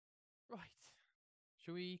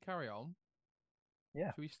Shall we carry on? Yeah,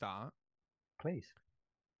 Shall we start? please.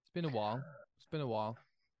 It's been a while. It's been a while.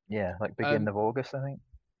 Yeah, like beginning Um, of August, I think.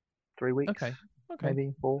 3 weeks, okay, okay.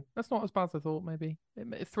 maybe 4. That's not as bad as I thought. Maybe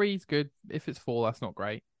three's good. If it's four, that's not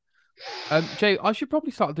great. Jay, I should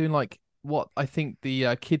probably start doing like what I think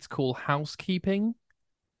the kids call housekeeping.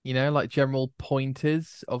 Like general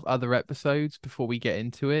pointers of other episodes before we get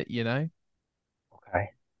into it. Okay.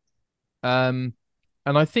 Um,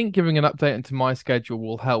 and I think giving an update into my schedule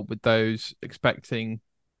will help with those expecting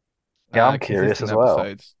Yeah, I'm curious consistent as well.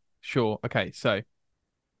 episodes. Sure. Okay, so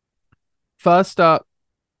first up,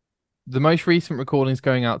 the most recent recording's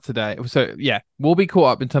going out today. So yeah, we'll be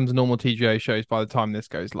caught up in terms of normal TGO shows by the time this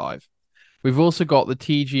goes live. We've also got the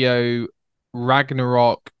TGO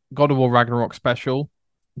Ragnarok, God of War Ragnarok special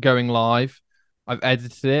going live. I've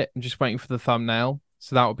edited it. I'm just waiting for the thumbnail.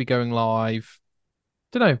 So that will be going live.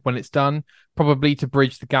 Don't know when it's done. Probably to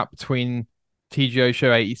bridge the gap between TGO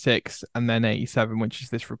show 86 and then 87, which is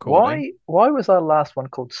this recording. Why was our last one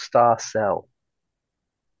called Star Cell?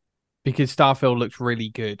 Because Starfield looks really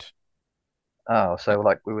good. Oh, so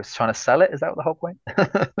like we were trying to sell it? Is that the whole point?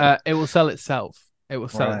 It will sell itself. It will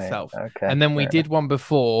sell Right. itself. Okay. And then we Fair did enough. one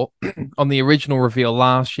before on the original reveal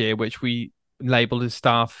last year, which we labeled as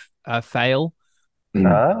staff fail.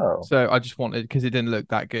 Oh. So I just wanted because it didn't look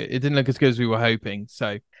that good. It didn't look as good as we were hoping.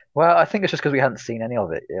 So Well, I think it's just because we hadn't seen any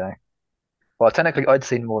of it. Well, technically, I'd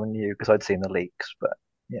seen more than you because I'd seen the leaks, but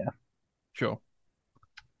yeah. sure.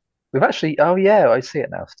 We've actually. Oh, yeah, I see it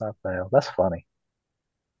now. Star Fail. That's funny.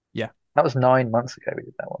 Yeah. That was 9 months ago we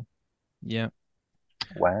did that one. Yeah.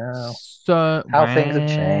 Wow. So How things have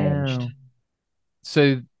changed. wow.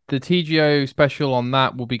 So the TGO special on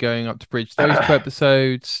that will be going up to bridge those two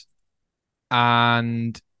episodes.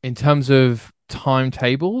 And in terms of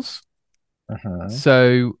timetables, Mhm.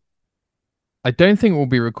 so I don't think we'll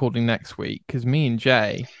be recording next week because me and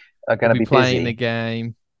Jay Are will going to be be playing a busy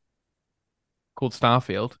game called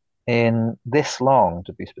Starfield. in this long,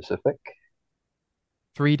 to be specific.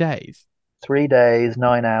 3 days. 3 days,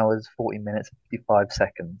 9 hours, 40 minutes, 55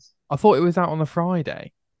 seconds. I thought it was out on a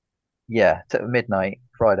Friday. Yeah, it's at midnight,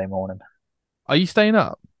 Friday morning. Are you staying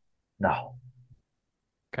up? No,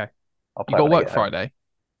 Okay. I'll You play it got when I work get home. Friday.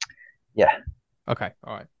 Yeah, Okay.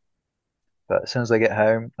 All right. but as soon as I get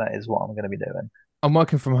home, that is what I'm going to be doing. I'm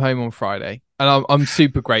working from home on Friday, and I'm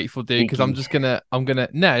super grateful, dude, because Cheeky. I'm gonna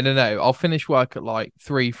no. I'll finish work at like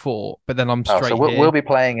 3, 4, but then I'm Oh, so straight we'll here. be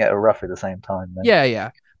playing it at roughly the same time then. Yeah,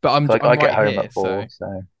 yeah. But I'm 'Cause I I'm get right home here, at so 4,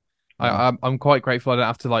 so I yeah. I'm quite grateful I don't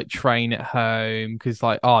have to like train at home because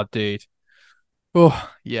like oh dude, oh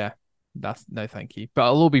yeah, that's no thank you. But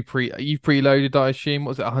I'll all be you've preloaded, I assume. What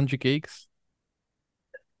was it, 100 gigs?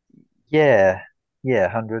 Yeah, yeah,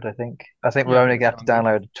 100, I think. I think we're Yeah, I only think going it's to have to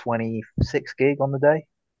 100. download 26 gig on the day.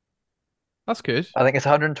 That's good. I think it's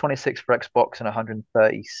 126 for Xbox and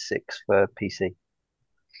 136 for PC.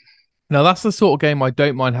 Now that's the sort of game I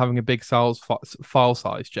don't mind having a big file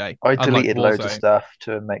size, Jay. I Unlike deleted loads of Warzone. stuff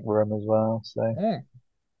to make room as well. So Mm.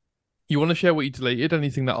 You want to share what you deleted?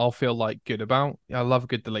 Anything that I'll feel like good about? Yeah, I love a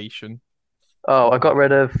good deletion. oh, What I have you got rid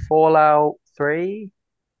deleted? of Fallout 3,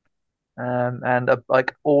 and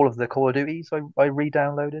like all of the Call of Duties I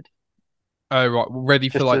re-downloaded. Oh right, ready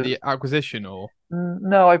for Just like to the acquisition or?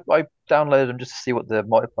 no, I downloaded them just to see what the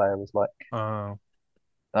multiplayer was like. Oh.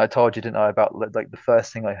 And I told you, didn't I, about like the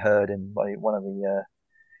first thing I heard in like one of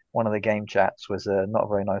the game chats was not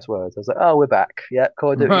very nice words. I was like, oh, we're back. Yeah,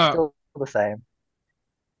 Call of Duty's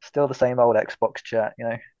still the same old Xbox chat.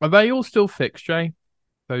 Are they all still fixed, Jay?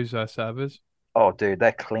 Those servers? Oh, dude,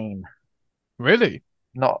 they're clean. Really?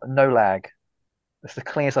 No lag. It's the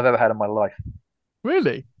cleanest I've ever had in my life.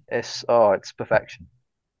 Really? It's perfection.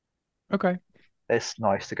 Okay. It's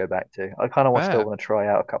nice to go back to. I kind of still Fair. want to try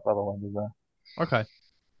out a couple other ones as well. Okay.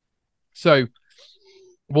 So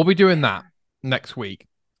we'll be doing that next week.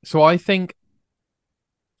 So I think,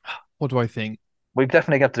 what do I think? We've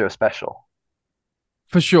definitely got to do a special,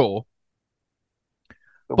 For sure.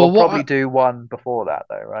 but But we'll what probably do one before that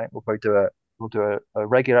though, right? We'll do a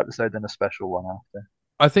regular episode then a special one after.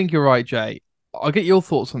 I think you're right, Jay. I'll get your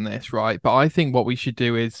thoughts on this, right? But I think what we should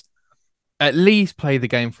do is at least play the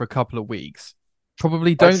game for a couple of weeks.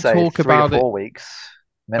 Probably I'd don't say talk three to about it. four weeks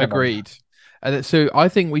minimum. Agreed. And so I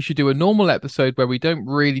think we should do a normal episode where we don't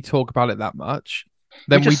really talk about it that much.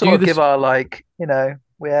 We Then we just do sort of give this. our like,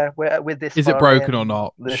 we're this Is it far broken or in,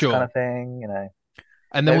 not? this kind Sure. of thing.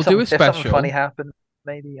 And then we'll do a If something funny special. happened,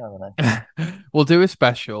 maybe I don't know. We'll do a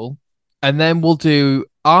special. And then we'll do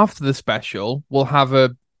after the special, we'll have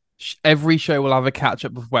every show will have a catch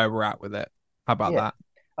up of where we're at with it. How about Yeah, that?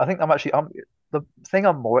 I think I'm the thing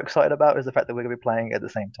I'm more excited about is the fact that we're gonna be playing at the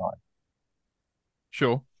same time.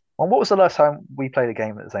 Sure. And what was the last time we played a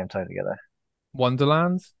game at the same time together?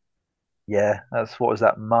 Wonderlands. Yeah, that's what was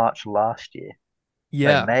that, March last year?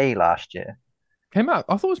 No, Yeah. May last year. Came out.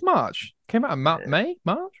 I thought it was March. Came out in Uh, May,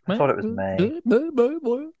 March, I May. thought it was May.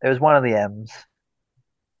 It was one of the M's.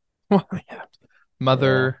 Yeah.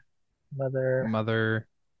 Yeah, Mother, mother. mother.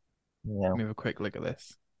 Let Yeah, me have a quick look at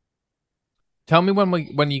this. Tell me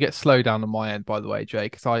when you get slow down on my end, by the way, Jay,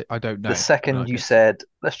 because I don't the know when I second you get. said,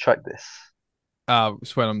 let's track this.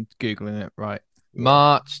 It's when I'm googling it. Right, Yeah,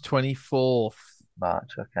 March 24th.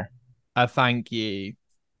 March. Okay. Thank you.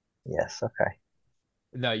 Yes. Okay.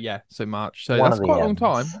 No, yeah, so March. So One that's of the quite a long M's.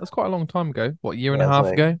 time. That's quite a long time ago. What, year and Yeah, a it was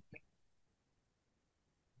half like ago?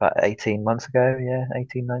 about 18 months ago. Yeah,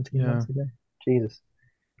 18, 19 Yeah. months ago. Jesus.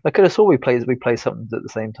 I could have saw we played something at the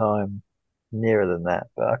same time nearer than that,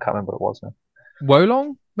 but I can't remember what it was now.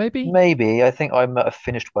 Wolong, maybe? Maybe. I think I might have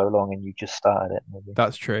finished Wolong and you just started it, maybe.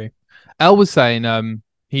 That's true. El was saying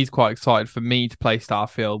he's quite excited for me to play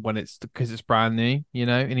Starfield when it's because it's brand new,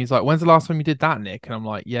 and he's like, "When's the last time you did that, Nick?" And I'm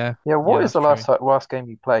like, "Yeah, Yeah, yeah, what is that's the true." last game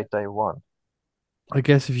you played day one? I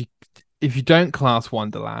guess if you don't class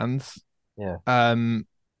Wonderlands, Yeah. um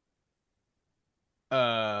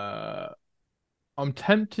uh I'm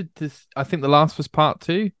tempted to I think The Last was part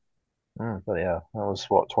 2. But yeah, that was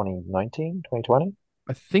what, 2019, 2020?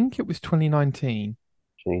 I think it was 2019,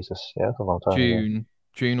 Jesus, yeah, that's a long time ago.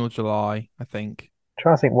 June or July, I think.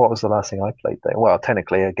 Trying to think what was the last thing I played there. Well,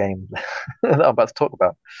 technically a game that I'm about to talk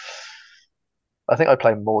about. I think I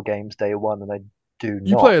play more games day one than I do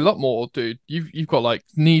You play not. a lot more, dude. You've got like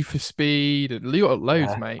Need for Speed and you got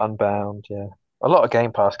loads, Yeah, mate. Unbound, yeah. A lot of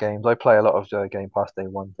Game Pass games. I play a lot of Game Pass day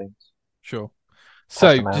one things. Sure.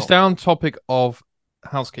 Test So them just out, down topic of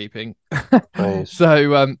housekeeping. please. So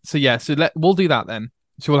we'll do that then.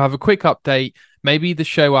 So we'll have a quick update. Maybe the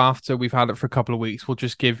show after we've had it for a couple of weeks, we'll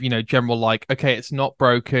just give, general like, okay, it's not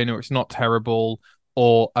broken or it's not terrible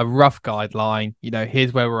or a rough guideline.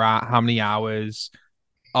 Here's where we're at, how many hours,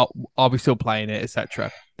 are we still playing it,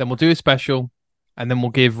 etc. Then we'll do a special and then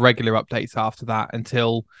we'll give regular updates after that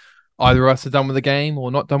until either us are done with the game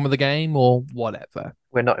or not done with the game or whatever.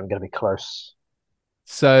 We're not even going to be close.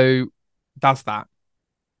 So that's that.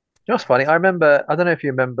 You know what's funny? I remember, I don't know if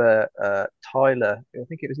you remember Tyler. I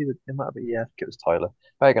think it might be, yeah, I think it was Tyler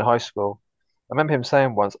back in high school. I remember him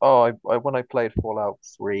saying once, "Oh, when I played Fallout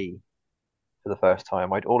 3 for the first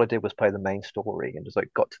time, all I did was play the main story and just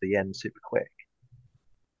like got to the end super quick."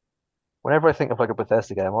 Whenever I think of like a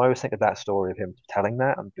Bethesda game, I always think of that story of him telling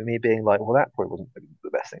that and me being like, "Well, that probably wasn't the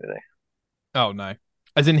best thing to do." Oh no.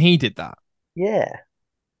 As in he did that. Yeah,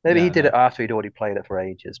 maybe he Yeah, did no. it after he'd already played it for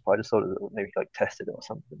ages, but I just thought maybe he like tested it or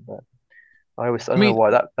something. But I I don't know mean,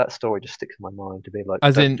 why that story just sticks in my mind to be like,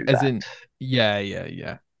 as "Don't in do as that." in yeah, yeah,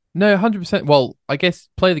 yeah. No, 100%. Well, I guess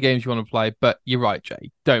play the games you want to play, but you're right,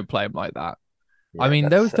 Jay. Don't play them like that. I Yeah, mean,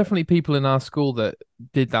 there that's was definitely people in our school that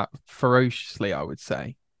did that ferociously, I would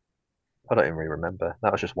say. I don't even really remember.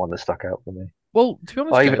 That was just one that stuck out for me. Well, to be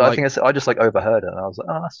honest, Jay, I like think I just like overheard it and I was like,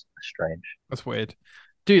 oh, that's strange. that's weird.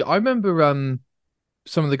 Dude, I remember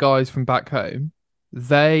some of the guys from back home,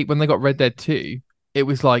 they when they got Red Dead 2, it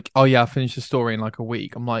was like, oh yeah, I finished the story in like a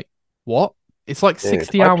week. I'm like, what? It's like Dude,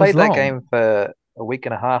 60 I hours played that long. game for a week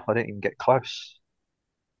and a half. I didn't even get close.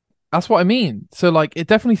 That's what I mean. So like it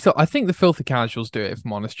definitely still I think the filthy casuals do it if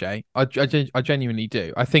I'm honest, Jay. I genuinely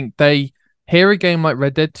do. I think they hear a game like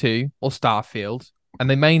Red Dead 2 or Starfield and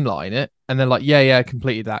they mainline it and they're like, yeah, yeah,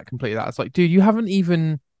 completed that, completed that. It's like, dude, you haven't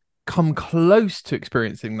even come close to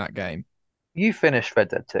experiencing that game. You finished Red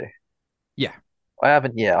Dead 2. Yeah, I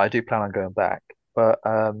haven't yet. I do plan on going back. But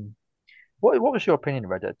what was your opinion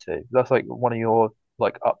of Red Dead 2? That's like one of your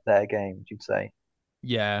like up there games, you'd say.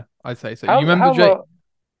 yeah, I'd say so. You remember How Jay? long?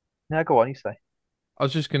 Now go on, you say. I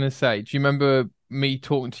was just gonna say, do you remember me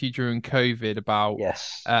talking to you during COVID about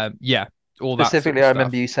Yes. yeah, all that sort Specifically, of I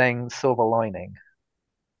remember stuff? you saying Silver Lining.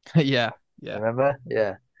 Yeah, yeah, Remember?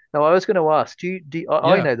 Yeah. No, I was going to ask, I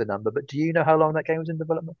yeah. know the number, but do you know how long that game was in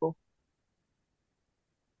development for?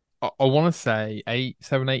 I want to say 8,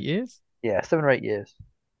 7, 8 years. Yeah, 7 or 8 years.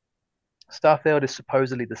 Starfield is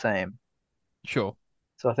supposedly the same. Sure.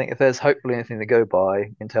 So I think if there's hopefully anything to go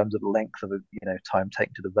by in terms of length of time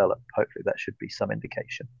taken to develop, hopefully that should be some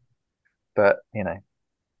indication. But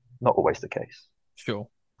not always the case. Sure.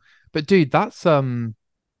 But dude, that's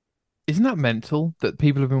isn't that mental that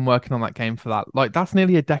people have been working on that game for that? Like that's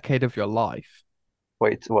nearly a decade of your life.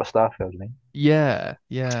 Wait, what Starfield, you mean? Yeah,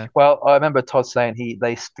 yeah. Well, I remember Todd saying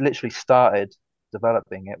literally started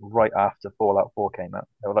developing it right after Fallout 4 came out.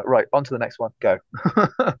 They were like, right, on to the next one, go.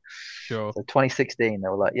 Sure. So 2016, they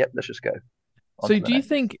were like, yep, let's just go. So onto the do you next.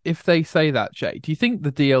 think if they say that, Jay, do you think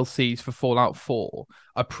the DLCs for Fallout 4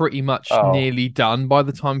 are pretty much Oh, nearly done by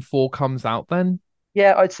the time 4 comes out then?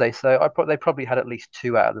 yeah, I'd say so. They probably had at least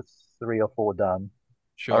two out of the three or four done.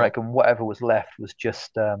 I Sure. reckon whatever was left was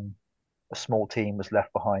just a small team was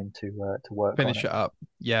left behind to work on Finish it. it up.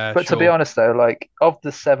 Yeah, But to be sure. honest, though, like of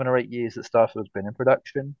the 7 or 8 years that Starfield's been in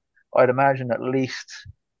production, I'd imagine at least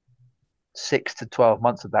 6 to 12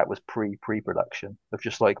 months of that was pre-production of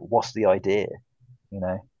just like what's the idea, you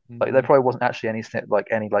know? Like there Mm. probably wasn't actually any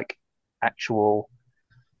actual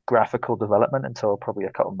graphical development until probably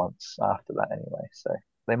a couple of months after that anyway. So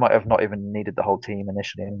they might have not even needed the whole team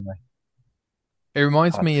initially anyway. It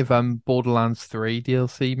reminds Hard to me of say. Borderlands 3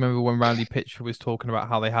 DLC. Remember when Randy Pitchford was talking about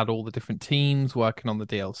how they had all the different teams working on the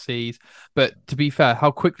DLCs? But to be fair,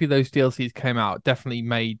 how quickly those DLCs came out definitely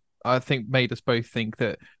made us both think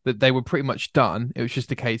that they were pretty much done. It was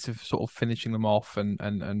just a case of sort of finishing them off and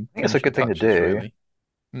I think it's a finishing good thing to touches, do. really.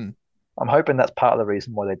 Hmm. I'm hoping that's part of the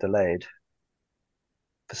reason why they delayed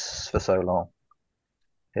for so long.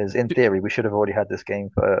 Because in theory, we should have already had this game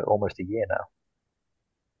for almost a year now.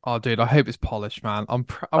 Oh, dude, I hope it's polished, man. I'm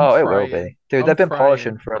Oh, it will be. praying. Dude, I'm they've been praying.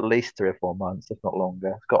 polishing for at least 3 or 4 months, if not longer.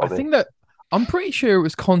 It's got I to be. think that I'm pretty sure it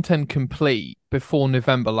was content complete before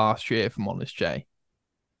November last year, if I'm honest, Jay.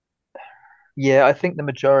 Yeah, I think the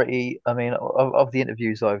majority, I mean, of the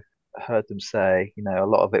interviews I've heard them say, a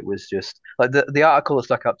lot of it was just like the article that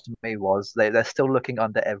stuck up to me was they're still looking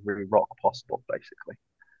under every rock possible, basically,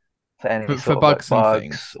 for any For sort of like bugs and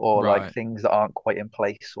bugs things. or like Right. things that aren't quite in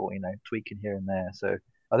place or, tweaking here and there. So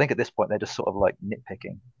I think at this point they're just sort of like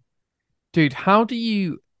nitpicking. Dude, how do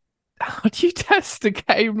you test a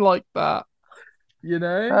game like that? You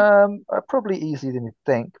know? Probably easier than you'd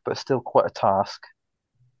think, but still quite a task.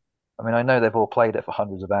 I mean, I know they've all played it for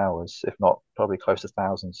hundreds of hours, if not probably close to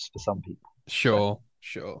thousands for some people. So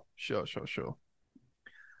Sure.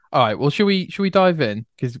 All right, well, should we dive in?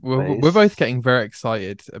 Because we're both please, getting very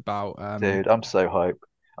excited about dude, I'm so hyped.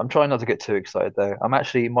 I'm trying not to get too excited though.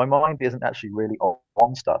 My mind isn't actually really on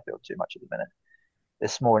Starfield too much at the minute.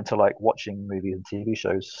 It's more into like watching movies and TV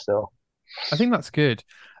shows still. I think that's good.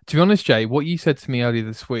 To be honest, Jay, what you said to me earlier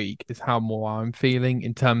this week is how more I'm feeling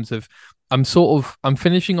in terms of I'm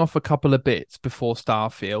finishing off a couple of bits before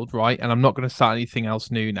Starfield, right? And I'm not going to start anything else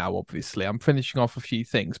new now, obviously. I'm finishing off a few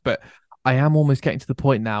things, but I am almost getting to the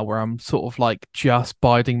point now where I'm sort of like just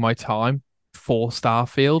biding my time for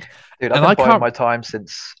Starfield. Dude, I've And been I buying can't my time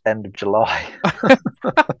since end of July.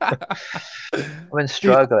 I've been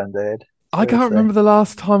dude, struggling, dude. I can't Seriously. remember the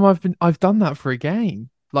last time I've done that for a game.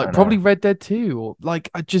 I Like know. probably Red Dead 2 or like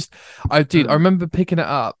I Mm, remember picking it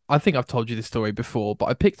up. I think I've told you this story before, but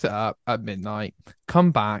I picked it up at midnight,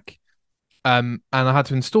 come back, and I had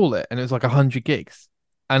to install it and it was like 100 gigs.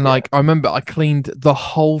 And yeah. like I remember I cleaned the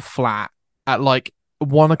whole flat at like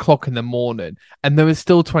 1 o'clock in the morning and there was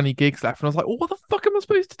still 20 gigs left. And I was like, well, what the fuck am I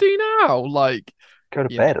supposed to do now? Like, Go to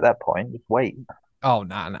you know, bed at that point. Just wait. oh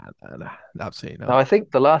nah, absolutely No, not. I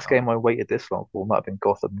think the last Oh. game I waited this long for might have been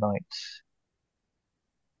Gotham Knights.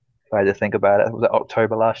 If I had to think about it, was it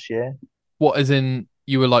October last year? What, as in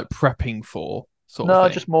you were like prepping for sort of No, thing?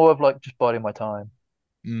 just more of like just biding my time,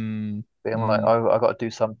 Mm, being like, mm. I got to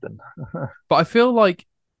do something. But I feel like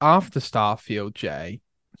after Starfield, Jay,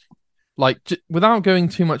 like without going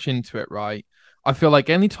too much into it, right? I feel like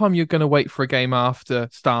anytime you're going to wait for a game after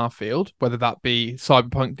Starfield, whether that be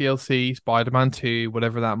Cyberpunk DLC, Spider-Man 2,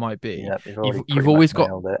 whatever that might be, Yeah, you've you've already you've pretty much always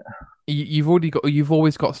got nailed it. you've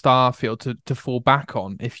always got Starfield to fall back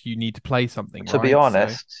on if you need to play something, To be right?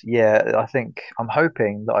 So, honest, yeah, I think I'm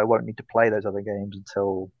hoping that I won't need to play those other games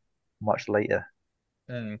until much later.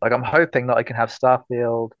 mm, Like I'm hoping that I can have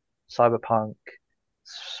Starfield, Cyberpunk,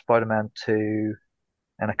 Spider-Man 2,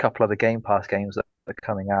 and a couple other Game Pass games that are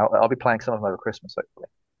coming out. I'll be playing some of them over Christmas, hopefully.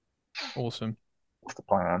 awesome. That's the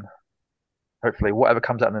plan. Hopefully, whatever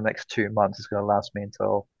comes out in the next 2 months is going to last me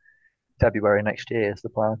until February next year, is the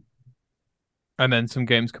plan. And then some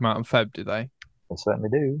games come out in Feb, do they? I certainly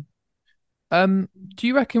do. Do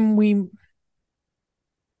you reckon we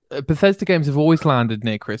Bethesda games have always landed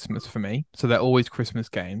near Christmas for me, so they're always Christmas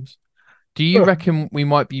games. Do you Huh. reckon we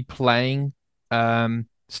might be playing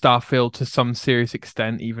Starfield to some serious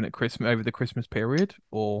extent even at Christmas over the Christmas period?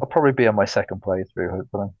 Or I'll probably be on my second playthrough,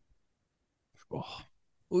 hopefully. oh,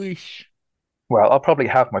 Weesh. Well, I'll probably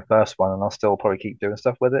have my first one and I'll still probably keep doing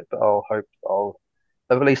stuff with it, but I'll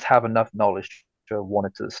at least have enough knowledge to have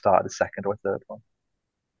wanted to start the second or third one.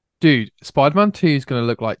 Dude, Spider-Man 2 is going to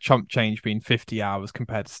look like chump change being 50 hours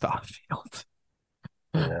compared to Starfield.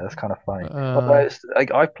 Yeah, that's kind of funny. Although uh, it's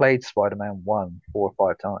like I've played Spider-Man 1 4 or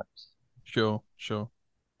 5 times sure.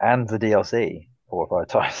 and the DLC 4 or 5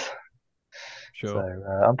 times. So Sure.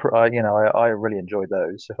 I really enjoyed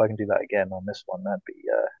those. So if I can do that again on this one, that'd be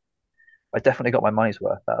I definitely got my money's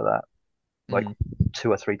worth out of that. Like Mm.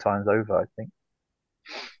 two or three times over, I think.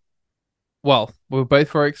 Well, we're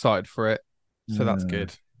both very excited for it, so that's Hmm,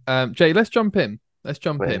 good. Jay, let's jump in. Let's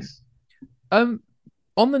jump in. please. Um,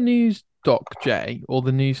 on the news doc, Jay, or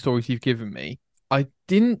the news stories you've given me, I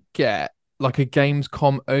didn't get like a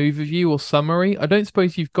Gamescom overview or summary. I don't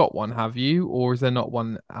suppose you've got one, have you? Or is there not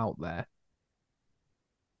one out there?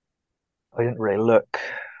 I didn't really look.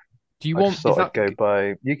 Do you I just want, is thought I'd that go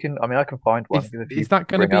by. You can. I mean, I can find one if is you that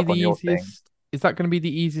going to bring be up the on your thing. easiest? Is that going to be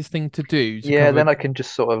the easiest thing to do to Yeah, cover? then I can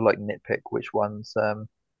just sort of like nitpick which ones.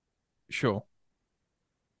 Sure.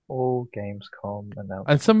 All Gamescom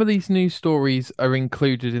And some of announcements. these news stories are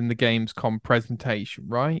included in the Gamescom presentation,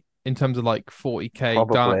 right? In terms of like 40K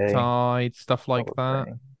Dark Probably, Tide, stuff like that.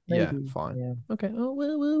 probably, Yeah, maybe. fine. Yeah. Okay. Oh,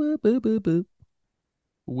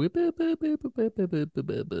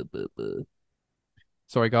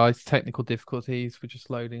 sorry, guys. Technical difficulties. We're just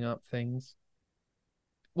loading up things.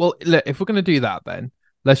 Well, look, if we're going to do that, then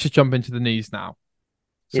let's just jump into the news now.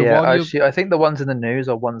 So Yeah, while you're, actually, I think the ones in the news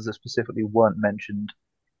are ones that specifically weren't mentioned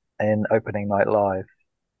in opening night live.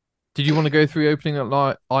 did you want to go through opening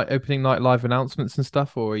night live announcements and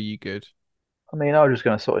stuff, or are you good? I mean, I was just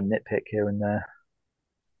going to sort of nitpick here and there.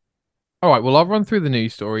 All right, well, I'll run through the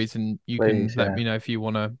news stories and you can Please, let yeah. me know if you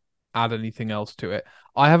want to add anything else to it.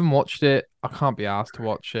 I haven't watched it. I can't be asked to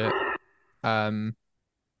watch it. Um,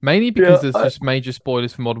 Mainly because Yeah, there's just major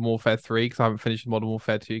spoilers for Modern Warfare 3 because I haven't finished the Modern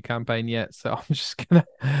Warfare 2 campaign yet. So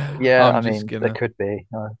yeah. I'm I just mean, there gonna, could be.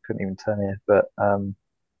 I couldn't even tell you, but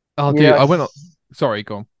I'll do, yeah, I went on, sorry,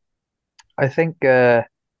 go on. I think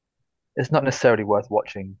it's not necessarily worth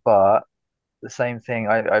watching, but the same thing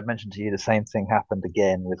I mentioned to you, the same thing happened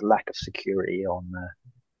again with lack of security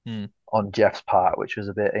Hmm. on Jeff's part, which was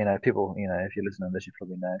a bit, people, if you listen to this, you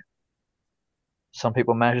probably know. Some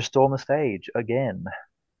people managed to storm the stage again.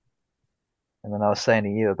 And then I was saying to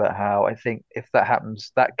you about how I think if that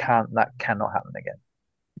happens, that cannot happen again.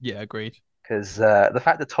 Yeah, agreed. Because the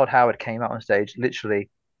fact that Todd Howard came out on stage literally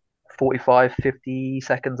 45, 50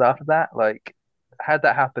 seconds after that, like, had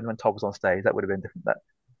that happened when Todd was on stage, that would have been different.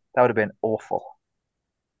 That would have been awful.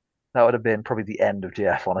 That would have been probably the end of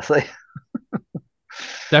GF, honestly.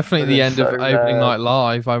 Definitely Would have the been end of so opening bad. night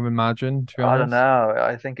live, I would imagine, to be I don't honest. know.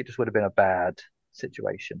 I think it just would have been a bad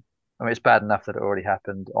situation. I mean, it's bad enough that it already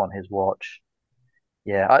happened on his watch.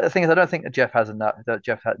 Yeah, the thing is, I don't think that Jeff has enough. That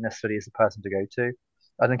Jeff necessarily is the person to go to.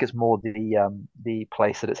 I think it's more the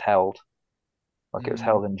place that it's held. Like it was Mm.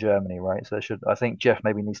 held in Germany, right? So should I think Jeff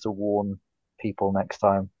maybe needs to warn people next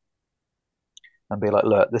time and be like,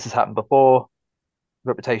 look, this has happened before.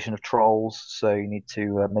 Reputation of trolls, so you need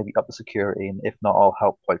to maybe up the security, and if not, I'll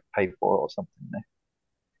help like pay for it or something.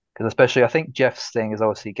 Because especially, I think Jeff's thing is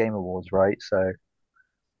obviously Game Awards, right? So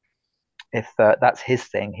if that's his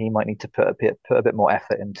thing, he might need to put a bit more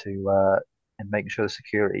effort into in making sure the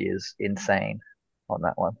security is insane on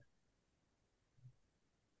that one.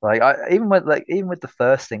 Like even with the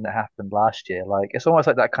first thing that happened last year, like it's almost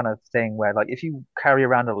like that kind of thing where like if you carry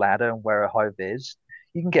around a ladder and wear a high vis,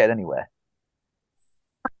 you can get anywhere.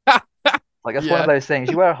 Like that's one of Yeah. those things.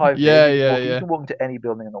 You wear a high vis, Yeah, you can yeah, walk you yeah. can walk into any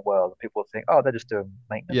building in the world, and people will think, oh, they're just doing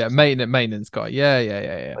maintenance Yeah, or something. maintenance guy. Yeah, yeah,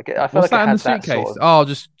 yeah, yeah. Like I feel What's like it that in the had that sort suitcase? of Oh,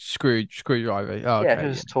 just screwdriver. Oh, yeah, okay,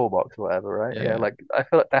 yeah, just toolbox or whatever, right? Yeah, yeah, like I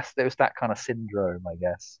feel like there was that kind of syndrome, I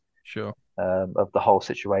guess, sure. of the whole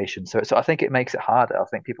situation. So I think it makes it harder. I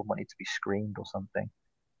think people might need to be screened or something.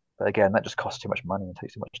 But again, that just costs too much money and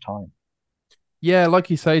takes too much time. Yeah, like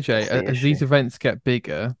you say, Jay, That's the as issue. these events get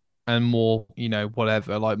bigger and more,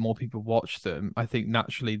 whatever, like more people watch them, I think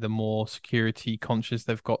naturally the more security conscious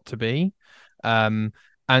they've got to be. Um,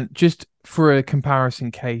 and just for a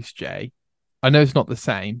comparison case, Jay, I know it's not the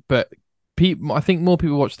same, but people, I think more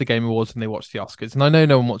people watch the Game Awards than they watch the Oscars. And I know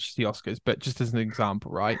no one watches the Oscars, but just as an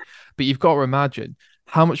example, right? But you've got to imagine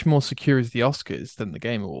how much more secure is the Oscars than the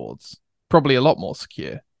Game Awards? Probably a lot more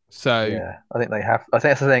secure. So, Yeah, I think they have. I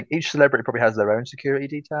think that's the thing. Each celebrity probably has their own security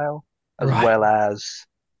detail, as right. well as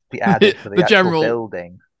the added for the The actual general,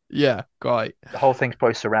 building. yeah, right. The whole thing's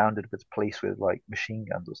probably surrounded with police with like machine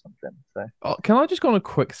guns or something. So Can I just go on a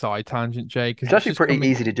quick side tangent, Jay? Because it's it's actually just pretty coming.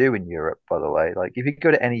 easy to do in Europe, by the way. Like if you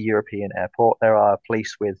go to any European airport, there are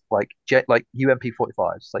police with like UMP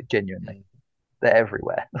 45s, like genuinely. Mm. They're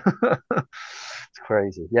everywhere. It's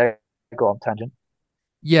crazy. Yeah, go on, tangent.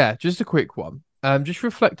 Yeah, just a quick one. Just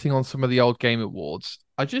reflecting on some of the old Game Awards,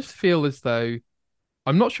 I just feel as though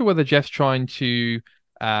I'm not sure whether Jeff's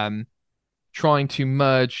um, trying to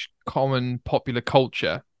merge common popular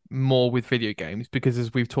culture more with video games because,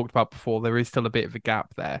 as we've talked about before, there is still a bit of a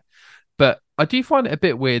gap there. But I do find it a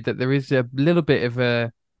bit weird that there is a little bit of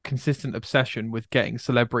a consistent obsession with getting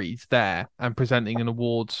celebrities there and presenting an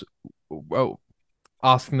awards, well,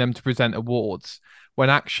 asking them to present awards when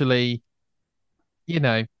actually, you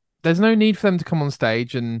know, there's no need for them to come on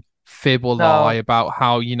stage and fib or lie No, about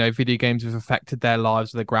how, video games have affected their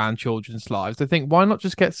lives or their grandchildren's lives. I think why not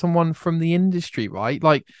just get someone from the industry, right?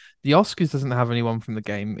 Like the Oscars doesn't have anyone from the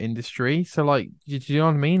game industry. So like, do you know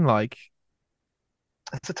what I mean? Like,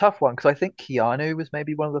 it's a tough one because I think Keanu was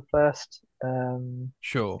maybe one of the first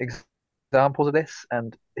sure. examples of this,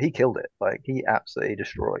 and he killed it. Like he absolutely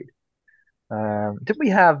destroyed. Didn't we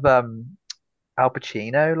have Al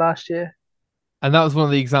Pacino last year? And that was one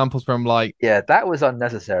of the examples where I'm like, Yeah, that was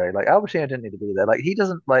unnecessary. Like Al Pacino didn't need to be there. Like he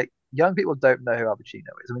doesn't like young people don't know who Al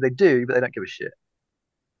Pacino is. I mean, they do, but they don't give a shit.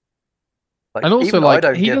 and Like also even I like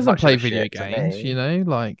don't he give doesn't much of play a video shit to games, me.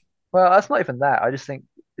 like Well, that's not even that. I just think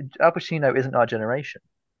Al Pacino isn't our generation.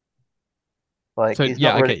 Like so he's not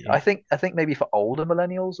yeah, I really. get you. I think maybe for older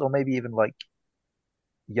millennials or maybe even like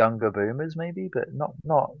younger boomers, maybe, but not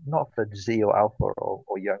for Z or Alpha or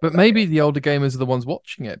young But maybe millennials. the Not. older gamers are the ones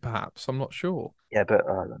watching it, perhaps. I'm not sure. Yeah, but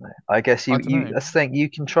I don't know. I guess I you don't know. that's the thing. You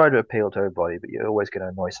can try to appeal to everybody, but you're always going to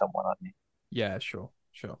annoy someone, aren't you? Yeah, sure,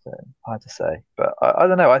 sure. So hard to say. But I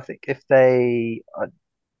don't know. I think if I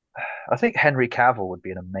think Henry Cavill would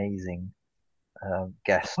be an amazing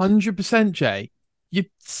guest. 100% Jay. You're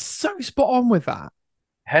so spot on with that.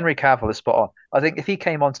 Henry Cavill is spot on. I think if he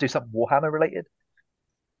came on to do something Warhammer related,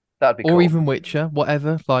 that'd be Or cool. even Witcher,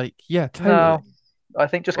 whatever. Like, yeah, totally. No, I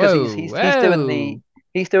think just because Whoa, whoa.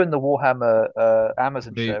 he's doing the Warhammer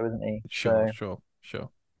Amazon The show, isn't he? Sure, So sure, sure.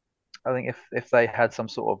 I think if they had some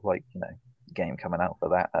sort of like game coming out for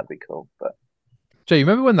that, that'd be cool. But Jay, you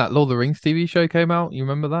remember when that Lord of the Rings TV show came out? You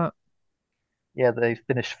remember that? yeah, they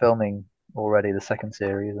finished filming already the second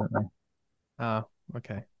series, haven't they? Ah,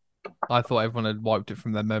 okay. I thought everyone had wiped it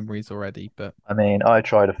from their memories already, but I mean, I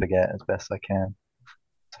try to forget as best I can.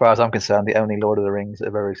 As far as I'm concerned, the only Lord of the Rings that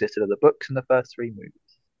have ever existed are the books and the first three movies.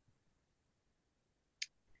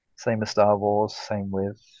 Same with Star Wars, same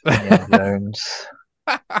with Indiana Jones.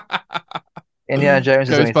 Indiana Jones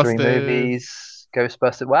is only three Ghostbusters, movies.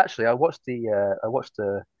 Ghostbusters. Well, actually, I watched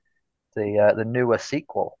the newer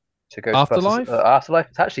sequel to Ghostbusters Afterlife? Afterlife.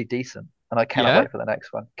 It's actually decent, and I cannot Yeah. wait for the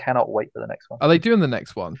next one. Cannot wait for the next one. Are they doing the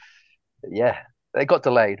next one? But yeah, it got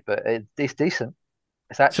delayed, but it's decent.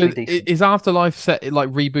 It's So actually decent. is Afterlife set like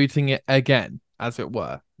rebooting it again, as it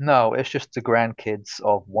were? No, it's just the grandkids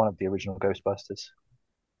of one of the original Ghostbusters.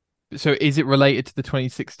 So is it related to the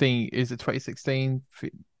 2016? Is it 2016?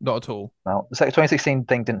 Not at all. Now, the 2016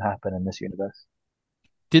 thing didn't happen in this universe.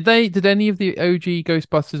 Did any of the OG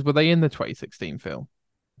Ghostbusters were they in the 2016 film?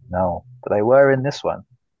 No, but they were in this one.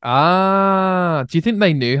 Ah, do you think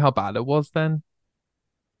they knew how bad it was then?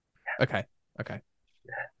 Okay. Okay.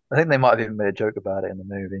 I think they might have even made a joke about it in the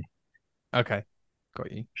movie. Okay.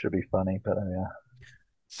 Got you. Should be funny, but yeah.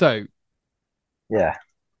 So, Yeah,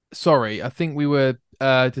 sorry, I think we were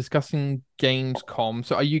discussing Gamescom.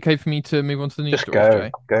 So are you okay for me to move on to the news just stories,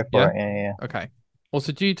 Jay? go for Yeah? it. Yeah, yeah. Okay.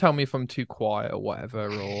 Also, do you tell me if I'm too quiet or whatever,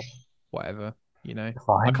 you know? You're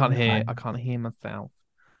fine. You're I fine. can't hear myself.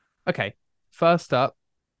 Okay. First up,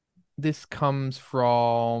 this comes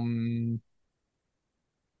from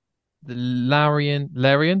the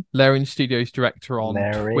Larian Studios director on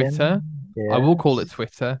Twitter. Larian. I will call it Yes.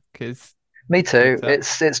 Twitter because Me it's too.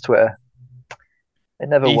 Twitter. It's Twitter. It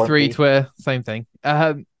never won't E3 be. Twitter, same thing.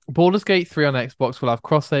 Baldur's Gate 3 on Xbox will have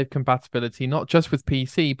cross-save compatibility not just with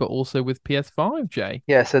PC but also with PS5, Jay.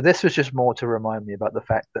 Yeah, so this was just more to remind me about the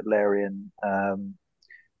fact that Larian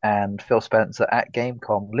and Phil Spencer at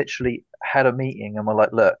Gamecom literally had a meeting and were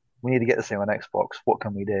like, look, we need to get this thing on Xbox. What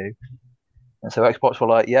can we do? And so Xbox were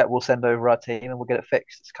like, yeah, we'll send over our team and we'll get it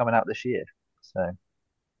fixed. It's coming out this year. So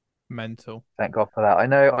Mental. thank God for that. I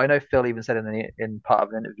know Phil even said in part of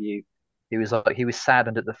an interview, he was like he was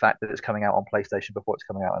saddened at the fact that it's coming out on PlayStation before it's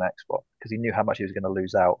coming out on Xbox because he knew how much he was going to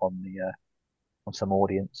lose out on some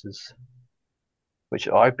audiences, which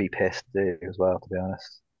I'd be pissed to do as well, to be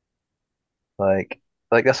honest. Like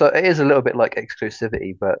that's it is a little bit like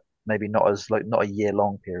exclusivity, but maybe not as like not a year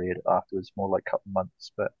long period afterwards, more like a couple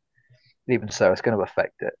months. But even so, it's going to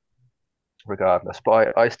affect it regardless.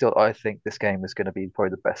 But I still I think this game is going to be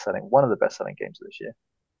probably the best selling one of the best selling games of this year.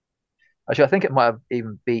 Actually, I think it might have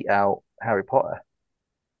even beat out Harry Potter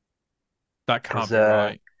That can't because be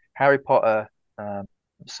right. Harry Potter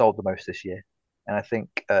sold the most this year, and I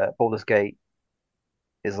think Baldur's Gate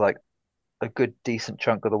is like a good decent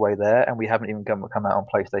chunk of the way there, and we haven't even come out on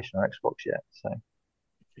PlayStation or Xbox yet. So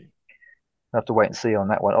I have to wait and see on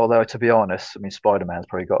that one. Although to be honest, I mean Spider-Man's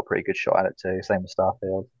probably got a pretty good shot at it too. Same with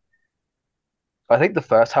Starfield. I think the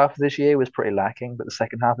first half of this year was pretty lacking, but the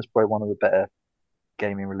second half is probably one of the better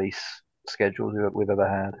gaming release schedules we've ever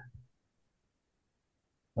had.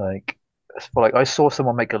 Like, I saw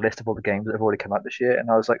someone make a list of all the games that have already come out this year, and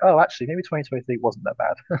I was like, oh, actually, maybe 2023 wasn't that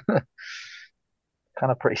bad.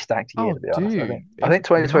 Kind of pretty stacked year, Oh, to be honest. dude, I it's think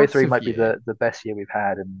 2023 massive might be year. the best year we've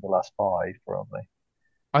had in the last five, probably.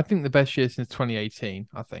 I think the best year since 2018,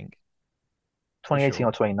 I think, for 2018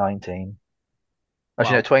 or sure. 2019.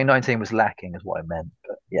 Actually, no, Well, 2019 was lacking, is what I meant.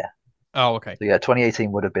 But yeah, oh, okay. so yeah,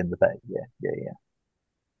 2018 would have been the best. Yeah, yeah, yeah.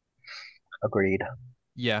 Agreed.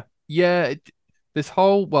 Yeah. Yeah. This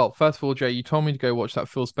whole, well, first of all, Jay, you told me to go watch that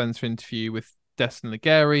Phil Spencer interview with Destin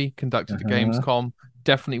Legary, conducted at Hmm. Gamescom.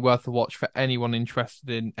 Definitely worth a watch for anyone interested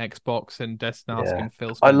in Xbox and Destin Yeah. asking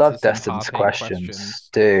Phil I Spencer love some Destin's hard-hitting questions,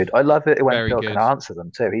 questions. dude. I love it when Very Phil can good. answer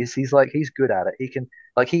them too. He's like he's good at it. He can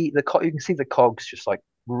like you can see the cogs just like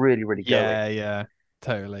really really going. Yeah, yeah,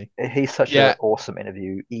 totally. He's such an Yeah, awesome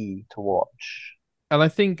interviewee to watch. and I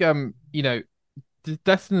think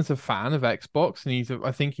Destin's a fan of Xbox, and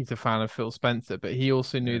I think he's a fan of Phil Spencer, but he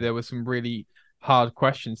also knew Mm. there were some really hard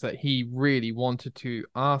questions that he really wanted to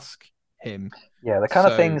ask him. Yeah, the kind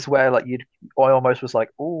of So, things where like I almost was like,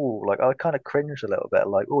 oh, like I kind of cringed a little bit,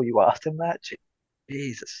 like, oh, you asked him that?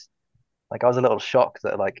 Jesus. Like I was a little shocked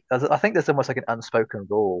that I think there's almost like an unspoken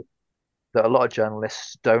rule that a lot of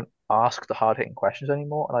journalists don't ask the hard-hitting questions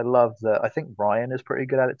anymore, and I love that. I think Ryan is pretty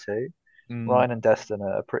good at it too. mm, Ryan and Destin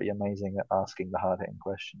are pretty amazing at asking the hard-hitting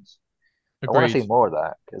questions. I want to see agreed. more of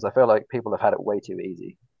that because I feel like people have had it way too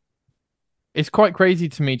easy. It's quite crazy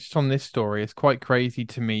to me, just on this story. It's quite crazy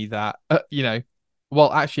to me that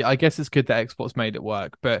well, actually, I guess it's good that Xbox made it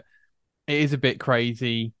work, but it is a bit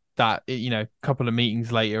crazy that a couple of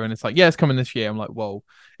meetings later, and it's like, yeah, it's coming this year. I'm like, whoa.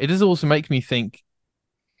 It does also make me think.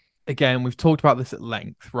 Again, we've talked about this at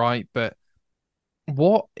length, right? But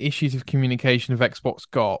what issues of communication have Xbox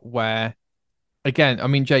got where, again, I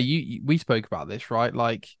mean, Jay, we spoke about this, right?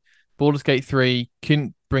 Like Baldur's Gate 3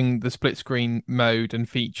 couldn't bring the split screen mode and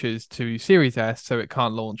features to Series S, so it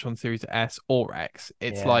can't launch on Series S or X.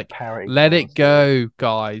 It's Yeah, like, parity let it clauses. go,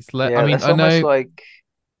 guys. I Yeah, mean, it's I almost know. like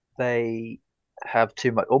they have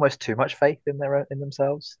almost too much faith in in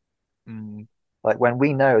themselves. Mm, Like when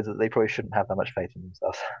we know that they probably shouldn't have that much faith in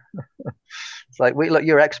themselves. It's like we look,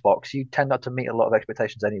 you're Xbox. You tend not to meet a lot of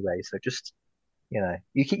expectations anyway. So just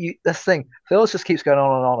you keep you. This thing, Phil just keeps going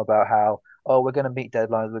on and on about how we're going to meet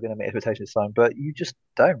deadlines, we're going to meet expectations this time, but you just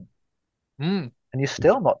don't, mm, and you're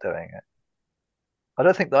still not doing it.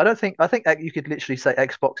 I think you could literally say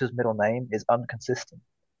Xbox's middle name is inconsistent.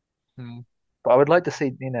 mm. But I would like to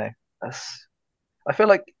see, that's, I feel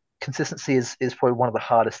like consistency is probably one of the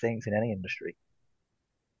hardest things in any industry.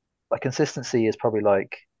 Like consistency is probably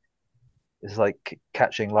like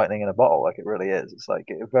catching lightning in a bottle. Like it really is. It's like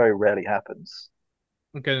it very rarely happens.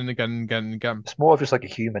 Again and again and again and again. It's more of just like a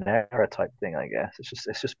human error type thing, I guess.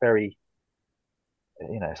 It's just very,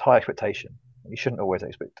 it's high expectation. You shouldn't always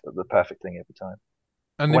expect the perfect thing every time.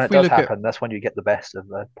 But And when if it we does look at happen, that's when you get the best of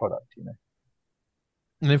the product.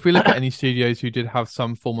 and if we look at any studios who did have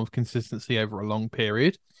some form of consistency over a long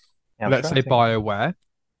period, Yeah, I'm let's trying to say think. BioWare,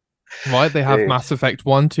 right? They have Dude, Mass Effect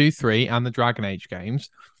 1, 2, 3, and the Dragon Age games.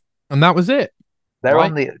 And that was it, they're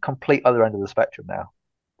on right? the complete other end of the spectrum now.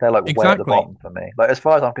 They're like way at the Exactly. bottom for me. Like as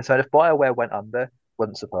far as I'm concerned, if BioWare went under,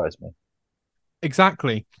 wouldn't surprise me.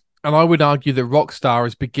 Exactly. And I would argue that Rockstar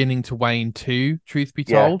is beginning to wane too, truth be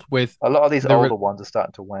Yeah, told, with a lot of these the older ones are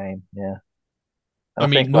starting to wane. Yeah, and I I think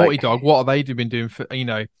mean, Naughty Dog, what have they been doing for,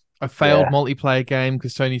 a failed yeah, multiplayer game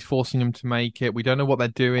because Sony's forcing them to make it. We don't know what they're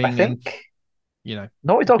I doing, and think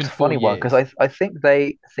Naughty it's Dog's been a four funny one because years. I think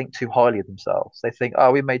they think too highly of themselves. They think,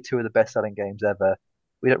 oh, we made two of the best selling games ever.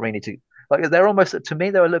 We don't really need to like. They're almost to me,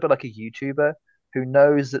 they're a little bit like a YouTuber who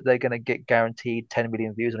knows that they're going to get guaranteed 10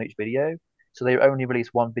 million views on each video, so they only release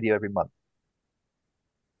one video every month.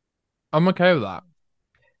 I'm okay with that.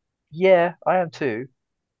 Yeah, I am too,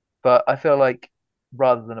 but I feel like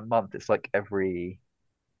rather than a month, it's like every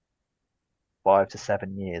 5 to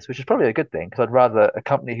 7 years, which is probably a good thing because I'd rather a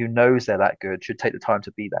company who knows they're that good should take the time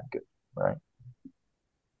to be that good, right?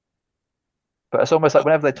 But it's almost like Uh,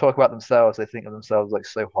 whenever they talk about themselves, they think of themselves like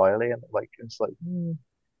so highly, and like it's like,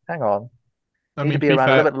 hang on, I you need to mean, to be be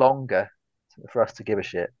around a fair, little bit longer for us to give a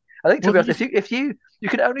shit. I think to well, be honest, these if you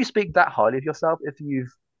can only speak that highly of yourself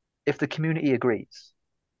if the community agrees.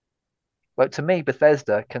 Like to me,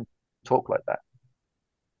 Bethesda can talk like that,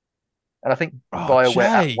 and I think oh, BioWare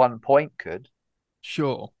at Jay, one point could.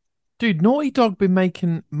 sure. Dude, Naughty Dog been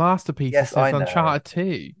making masterpieces Yes, since I know. Uncharted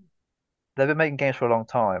 2. They've been making games for a long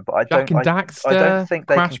time, but I Jack don't and I I don't Daxter, think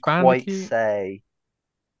they can Crash quite Bandicoot. say.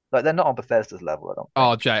 Like they're not on Bethesda's level, I don't think.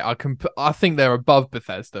 Oh, Jay, I think they're above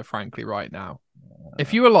Bethesda, frankly, right now.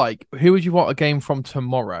 If you were like, who would you want a game from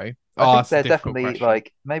tomorrow? I Oh, think that's a they're difficult definitely question.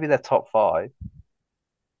 like maybe they're top five.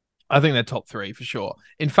 I think they're top three for sure.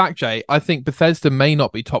 In fact, Jay, I think Bethesda may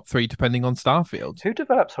not be top three depending on Starfield. Who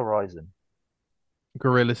develops Horizon?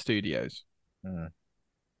 Guerrilla Studios. Hmm.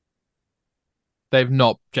 They've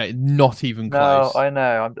not, Jay, not even No, close. I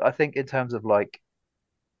know. I think in terms of like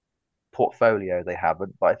portfolio, they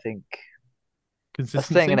haven't. But I think that's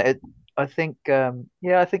the thing, and Consistency? I think,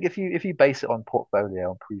 yeah, I think if you base it on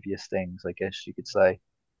portfolio on previous things, I guess you could say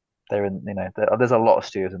they're in. There's a lot of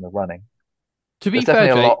studios in the running. To There's be fair,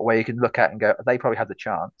 definitely a Jay, lot where you can look at and go, they probably had the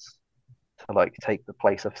chance to like take the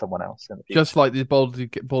place of someone else in the just future. like the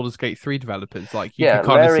Baldur's Gate 3 developers, like you Yeah, could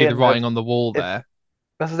kind of see the Larian have. writing on the wall If there.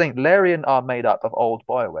 that's the thing, Larian are made up of old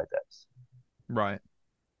BioWare devs. Right,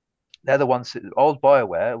 They're the ones who, old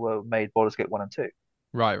BioWare were made Baldur's Gate 1 and 2.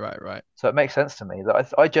 right, right, right. So it makes sense to me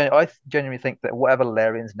that I genuinely think that whatever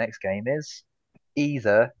Larian's next game is,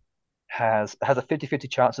 either has a 50-50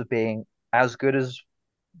 chance of being as good as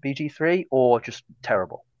BG3 or just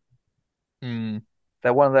terrible. Mm.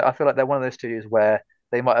 I feel like they're one of those studios where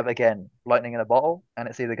they might have again lightning in a bottle, and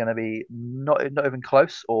it's either going to be not even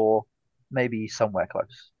close or maybe somewhere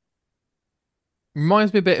close.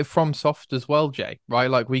 Reminds me a bit of FromSoft as well, Jay, right?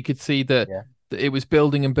 Like we could see Yeah, that it was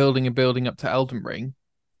building and building and building up to Elden Ring,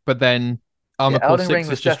 but then yeah. Armor Core Elden 6 Ring has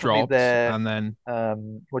was just definitely dropped, their and then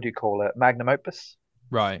what do you call it? Magnum opus.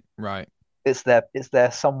 right, right. It's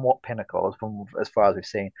their somewhat pinnacle from as far as we've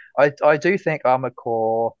seen. I do think Armored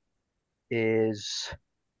Core is.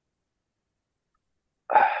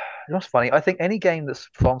 You know what's funny? I think any game that's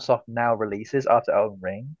FromSoft now releases after Elden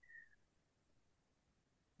Ring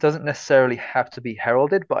doesn't necessarily have to be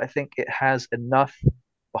heralded, but I think it has enough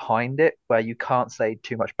behind it where you can't say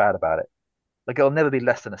too much bad about it. Like it'll never be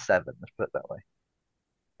less than a seven. Let's put it that way.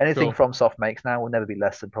 Anything Sure. FromSoft makes now will never be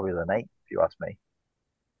less than probably an eight, if you ask me.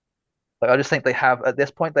 Like I just think they have at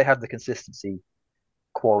this point they have the consistency,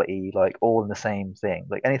 quality, like all in the same thing.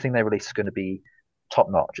 Like anything they release is going to be top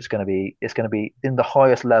notch. It's going to be in the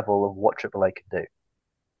highest level of what AAA can do,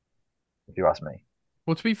 if you ask me.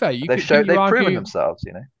 Well, to be fair, couldn't you They've proven argue? themselves.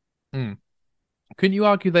 Hmm, couldn't you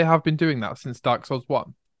argue they have been doing that since Dark Souls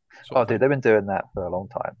 1, sort Oh, of dude, thing? they've been doing that for a long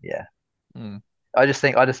time. Yeah, Hmm. I just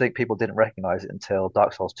think people didn't recognize it until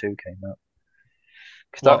Dark Souls 2 came out.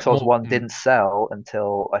 Because Dark What Souls more? 1 didn't sell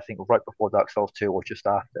until I think right before Dark Souls 2 or just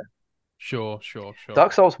after. Sure, sure, sure.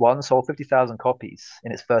 Dark Souls 1 sold 50,000 copies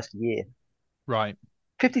in its first year. Right.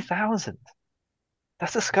 50,000.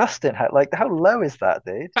 That's disgusting. How low is that,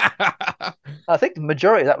 dude? I think the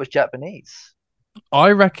majority of that was Japanese.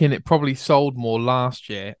 I reckon it probably sold more last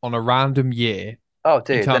year on a random year Oh,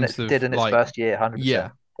 in dude, than terms it did of in its like, first year, yeah,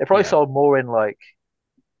 100%. It probably yeah, sold more in like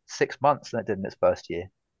 6 months than it did in its first year.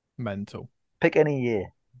 mental. Pick any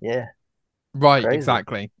year. Yeah, Right, crazy.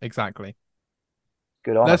 exactly, exactly.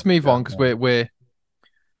 Good on Let's them. move Good on on because them. we're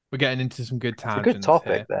getting into some good It's a good tangents topic,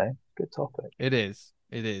 here. though. Good topic. It is,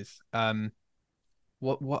 it is.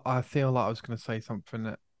 What I feel like I was going to say something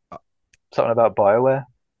that, uh, Something about BioWare.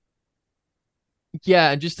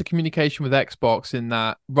 yeah, and just the communication with Xbox in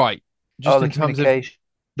that, right? Oh, Just the in terms of communication.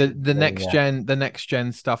 the Yeah, yeah, yeah. next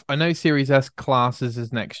gen stuff. I know Series S classes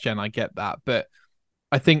as next gen. I get that, but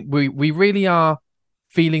I think we really are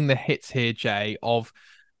feeling the hits here, Jay, of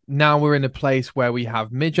now we're in a place where we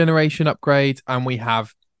have mid-generation upgrades and we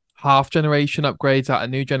have half generation upgrades at a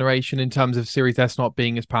new generation in terms of Series S not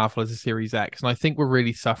being as powerful as a Series X. And I think we're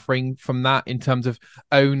really suffering from that in terms of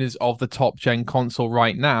owners of the top gen console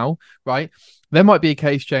right now, right? There might be a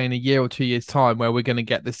case, Jay, in a year or 2 years' time where we're going to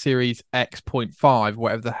get the Series X.5,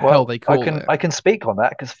 whatever the hell Well, they I call can it. I can speak on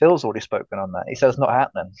that because Phil's already spoken on that. He says it's not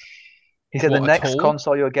happening. He said the What at next all?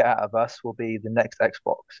 console you'll get out of us will be the next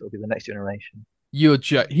Xbox. It'll be the next generation.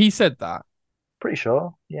 He said that. Pretty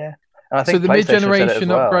sure. Yeah. And I So think the PlayStation have said it as mid-generation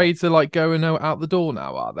well. upgrades are like going out the door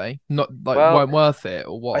now, are they? Not like Well, weren't worth it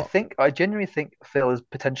or what? I genuinely think Phil is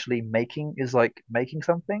potentially making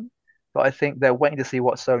something, but I think they're waiting to see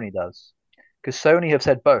what Sony does. Because Sony have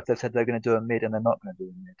said both. They've said they're going to do a mid and they're not going to do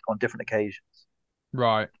a mid on different occasions.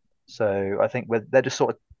 Right. So I think they're just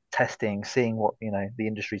sort of testing, seeing what the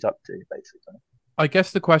industry's up to, basically. I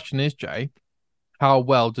guess the question is, Jay, how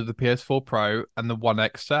well do the PS4 Pro and the One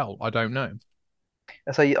X sell? I don't know.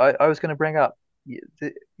 And so I was going to bring up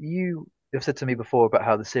you have said to me before about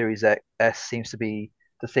how the Series S seems to be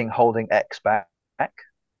the thing holding X back. Do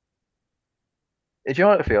you know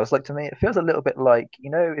what it feels like to me? It feels a little bit like,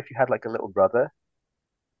 if you had like a little brother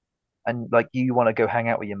and like you want to go hang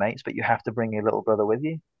out with your mates, but you have to bring your little brother with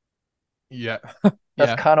you. Yeah.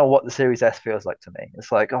 That's Yeah. kind of what the Series S feels like to me.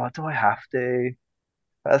 It's like, oh, do I have to?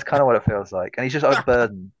 That's kind of what it feels like. And he's just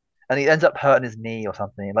overburdened. And he ends up hurting his knee or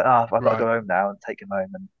something. Like, oh, I've got to go Right. home now and take him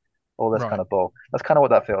home and all this kind Right. of bull. That's kind of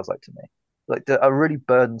what that feels like to me. Like a really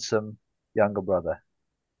burdensome younger brother,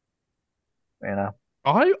 you know?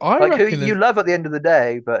 I Like who reckon you there's love at the end of the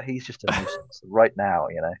day, but he's just a nuisance right now,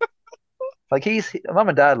 you know? Like mum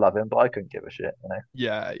and dad love him, but I couldn't give a shit, you know?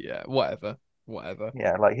 yeah, yeah, whatever. Whatever.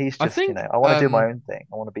 Yeah, like he's I just, think I want to do my own thing.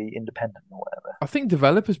 I want to be independent or whatever. I think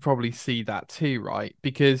developers probably see that too, right?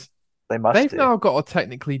 Because They must they've do. now got to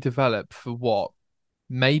technically develop for what,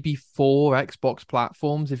 maybe four Xbox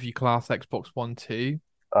platforms if you class Xbox One too,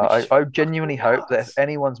 which is I genuinely fucking hope that if nuts.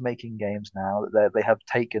 anyone's making games now, that they have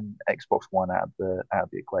taken Xbox One out of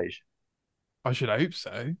the equation. I should hope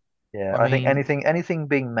so. Yeah, I I think mean, anything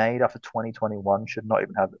being made after 2021 should not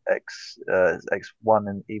even have X1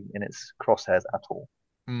 in its crosshairs at all.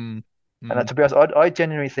 mm, And mm. to be honest, I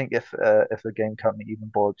genuinely think if a game company even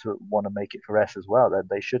bothered to want to make it for S as well, then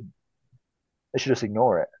they shouldn't. They should just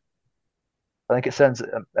ignore it. I think it sends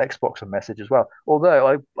Xbox a message as well.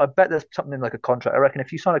 Although I bet there's something like a contract. I reckon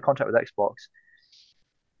if you sign a contract with Xbox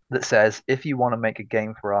that says if you want to make a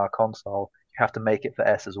game for our console, you have to make it for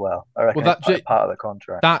S as well. I Well, reckon it's part of the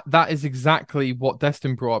contract. that is exactly what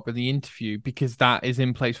Destin brought up in the interview because that is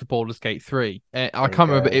in place for Baldur's Gate 3. I There you can't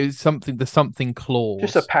remember. go. It was something the something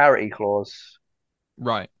Just a clause. parity clause.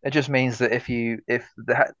 Right. It just means that if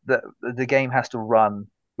the game has to run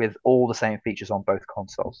with all the same features on both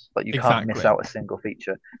consoles, like you can't miss Exactly. out a single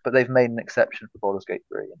feature. But they've made an exception for Baldur's Gate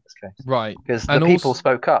 3 in this case Right. because the And people also,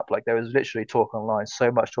 spoke up. Like there was literally talk online,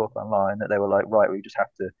 so much talk online that they were like, right, we just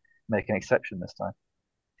have to make an exception this time.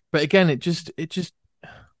 but again, it's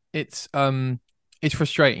it's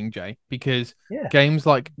frustrating, Jay, because Yeah, games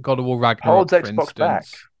like God of War holds Ragnarok, for Xbox back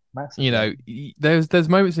instance, massively. there's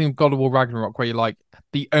moments in God of War Ragnarok where you're like,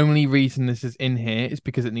 the only reason this is in here is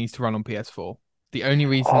because it needs to run on PS4. The only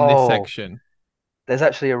reason this Oh, section. there's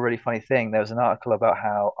actually a really funny thing. There was an article about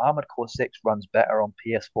how Armored Core 6 runs better on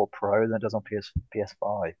PS4 Pro than it does on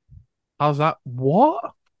PS5. How's that?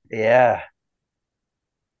 What? Yeah,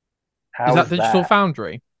 Is how that is Digital that?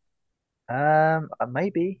 Foundry?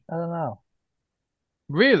 Maybe. I don't know.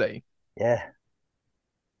 Really? Yeah, isn't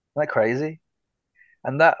that crazy?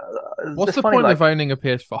 And that What's it's the funny. point of Like owning a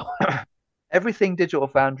PS5? everything Digital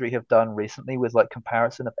Foundry have done recently with like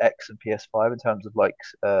comparison of X and PS5 in terms of like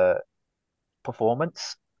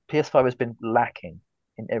performance, PS5 has been lacking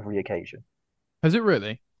in every occasion. Has it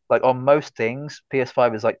really? Like on most things,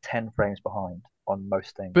 PS5 is like 10 frames behind on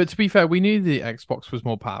most things. But to be fair, we knew the Xbox was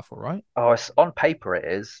more powerful, right? Oh, on paper it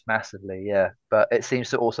is massively, yeah, but it seems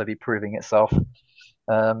to also be proving itself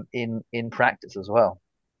in practice as well.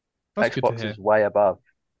 That's good to Xbox hear. is way above.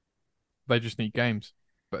 They just need games.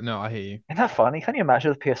 But no, I hear you. Isn't that funny? Can you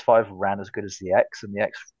imagine if the PS5 ran as good as the X and the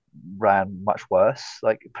X ran much worse?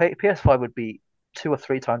 Like PS5 would be two or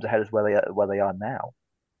three times ahead of where they are now.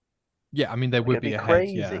 Yeah, I mean they Like would it'd be be ahead.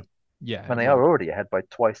 Yeah, crazy. yeah, When it they are would. already ahead by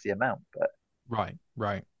twice the amount, but Right,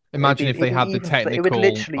 right. Imagine if it'd they be had the it would technical.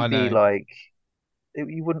 literally I be know. like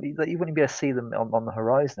you wouldn't be able to see them on the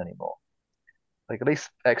horizon anymore. Like at least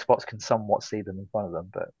Xbox can somewhat see them in front of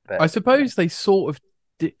them, but I yeah, suppose they sort of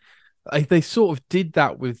did. They sort of did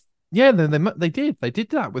that with. Yeah, they did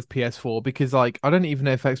that with PS4 because like I don't even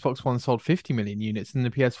know if Xbox One sold 50 million units and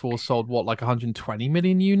the PS4 sold what like 120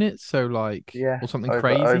 million units, so like yeah, or something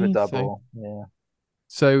over crazy. double, yeah.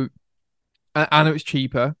 So and it was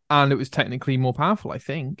cheaper and it was technically more powerful, I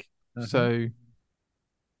think. Hmm. So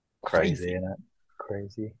Crazy, crazy. isn't it?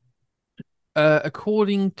 Crazy.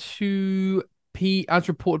 According to P, as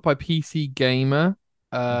reported by PC Gamer,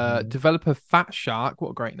 Hmm. developer Fat Shark, what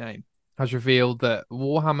a great name, has revealed that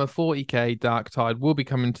Warhammer 40k Dark Tide will be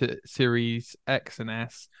coming to Series X and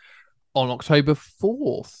S on October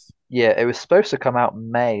 4th. Yeah, it was supposed to come out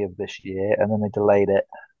May of this year, and then they delayed it.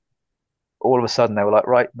 All of a sudden, they were like,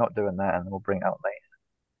 "Right, not doing that, and we'll bring it out later."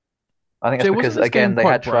 I think it's Jay, wasn't because this game again they quite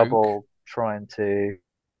had broke? trouble trying to.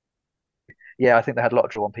 Yeah, I think they had a lot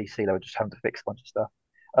of trouble on PC. They were just having to fix a bunch of stuff.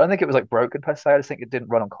 I don't think it was like broken per se. I just think it didn't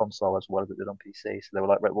run on console as well as it did on PC. So they were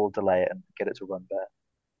like, "Right, we'll delay it and get it to run better,"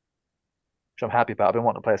 which I'm happy about. I've been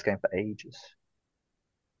wanting to play this game for ages.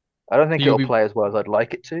 I don't So think you'll it'll be, play as well as I'd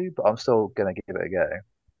like it to, but I'm still gonna give it a go.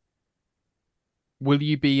 will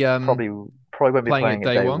you be Probably probably won't be playing playing it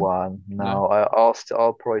it day day one? one. No. No,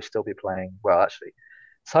 I'll probably still be playing. Well, actually,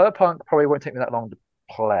 Cyberpunk probably won't take me that long to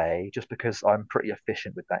play, just because I'm pretty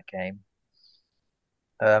efficient with that game.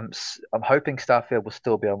 I'm hoping Starfield will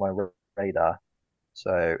still be on my radar,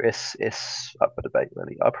 so it's up for debate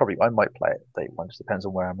really. I might play it day one, just depends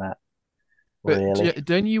on where I'm at. But Really,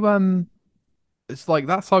 don't you it's like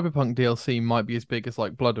that Cyberpunk DLC might be as big as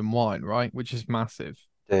like Blood and Wine, right? Which is massive.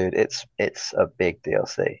 Dude, it's a big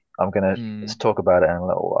DLC. I'm gonna let's Mm, talk about it in a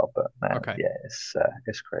little while, but man, okay, yeah, it's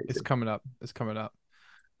it's crazy. coming up. It's coming up.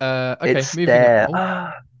 Okay, It's moving on. there.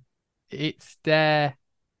 Oh, it's there.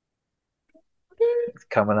 It's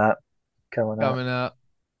coming up, coming up. Coming up.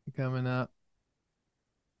 Coming up.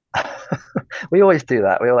 We always do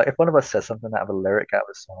that. We're like, if one of us says something out of a lyric out of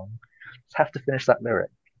a song, just have to finish that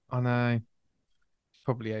lyric. I know.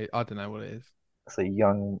 Probably I don't know what it is.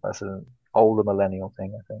 That's an older millennial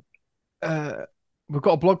thing, I think. Uh, we've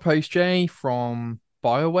got a blog post, Jay, from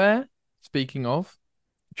BioWare. Speaking of,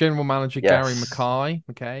 General Manager Gary Yes. Mackay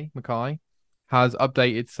has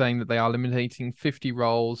updated saying that they are eliminating 50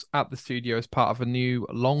 roles at the studio as part of a new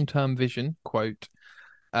long-term vision, quote,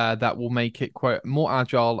 that will make it, quote, more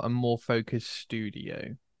agile and more focused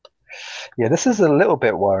studio. Yeah, this is a little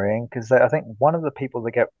bit worrying because I think one of the people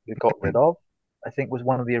they got rid of, I think, was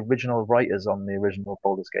one of the original writers on the original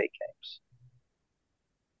Baldur's Gate games.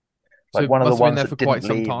 Like So one of the must have been ones there for that quite didn't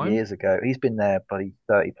some leave time. years ago. He's been there bloody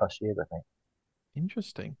 30 plus years, I think.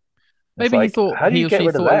 Interesting. It's Maybe he like, thought how do he you or get she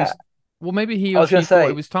rid of thought it was. that? Well, maybe he I or was gonna she thought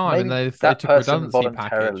it say was time, and maybe they that took a person redundancy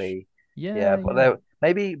package. voluntarily, yeah, Yeah, but yeah. they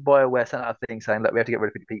maybe BioWare sent out a thing saying, look, we have to get rid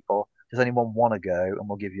of 50 people. Does anyone want to go? And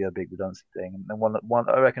we'll give you a big redundancy thing. And then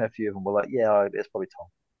I reckon a few of them were like, yeah, it's probably Tom,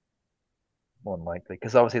 more than likely,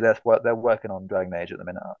 because obviously they're working on Dragon Age at the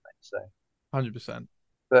minute, aren't they? So, 100%.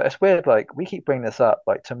 but it's weird. Like we keep bringing this up.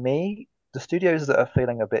 Like to me, the studios that are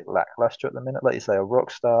feeling a bit lackluster at the minute, like you say, a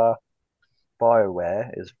Rockstar,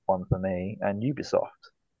 BioWare is one for me, and Ubisoft.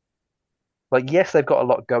 Like yes, they've got a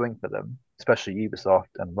lot going for them, especially Ubisoft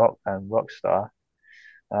and Rockstar.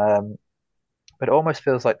 Um, but it almost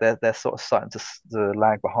feels like they're sort of starting to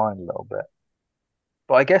lag behind a little bit.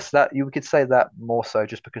 But I guess that you could say that more so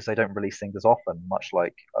just because they don't release things as often, much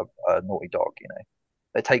like a Naughty Dog.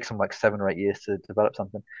 It takes them like 7 or 8 years to develop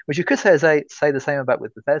something, which you could say the same about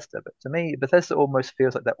with Bethesda. But to me, Bethesda almost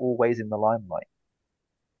feels like they're always in the limelight.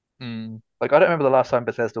 Mm. Like I don't remember the last time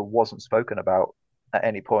Bethesda wasn't spoken about at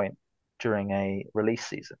any point during a release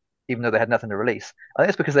season, even though they had nothing to release. I think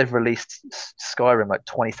it's because they've released Skyrim like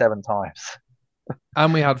 27 times.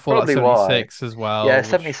 And we had Fallout Probably why. 76 as Yeah, well,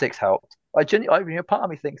 which 76 helped. Part of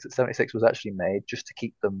me thinks that 76 was actually made just to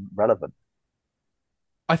keep them relevant.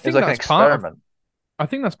 I It was think like an that's part of. experiment, I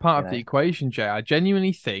think that's part you of the know. equation, Jay. I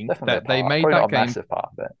genuinely think Definitely a that they part, made probably not that a game. massive part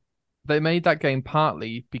of it. They made that game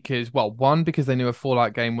partly because, well, one, because they knew a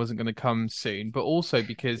Fallout game wasn't going to come soon, but also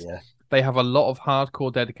because Yeah. they have a lot of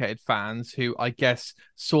hardcore dedicated fans who I guess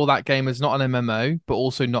saw that game as not an MMO, but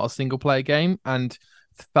also not a single player game and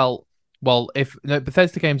felt, well, if no,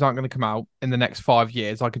 Bethesda games aren't going to come out in the next 5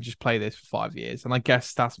 years, I can just play this for 5 years. And I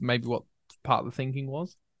guess that's maybe what part of the thinking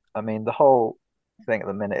was. I mean, the whole thing at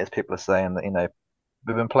the minute is people are saying that,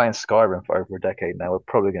 we've been playing Skyrim for over a decade now. We're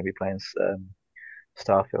probably going to be playing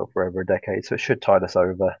Starfield for over a decade, so it should tide us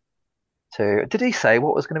over to. Did he say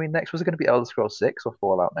what was going to be next? Was it going to be Elder Scrolls 6 or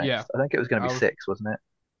Fallout Yeah, next? I think it was going to be I was, 6, wasn't it?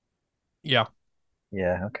 yeah.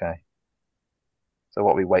 Yeah, okay. So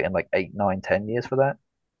what, are we waiting like 8, 9, 10 years for that?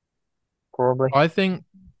 Probably. I think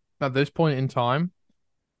at this point in time,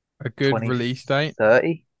 a good release date,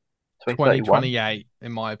 2030, 2031. 2028,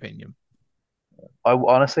 in my opinion. I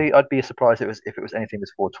honestly, I'd be surprised if it was anything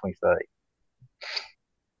before 2030.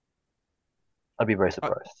 I'd be very I,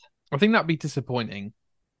 surprised. I think that'd be disappointing.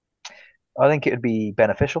 I think it would be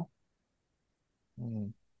beneficial.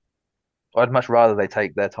 Mm. I'd much rather they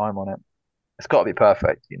take their time on it. It's got to be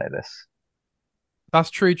perfect, this. That's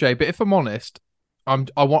true, Jay. But if I'm honest,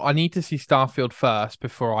 I need to see Starfield first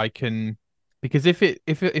before I can, because if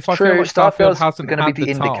It's I feel true. like Starfield Starfield's hasn't going to be had the the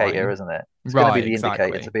indicator, time, isn't it? It's going to be right? the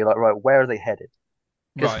indicator to Exactly. be like, right, where are they headed?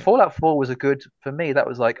 Because Right. Fallout 4 was a good, for me, that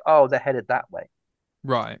was like, oh, they're headed that way.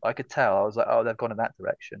 Right. I could tell. I was like, oh, they've gone in that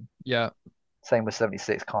direction. Yeah. Same with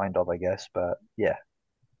 76, kind of, I guess. But yeah,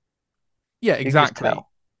 Yeah. you can just Exactly. tell.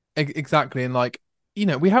 Exactly. And like,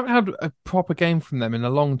 we haven't had a proper game from them in a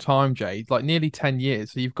long time, Jay. Like nearly 10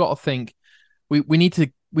 years. So you've got to think we need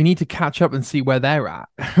to catch up and see where they're at,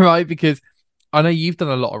 right? Because I know you've done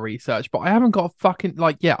a lot of research, but I haven't got a fucking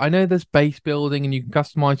like. Yeah, I know there's base building and you can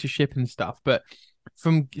customize your ship and stuff, but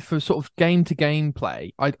from sort of game to game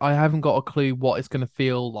play, I haven't got a clue what it's going to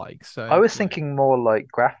feel like. I So was thinking more like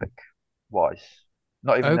graphic wise,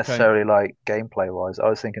 not even okay, necessarily like gameplay wise. I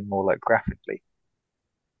was thinking more like graphically.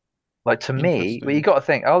 Like to me, well, you interesting. got to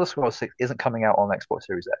think Elder Scrolls 6 isn't coming out on Xbox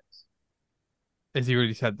Series X. Has he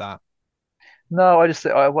really said that, No,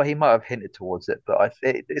 well, he might have hinted towards it, but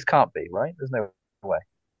it can't be, right? There's no way.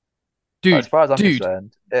 Like, as dude? far as I'm Dude,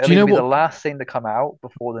 concerned, do it'll you either know be the what? last thing to come out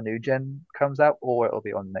before the new gen comes out, or it'll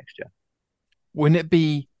be on next gen. Wouldn't it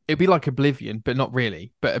be? It'd be like Oblivion, but not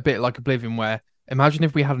really. But a bit like Oblivion, where imagine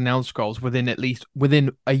if we had an Elder Scrolls within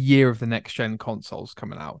a year of the next gen consoles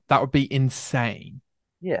coming out. That would be insane.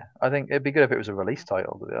 Yeah, I think it'd be good if it was a release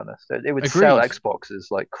title, to be honest. It would sell Agreed. Xboxes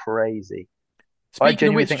like crazy. I Speaking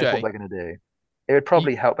of genuinely which, think that's what Jay, they're going to do. It would you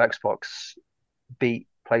probably help Xbox beat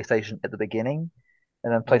PlayStation at the beginning,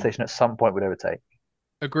 and then mm, PlayStation at some point would overtake.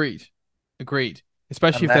 agreed, agreed.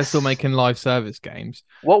 Especially if they're still Unless, making live service games.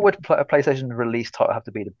 what would a PlayStation release title have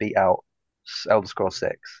to be to beat out Elder Scrolls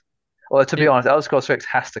 6? Well, to be It, honest, Elder Scrolls 6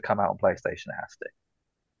 has to come out on PlayStation. It has to.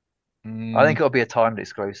 I mm, think it'll be a timed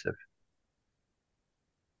exclusive.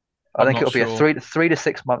 I I'm think not it'll be a sure. three to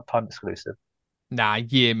 6 month timed exclusive. Nah,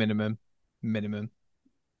 year minimum, minimum.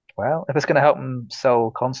 Well, if it's going to help them sell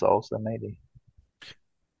consoles, then maybe.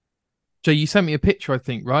 Jay, you sent me a picture, I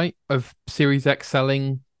think, right, of Series X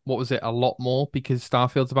selling. What was it? A lot more because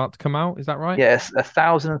Starfield's about to come out. Is that right? Yes,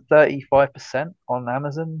 1,035% on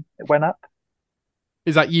Amazon. It went up.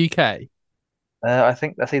 Is that UK? I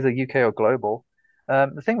think that's either UK or global.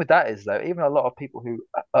 The thing with that is, though, even a lot of people who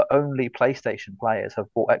are only PlayStation players have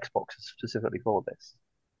bought Xboxes specifically for this.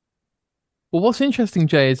 Well, what's interesting,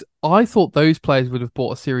 Jay, is I thought those players would have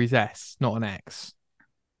bought a Series S, not an X.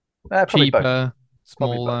 Probably both. Cheaper,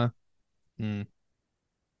 Probably both. smaller. Hmm.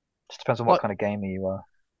 Just depends on what Like kind of gamer you are.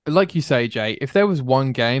 like you say, Jay, if there was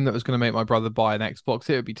one game that was going to make my brother buy an Xbox,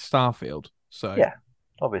 it would be Starfield. So, Yeah,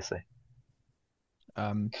 obviously.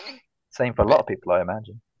 um, Same for a lot but of people, I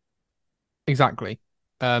imagine. exactly.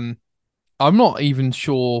 Um, I'm not even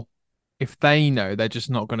sure if they know they're just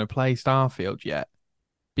not going to play Starfield yet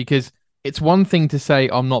because it's one thing to say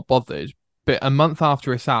I'm not bothered, but a month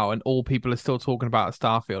after it's out and all people are still talking about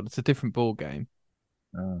Starfield, it's a different ball game.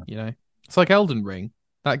 Mm. You know, it's like Elden Ring.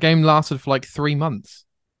 That game lasted for like 3 months.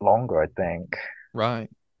 Longer, I think. Right.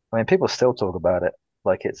 I mean, people still talk about it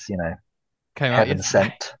like it's, Came out heaven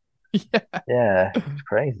yesterday. sent. Yeah. Yeah, it's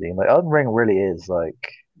crazy. Like Elden Ring really is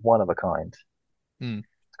like one of a kind. Hmm.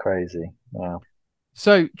 It's crazy. Yeah,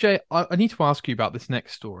 So, Jay, I need to ask you about this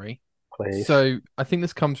next story. please. So, I think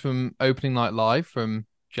this comes from Opening Night Live from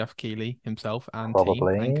Jeff Keighley himself and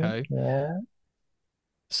team and Probably. co. Yeah.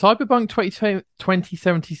 Cyberpunk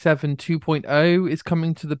 2077 2.0 is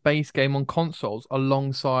coming to the base game on consoles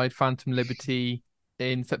alongside Phantom Liberty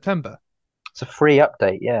in September. It's a free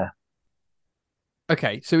update, yeah.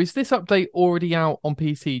 Okay, so is this update already out on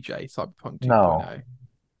PC, Jay, Cyberpunk No, 2.0?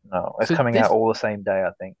 no. It's So coming out this all the same day,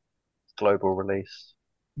 I think. It's global release.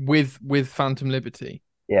 with Phantom Liberty.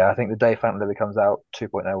 Yeah, I think the day Phantom Liberty comes out,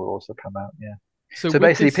 2.0 will also come out, yeah. So So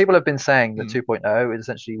with basically, this, people have been saying that hmm, 2.0 is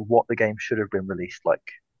essentially what the game should have been released like.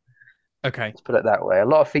 okay. Let's put it that way. A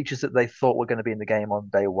lot of features that they thought were going to be in the game on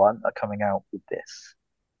day one are coming out with this,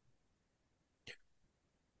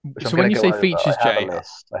 which I'm So going when to you go say over. I features, have a Jay,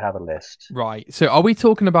 list. I have a list. right? So are we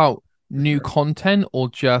talking about new content or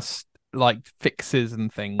just like fixes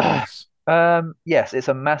and things? Yes, it's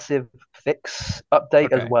a massive fix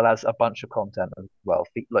update as Okay. well as a bunch of content as well.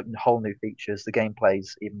 Like whole new features. The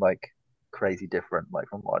gameplay's even like crazy different, like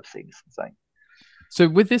from what I've seen. It's insane. So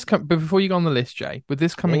with this, but before you go on the list, Jay, with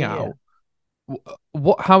this Yeah, coming yeah, yeah. out,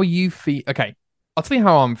 what? How are you feel? Okay, I'll tell you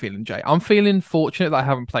how I'm feeling, Jay. I'm feeling fortunate that I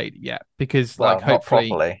haven't played it yet because, like, Well, not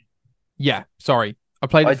hopefully, properly. yeah. Sorry, I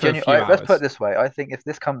played it for a few Let's put it hours. this way. I think if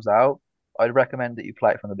this comes out, I'd recommend that you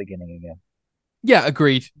play it from the beginning again. Yeah,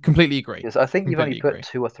 agreed. Completely agree. Because I think you've only Completely put agree.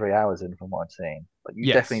 2 or 3 hours in from what I've seen. But you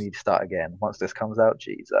definitely Yes. need to start again once this comes out.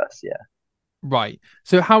 Jesus, yeah, Right.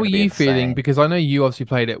 So how are gonna be you feeling? insane. Because I know you obviously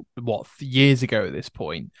played it years ago at this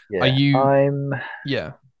point. Are Yeah, you? I'm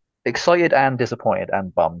Yeah. excited and disappointed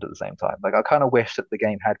and bummed at the same time. Like I kind of wish that the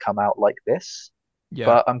game had come out like this,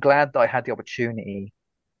 Yeah. but I'm glad that I had the opportunity.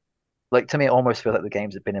 Like to me, it almost feels like the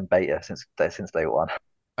games have been in beta since day one.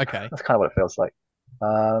 Okay. That's kind of what it feels like.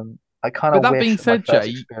 I kind But of that being wish that my said, first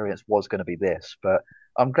Jay, experience was going to be this, but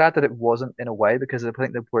I'm glad that it wasn't in a way because I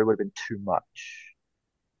think there probably would have been too much.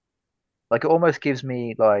 Like it almost gives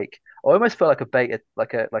me like I almost feel like a beta,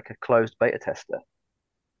 like a closed beta tester.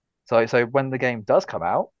 So when the game does come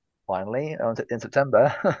out finally in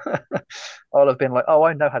September, I'll have been like, oh,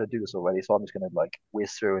 I know how to do this already, so I'm just gonna like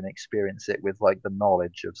whiz through and experience it with like the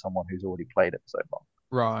knowledge of someone who's already played it for so long.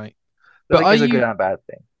 right. So I But think are it's a good you and bad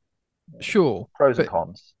thing. sure? Pros and But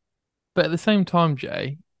cons. but at the same time,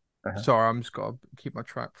 Jay, Uh-huh. sorry, I'm just gotta keep my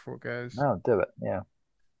track before it goes. No, do it. Yeah.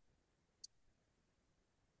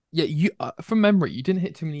 Yeah, you from memory, you didn't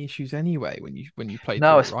hit too many issues anyway when you played No,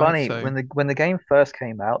 through it, it's right? funny. So, When the game first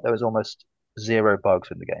came out, there was almost zero bugs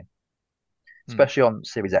in the game, hmm, especially on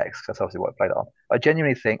Series X. 'Cause that's obviously what I played it on. I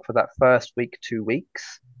genuinely think for that first week, 2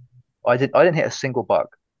 weeks, I didn't hit a single bug.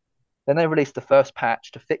 Then they released the first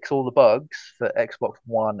patch to fix all the bugs for Xbox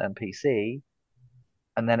One and PC,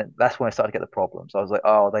 and then that's when I started to get the problems. I was like,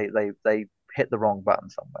 oh, they hit the wrong button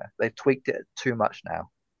somewhere. They've tweaked it too much now.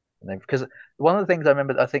 And they because one of the things I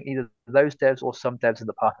remember, I think either those devs or some devs in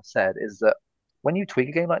the past have said is that when you tweak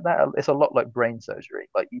a game like that, it's a lot like brain surgery.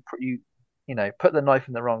 Like put the knife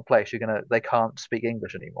in the wrong place, they can't speak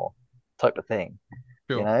English anymore, type of thing.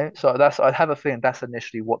 Sure. So that's I have a feeling that's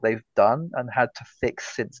initially what they've done and had to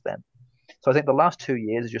fix since then. So I think the last 2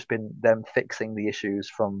 years has just been them fixing the issues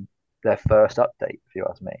from their first update, if you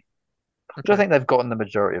ask me. Which I Okay. think they've gotten the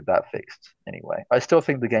majority of that fixed anyway. I still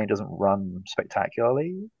think the game doesn't run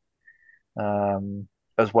spectacularly,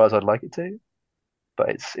 as well as I'd like it to, but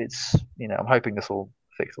it's I'm hoping this will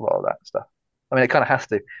fix a lot of that stuff. I mean, it kind of has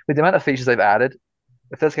to. With the amount of features they've added,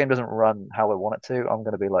 if this game doesn't run how I want it to, I'm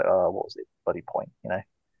going to be like, oh, what was the bloody point?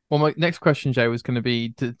 Well, my next question, Jay, was going to be: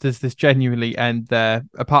 does this genuinely end there?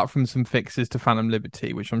 Apart from some fixes to Phantom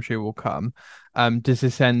Liberty, which I'm sure will come, does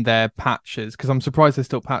this end their patches? Because I'm surprised they're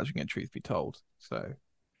still patching it. Truth be told, so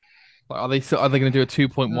like, are they going to do a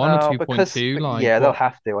 2.1 or No, because 2.2? Like yeah, they'll what?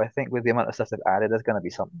 have to. I think with the amount of stuff they've added, there's going to be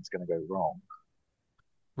something that's going to go wrong.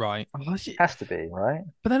 Right. Oh, shit. Has to be, right?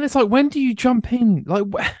 But then it's like, when do you jump in? Like,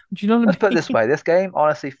 do you know what Let's I put it this mean? way. This game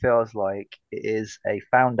honestly feels like it is a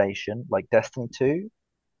foundation, like Destiny 2,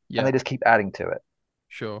 and Yeah, they just keep adding to it.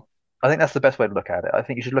 sure. I think that's the best way to look at it. I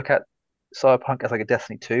think you should look at Cyberpunk as like a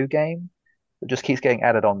Destiny 2 game that just keeps getting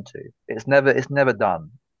added onto. It's never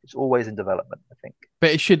done. It's always in development, I think.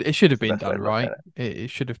 But it should have It's the been best way done, to look at right? it. It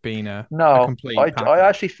should have been a No, complete I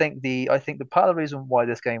actually package. think the part of the reason why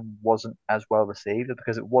this game wasn't as well received is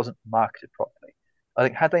because it wasn't marketed properly. I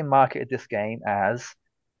think had they marketed this game as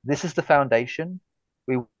this is the foundation,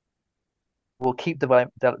 we will keep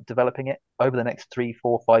developing it over the next 3,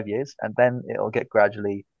 4, 5 years, and then it'll get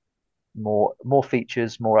gradually more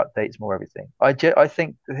features, more updates, more everything. I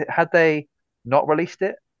think had they not released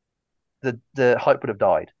it, the hype would have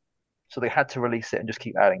died. So they had to release it and just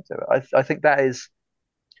keep adding to it. I think that is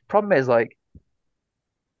problem is like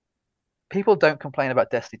people don't complain about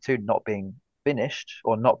Destiny 2 not being finished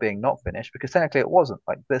or not being not finished because technically it wasn't.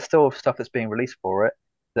 Like there's still stuff that's being released for it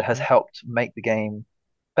that has Mhm. helped make the game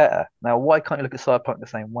better. Now, why can't you look at Cyberpunk the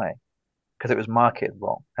same way? Because it was marketed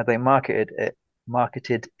wrong. Had they marketed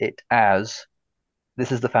it as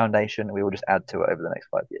this is the foundation, we will just add to it over the next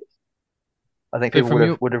 5 years. I think So people from would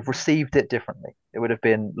have your, would have received it differently. It would have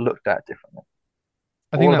been looked at differently.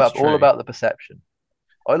 I think that's All true. about the perception.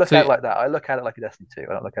 I look at So it like that. I look at it like a Destiny 2.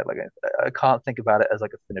 I don't look at it like I can't think about it as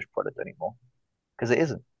like a finished product anymore because it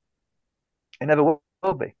isn't. It never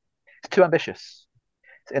will be. It's too ambitious.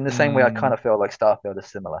 In the same way, I kind mm, of feel like Starfield is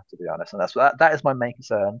similar, to be honest, and that is my main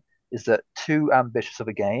concern: is that too ambitious of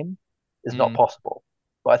a game is not mm, possible.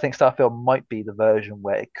 But I think Starfield might be the version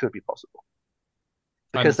where it could be possible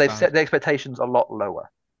I because they've understand. set the expectations a lot lower.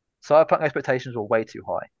 Cyberpunk expectations were way too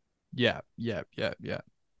high. Yeah, yeah, yeah, yeah.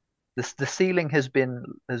 The ceiling has been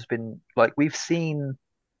like we've seen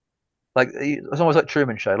like it's almost like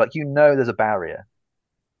Truman Show. Like there's a barrier.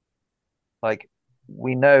 Like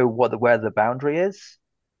we know where the boundary is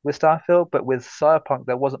with Starfield, but with Cyberpunk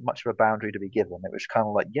there wasn't much of a boundary to be given. It was kind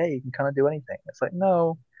of like, yeah, you can kind of do anything. It's like,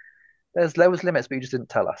 no, there was limits, but you just didn't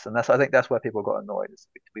tell us, and I think that's where people got annoyed is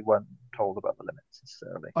we weren't told about the limits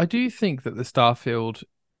necessarily. I do think that the Starfield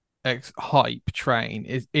X hype train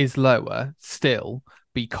is lower still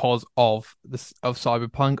because of of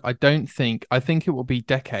Cyberpunk. I think it will be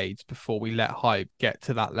decades before we let hype get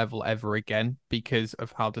to that level ever again because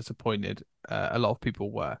of how disappointed a lot of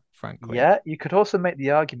people were, frankly. Yeah, you could also make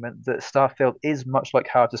the argument that Starfield is much like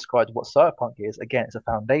how I described what Cyberpunk is. Again, it's a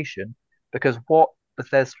foundation because what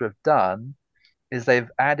Bethesda have done is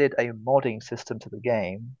they've added a modding system to the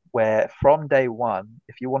game where from day one,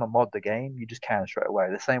 if you want to mod the game, you just can straight away,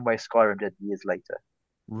 the same way Skyrim did years later.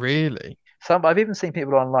 Really? I've even seen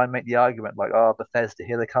people online make the argument like, "Oh, Bethesda,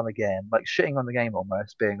 here they come again," like shitting on the game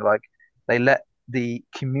almost, being like they let the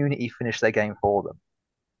community finish their game for them.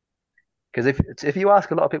 Because if you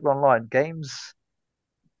ask a lot of people online, games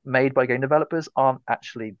made by game developers aren't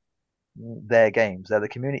actually their games; they're the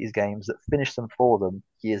community's games that finish them for them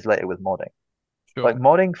years later with modding. Like Sure.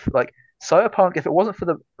 modding, like Cyberpunk, if it wasn't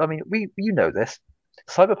for I mean, you know this.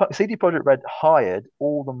 Cyberpunk, CD Projekt Red hired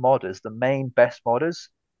all the modders, the main best modders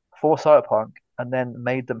for Cyberpunk, and then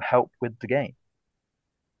made them help with the game.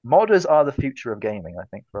 Modders are the future of gaming, I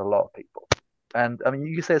think, for a lot of people. And I mean,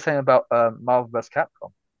 you can say the same about Marvel vs.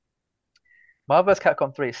 Capcom. Marvel vs.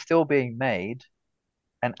 Capcom 3 is still being made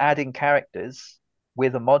and adding characters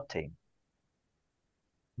with a mod team.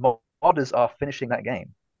 Modders are finishing that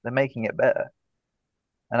game. They're making it better.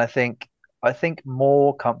 And I think I think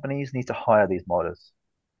more companies need to hire these modders,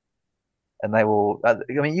 and they will. I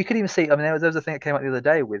mean, you could even see. I mean, there was a thing that came out the other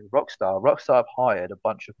day with Rockstar. Rockstar have hired a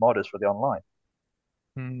bunch of modders for the online,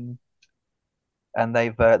 Hmm. and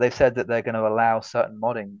they've said that they're going to allow certain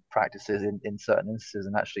modding practices in certain instances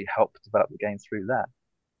and actually help develop the game through that.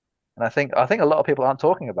 And I think a lot of people aren't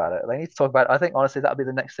talking about it. They need to talk about it. I think honestly that'll be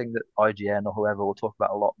the next thing that IGN or whoever will talk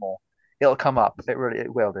about a lot more. It'll come up. It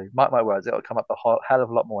will do. Mark my words, it'll come up a hell of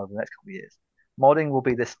a lot more over the next couple of years. Modding will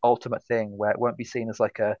be this ultimate thing where it won't be seen as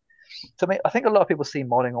like a to me, I think a lot of people see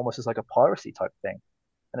modding almost as like a piracy type thing.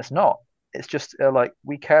 And it's not. It's just like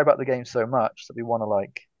we care about the game so much that we want to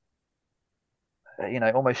like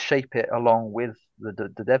almost shape it along with the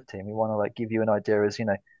dev team. We want to like give you an idea as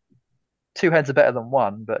two heads are better than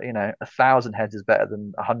one, but 1,000 heads is better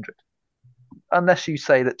than 100. Unless you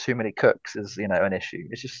say that too many cooks is an issue.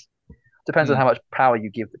 It just depends on Hmm. how much power you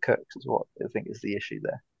give the cooks is what I think is the issue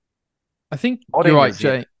there. I think you're Modding right, is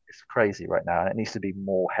Jay. it's crazy right now, and it needs to be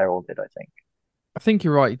more heralded. I think. I think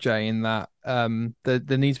you're right, Jay, in that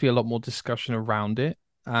there needs to be a lot more discussion around it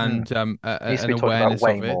Hmm. and Needs to an be talked about awareness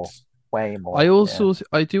way of it. more, way more. Yeah.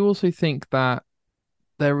 I do also think that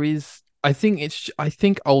there is I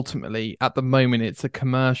think ultimately at the moment it's a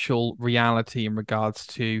commercial reality in regards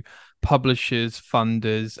to publishers,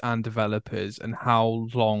 funders, and developers and how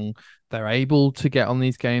long they're able to get on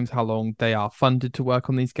these games, how long they are funded to work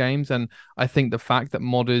on these games. And I think the fact that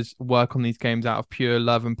modders work on these games out of pure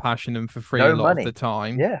love and passion and for free a No lot of the money.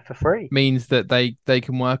 time Yeah, for free. means that they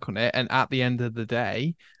can work on it. And at the end of the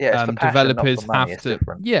day, Yeah, it's for passion, not for developers money. have It's to,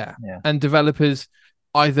 different. yeah, Yeah. and developers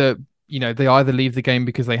either they either leave the game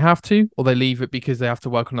because they have to, or they leave it because they have to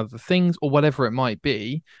work on other things, or whatever it might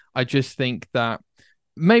be. I just think that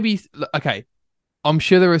maybe okay, I'm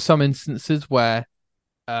sure there are some instances where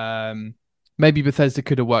um maybe Bethesda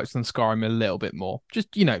could have worked on Skyrim a little bit more,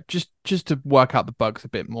 just just to work out the bugs a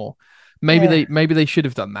bit more. Yeah, Maybe they should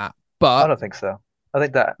have done that, I but don't think so. I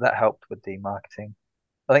think that helped with the marketing.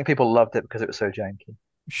 I think people loved it because it was so janky.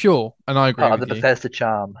 sure, and I agree Part of with the you. Bethesda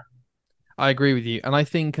charm. I agree with you, and I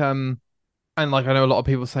think and like I know a lot of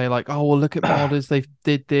people say like, oh well, look at modders, they've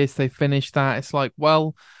did this, they finished that. It's like,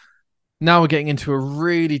 well, now we're getting into a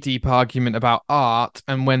really deep argument about art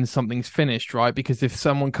and when something's finished, right? Because if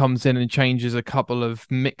someone comes in and changes a couple of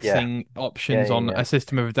Yeah, mixing yeah, options yeah, on yeah. a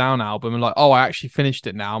System of a Down album and like, oh, I actually finished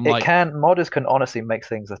it now. I'm It like, can modders can honestly make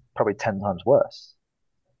things probably 10 times worse.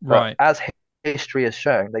 But right. as history has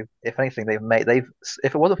shown, if anything, they've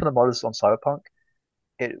if it wasn't for the modders on Cyberpunk,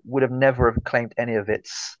 it would have never have claimed any of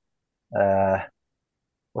its uh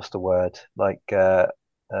what's the word like uh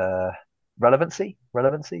relevancy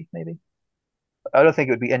maybe. I don't think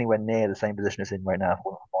it would be anywhere near the same position it's in right now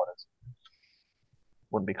for modders.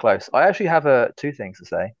 Wouldn't be close. I actually have two things to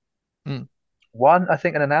say. Mm, One, I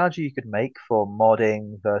think an analogy you could make for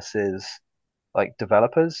modding versus like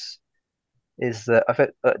developers is that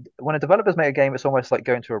when a developers make a game, it's almost like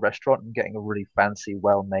going to a restaurant and getting a really fancy,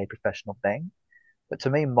 well-made professional thing. But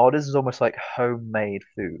to me, modders is almost like homemade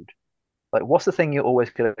food. Like, what's the thing you're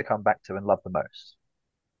always going to come back to and love the most?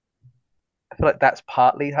 I feel like that's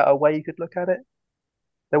partly how a way you could look at it.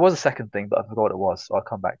 There was a second thing, but I forgot what it was, so I'll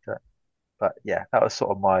come back to it. But yeah, that was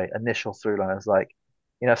sort of my initial through line. I was like,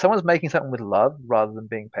 if someone's making something with love rather than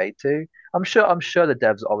being paid to, I'm sure the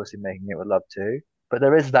devs are obviously making it with love too. But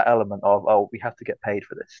there is that element of, oh, we have to get paid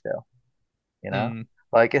for this still, you know? mm.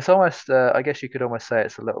 Like it's almost, I guess you could almost say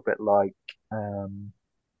it's a little bit um,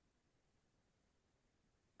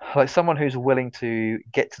 like someone who's willing to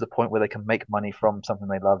get to the point where they can make money from something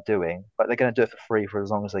they love doing, but they're going to do it for free for as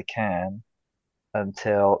long as they can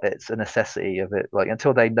until it's a necessity of it, like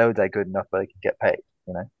until they know they're good enough where they can get paid,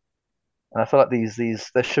 you know? And I feel like these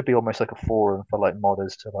there should be almost like a forum for like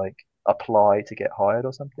modders to like apply to get hired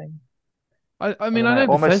or something. I I mean, don't I know, know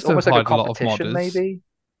almost Bethesda have almost like a hired a lot of competition modders, maybe,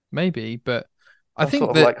 maybe, but I some sort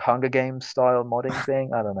think of that like Hunger Games style modding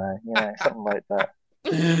thing. I don't know, something like that.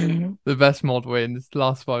 the best mod wins,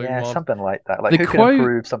 last voting Yeah, mod. something like that. Like The who can quote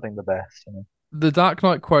improve something the best? the Dark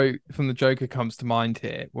Knight quote from the Joker comes to mind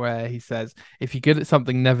here, where he says, "If you're good at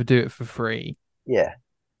something, never do it for free." Yeah.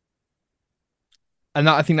 And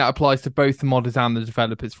that I think that applies to both the modders and the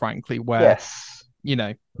developers, frankly, where Yes. you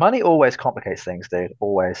know Money always complicates things, dude.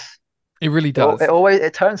 Always. it really It does. always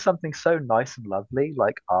it turns something so nice and lovely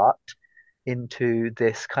like art into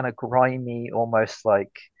this kind of grimy, almost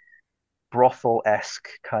like brothel-esque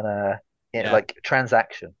kind of Yeah, like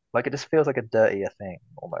transaction. Like it just feels like a dirtier thing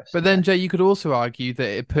almost, but then Jay, you could also argue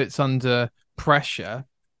that it puts under pressure,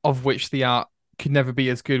 of which the art could never be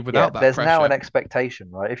as good Yeah, without that there's now an pressure. expectation,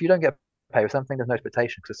 right? If you don't get paid for something, there's no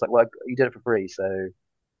expectation because it's like, well, you did it for free, so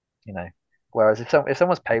you know. Whereas if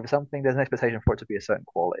someone's paid for something, there's an expectation for it to be a certain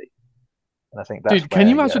quality, and Dude, can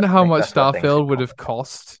you imagine how much Starfield would have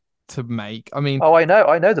cost to make? I mean, Oh, I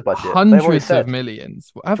know the budget. They've already hundreds of said.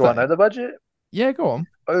 millions. Have Do you want to know they? the budget? Yeah, go on.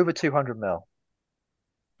 Over 200 mil.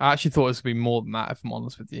 I actually thought it was gonna be more than that, if I'm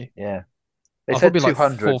honest with you. Yeah. They I thought it'd said be like four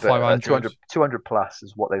 200, or but five hundred. 200 plus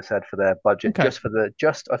is what they've said for their budget, Okay.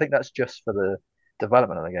 I think that's just for the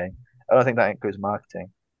development of the game. I don't think that includes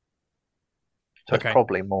marketing. So it's Okay.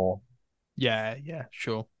 probably more. Yeah, yeah,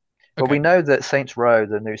 sure. But we Okay. know that Saints Row,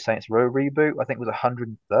 the new Saints Row reboot, I think was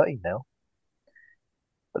 130 mil.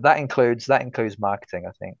 But that includes marketing,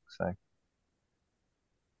 I think. So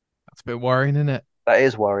That's a bit worrying, isn't it? that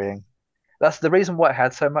is worrying. That's the reason why it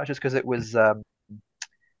had so much is because it was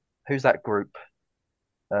who's that group?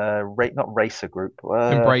 Not Racer Group.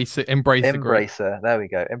 Embrace it, embrace the group. Embracer. There we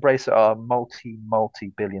go. Embracer are a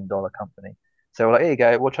multi-billion-dollar company. So we're like, here you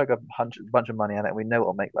go. We'll chuck a bunch of money on it. We know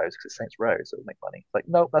it'll make loads because it's Saints Row, so it'll make money. Like,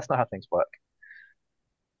 no, that's not how things work.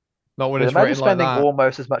 Not when But it's imagine written like spending that.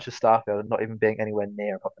 almost as much as Starfield and not even being anywhere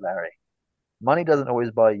near popularity. Money doesn't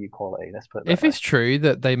always buy you quality. Let's put it that If way. it's true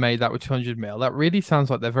that they made that with 200 mil, that really sounds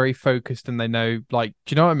like they're very focused and they know, like,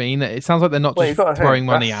 do you know what I mean? It sounds like they're not Well, just you've got to throwing think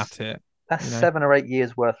money at it, that's you know? 7 or 8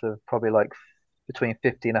 years worth of probably like between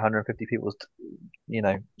 50 and 150 people's,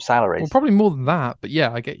 Well, salaries. probably more than that, but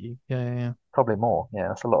yeah, I get you. Yeah, yeah, yeah. Probably more. Yeah,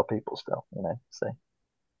 that's a lot of people still. So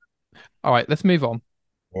All right, let's move on.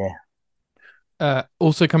 yeah.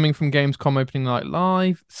 Also coming from Gamescom opening night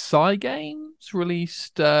live, Games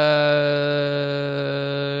released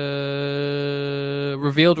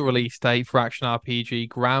revealed a release date for action RPG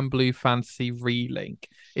Grand Blue Fantasy Relink.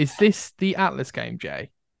 Is this the Atlas game, Jay?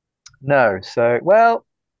 No. So well,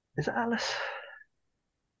 is it Alice?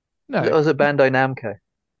 No, Or is it Bandai Namco?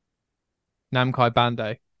 Namkai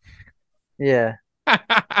Bandai. Yeah,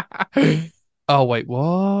 Oh wait,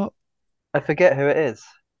 what? I forget who it is.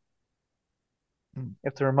 You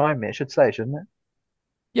have to remind me. It should say, shouldn't it?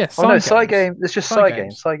 Yeah, Oh no, Games. Games. It's just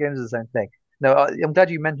Games. Games is the same thing. No, I'm glad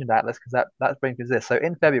you mentioned Atlas because that brings me to this. So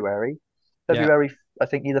in February, Yeah, I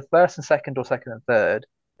think either first and second or second and third,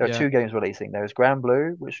 there are yeah, two games releasing. There is Grand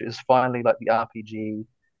Blue, which is finally like the RPG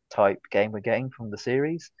type game we're getting from the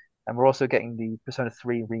series, and we're also getting the Persona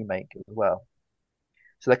 3 remake as well.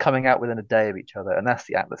 So they're coming out within a day of each other, and that's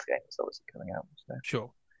the Atlas game that's obviously coming out. So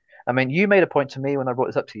sure. I mean, you made a point to me when I brought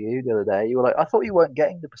this up to you the other day. You were like, I thought you weren't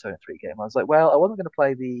getting the Persona 3 game. I was like, well, I wasn't going to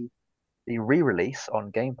play the re-release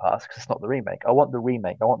on Game Pass because it's not the remake. I want the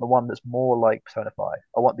remake. I want the one that's more like Persona 5.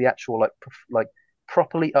 I want the actual like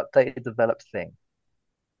properly updated, developed thing.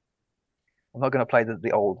 I'm not going to play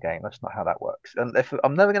the old game. That's not how that works. And if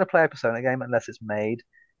I'm never going to play a Persona game unless it's made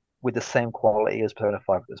with the same quality as Persona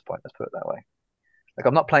 5 at this point. Let's put it that way. Like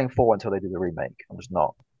I'm not playing 4 until they do the remake. I'm just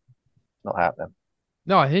not. It's not happening.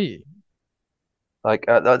 No, I hear you. Like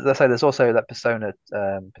let's say there's also that Persona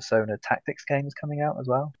Tactics game is coming out as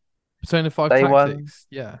well. Persona 5 Day one, Tactics.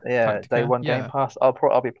 Yeah, yeah, day Tactica. one Game Yeah. Pass.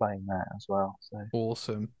 I'll be playing that as well. So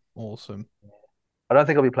Awesome. Awesome. I don't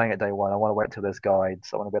think I'll be playing it day one. I want to wait till there's guides.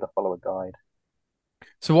 I want to be able to follow a guide.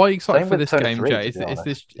 So why are you excited Same for with this Persona game, 3, Jay? to be honest.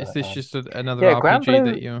 Is this just another Yeah, Grand RPG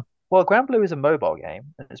that Blue. you're Well, Grand Blue is a mobile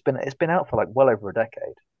game. It's been out for like well over a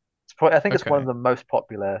decade. I think it's one of okay? the most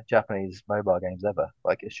popular Japanese mobile games ever.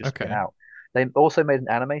 Like it's just been Okay. out. They also made an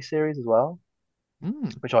anime series as well,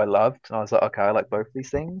 Mm, which I loved. And I was like, okay, I like both of these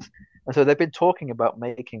things. And so they've been talking about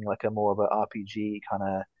making like a more of an RPG kind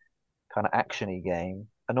of actiony game.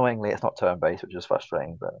 Annoyingly, it's not turn-based, which is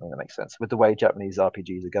frustrating, but I mean that makes sense. With the way Japanese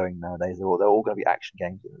RPGs are going nowadays, they're all going to be action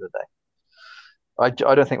games at the end of the day.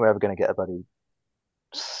 I don't think we're ever going to get a bloody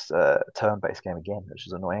turn-based game again, which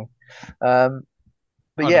is annoying. Um,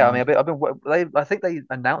 but I don't yeah, I mean, mind. I think they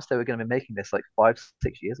announced they were going to be making this like 5,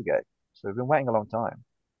 6 years ago, so we've been waiting a long time.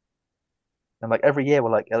 And like every year,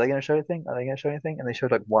 we're like, are they going to show anything? Are they going to show anything? And they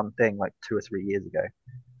showed like one thing like 2 or 3 years ago.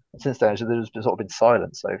 And since then, there's sort of been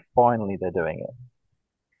silence. So finally, they're doing it,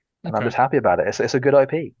 and I'm Okay. just happy about it. It's a good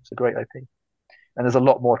IP. It's a great IP, and there's a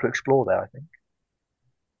lot more to explore there, I think.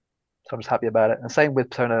 So I'm just happy about it. And same with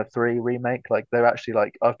Persona 3 remake. Like they're actually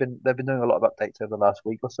like they've been doing a lot of updates over the last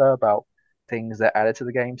week or so about things that added to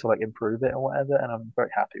the game to like improve it or whatever. And I'm very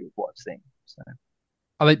happy with what I've seen. So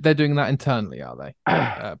Are they're doing that internally, are they?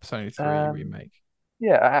 Persona 3 um remake.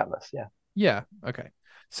 yeah, Atlas, yeah. Yeah. Okay.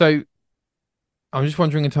 So I'm just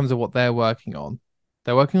wondering in terms of what they're working on.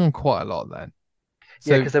 They're working on quite a lot then.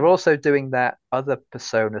 Yeah, So because they're also doing that other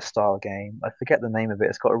Persona style game. I forget the name of it.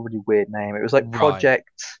 It's got a really weird name. It was like right.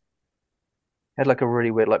 had like a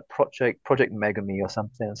really weird like Project Megami or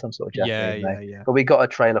something, some sort of Yeah, Japanese name. yeah, yeah. But we got a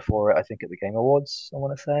trailer for it, I think, at the Game Awards, I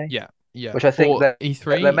want to say. Yeah. Yeah. which I think Or they're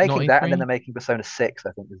E3, not making that, and then they're E3. making Persona 6.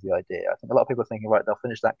 I think is the idea. I think a lot of people are thinking, right, they'll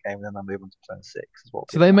finish that game and then they'll move on to Persona 6. Is what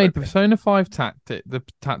So they people are made hoping. Persona 5 the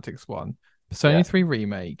Tactics one, Persona Yeah, 3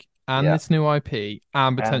 remake, and yeah, this new IP,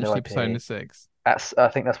 and and new potentially Persona IP. 6. I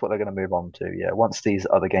think that's what they're going to move on to. Yeah, once these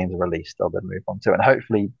other games are released, they'll then move on to it, and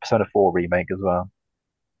hopefully Persona 4 remake as well.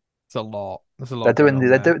 It's a lot. There's a lot going on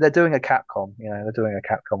They're there. they're doing a Capcom. They're doing a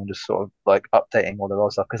Capcom and just sort of like updating all their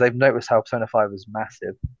old stuff because they've noticed how Persona 5 is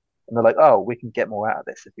massive, and they're like, oh, we can get more out of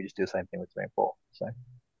this if we just do the same thing with 3 and 4. So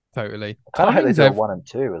Totally. I kind of hope they Timing's do a ev 1 and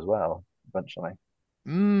 2 as well eventually.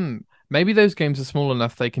 Maybe those games are small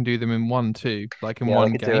enough they can do them in one too, like in Yeah, they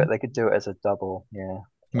one could do it. game. They could do it as a double. Yeah,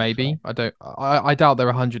 potentially. Maybe. I don't I doubt they're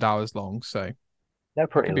 100 hours long, so They're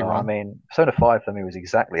I pretty could be long. I wrong. mean, Persona 5 for me was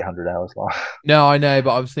exactly 100 hours long. No, I know,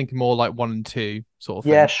 but I was thinking more like one and two sort of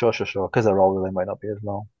Yeah, thing. sure. Because they're older, they might not be as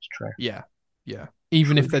long. It's true. Yeah. Yeah.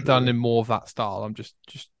 Even if True, they're done true. in more of that style, I'm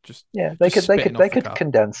Yeah, just spitting they off the could cuff.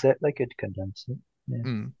 condense it. They could condense it. Yeah.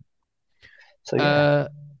 Mm. So yeah, Uh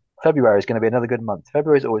February is going to be another good month.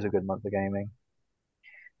 February is always a good month for gaming.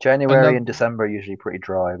 January another and December are usually pretty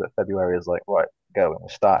dry, but February is like, right, go, and we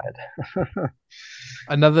started.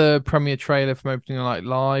 another premiere trailer from Opening Night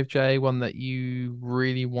Live, Jay, one that you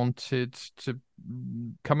really wanted to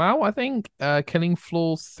come out, I think. Killing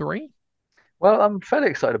Floor 3. Well, I'm fairly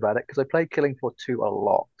excited about it because I played Killing Floor 2 a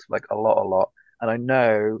lot, like a lot. And I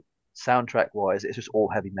know soundtrack wise, it's just all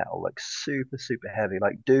heavy metal, like super heavy,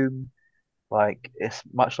 like Doom. Like it's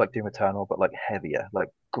much like Doom Eternal, but like heavier, like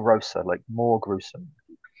grosser, like more gruesome.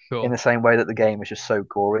 In Cool. the same way that the game is just so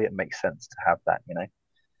gory, it makes sense to have that.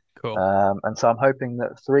 Cool. And so I'm hoping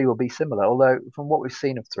that 3 will be similar. Although from what we've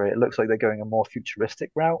seen of 3, it looks like they're going a more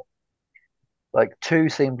futuristic route. Like 2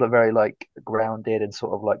 seemed very like grounded and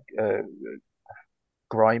sort of like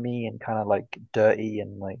grimy and kind of like dirty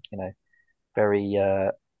and like very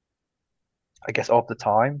I guess of the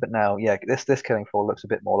time. But now, yeah, this Killing Floor looks a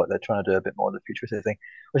bit more like they're trying to do a bit more of the futuristic thing,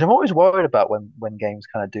 which I'm always worried about when games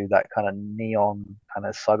kind of do that kind of neon kind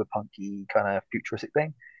of cyberpunky kind of futuristic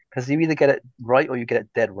thing, because you either get it right or you get it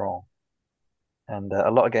dead wrong. And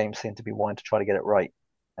a lot of games seem to be wanting to try to get it right,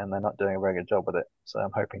 and they're not doing a very good job with it. So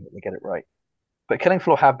I'm hoping that they get it right. But Killing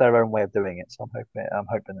Floor have their own way of doing it, so I'm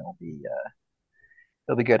hoping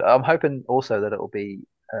it'll be good. I'm hoping also that it'll be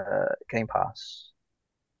Game Pass.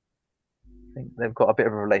 I think they've got a bit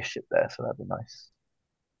of a relationship there, so that'd be nice.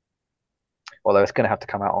 Although it's going to have to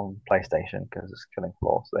come out on PlayStation because it's Killing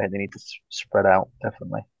Floor, so they need to spread out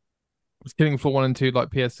definitely. Was Killing Floor 1 and 2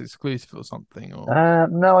 like PS exclusive or something? Or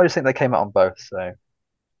No, I just think they came out on both. So,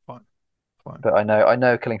 fine, fine. but I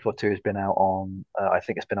know Killing Floor 2 has been out on. I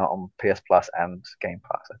think it's been out on PS Plus and Game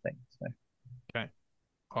Pass. I think so. Okay.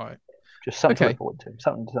 All right. Just something to look Okay. forward to.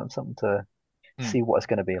 Something to Mm, see what it's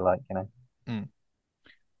going to be like. mm.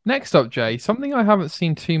 Next up, Jay, something I haven't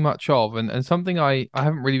seen too much of and something I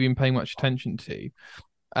haven't really been paying much attention to.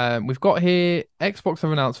 We've got here Xbox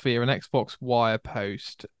have announced via an Xbox Wire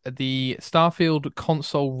post the Starfield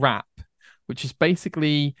console wrap, which is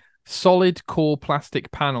basically solid core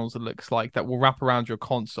plastic panels, it looks like, that will wrap around your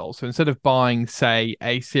console. So instead of buying, say,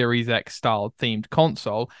 a Series X style themed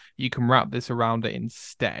console, you can wrap this around it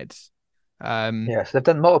instead. Um, Yeah, so they've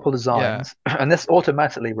done multiple yeah, designs, and this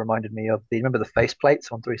automatically reminded me of the remember the face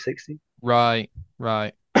plates on 360. right,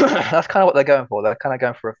 right. That's kind of what they're going for. They're kind of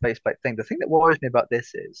going for a faceplate thing. The thing that worries me about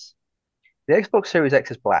this is the Xbox Series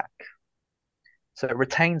X is black, so it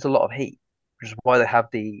retains a lot of heat, which is why they have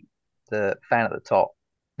the fan at the top.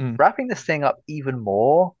 Mm. Wrapping this thing up even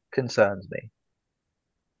more concerns me.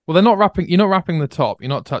 Well, they're not wrapping. You're not wrapping the top. You're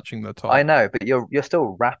not touching the I top. know, but you're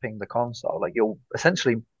still wrapping the console. Like you're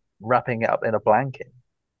essentially wrapping it up in a blanket.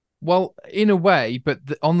 Well, in a way, but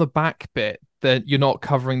on the back bit, that you're not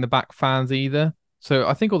covering the back fans either. So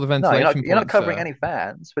I think all the No, ventilation you're not points covering are any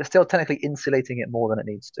fans, but it's still technically insulating it more than it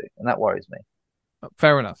needs to, and that worries me.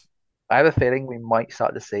 fair enough. I have a feeling we might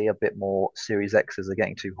start to see a bit more Series X's are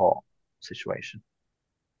getting too hot situation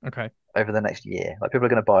Okay. over the next year. Like people are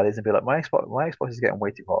going to buy these and be like, my Xbox is getting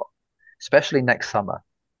way too hot, especially next summer.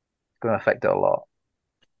 It's going to affect it a lot.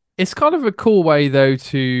 It's kind of a cool way though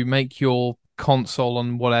to make your console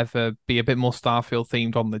and whatever be a bit more Starfield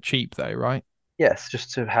themed on the cheap though, right? Yes,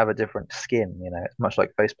 just to have a different skin. It's much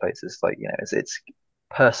like faceplates. It's like it's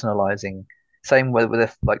personalizing. Same with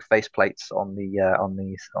like faceplates on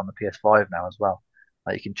the PS5 now as well.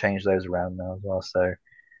 Like you can change those around now as well. So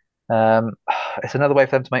Um, it's another way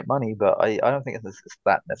for them to make money, but I don't think it's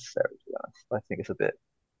that necessary, to be honest. I think it's a bit.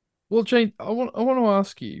 Well, Jane, I want to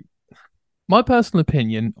ask you my personal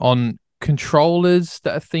opinion on controllers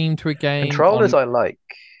that are themed to a game Controllers on I like.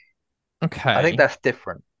 I think okay. that's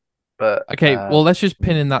different. But Okay, well, let's just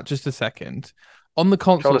pin in that just a second. On the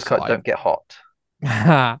console controllers side, don't get hot.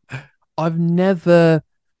 I've never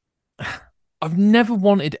I've never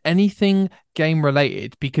wanted anything game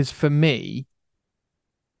related because for me,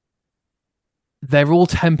 they're all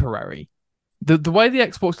temporary. The way the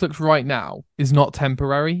Xbox looks right now is not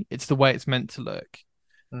temporary, it's the way it's meant to look.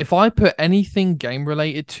 Mm. If I put anything game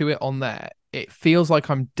related to it on there, it feels like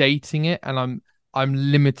I'm dating it and I'm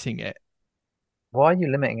limiting it. Why are you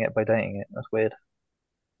limiting it by dating it? That's weird.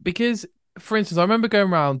 Because for instance, I remember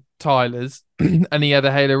going around Tyler's and he had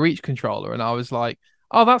a Halo Reach controller and I was like,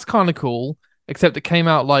 "Oh, that's kind of cool." Except it came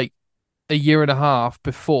out like a year and a half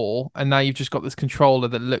before, and now you've just got this controller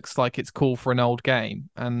that looks like it's cool for an old game,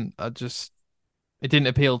 and it didn't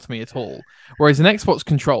appeal to me at all. Whereas an Xbox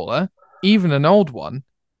controller, even an old one,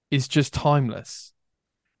 is just timeless.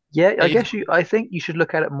 Yeah, I It, guess you. I think you should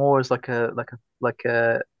look at it more as like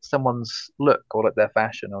a someone's look or like their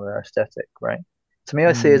fashion or their aesthetic, right? To me,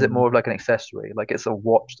 I see it as mm, more of like an accessory, like it's a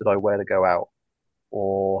watch that I wear to go out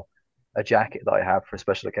or a jacket that I have for a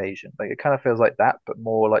special occasion. Like it kind of feels like that, but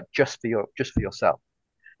more like just for yourself.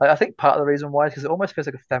 Like, I think part of the reason why is because it almost feels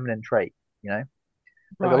like a feminine trait, you know?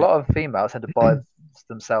 Like a right. lot of females tend to buy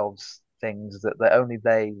themselves things that only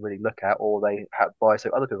they really look at, or they have buy so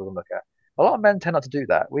other people can look at. A lot of men tend not to do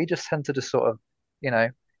that. We just tend to just sort of, you know,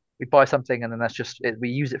 we buy something and then that's just it, we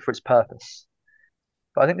use it for its purpose.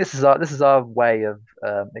 But I think this is our way of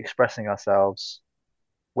expressing ourselves,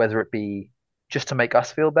 whether it be just to make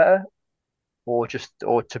us feel better, or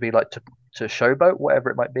to be like to showboat, whatever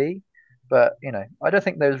it might be. But I don't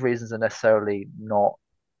think those reasons are necessarily not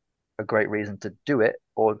a great reason to do it,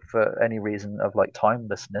 or for any reason of like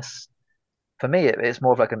timelessness. For me, it's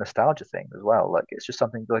more of like a nostalgia thing as well. Like it's just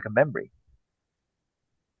something like a memory.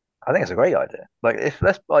 I think it's a great idea. Like if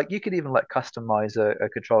that's like you could even like customize a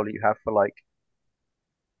controller you have for like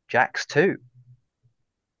Jax 2.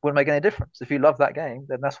 Wouldn't make any difference. If you love that game,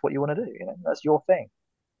 then that's what you want to do. That's your thing.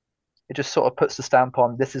 It just sort of puts the stamp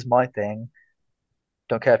on this is my thing.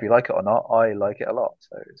 Don't care if you like it or not. I like it a lot,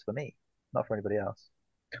 so it's for me, not for anybody else.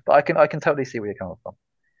 But I can totally see where you're coming from.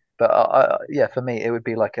 But yeah, for me, it would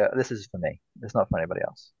be like this is for me. It's not for anybody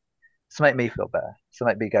else. To make me feel better. To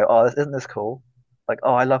make me go, oh, isn't this cool? Like,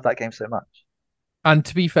 oh, I love that game so much. And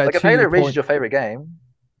to be fair, Like if to Halo your Reach is point, your favorite game,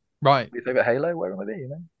 right, your favorite Halo, whatever it may be,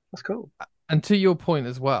 that's cool. and to your point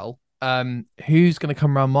as well, who's going to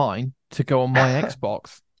come around mine to go on my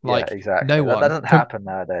Xbox? Yeah, Like, exactly. no That one. doesn't happen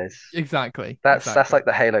nowadays. Exactly, That's exactly. like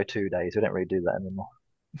the Halo 2 days. We don't really do that anymore.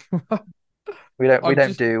 We I'm don't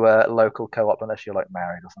just do local co-op unless you're like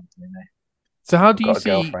married or something, so how or do you got a see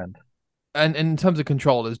girlfriend. and in terms of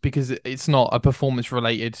controllers because it's not a performance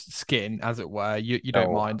related skin as it were, you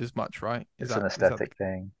don't No, mind as much, right? it's an Is that the aesthetic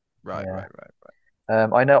thing. right, Yeah. right, right.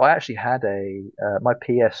 I know I actually had a my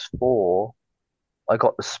PS4. I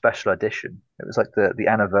got the special edition. It was like the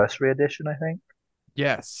anniversary edition, I think.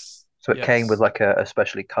 Yes. So it came with Yes. like a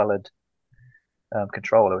specially colored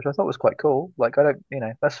controller, which I thought was quite cool. Like I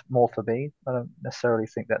don't, that's more for me. I don't necessarily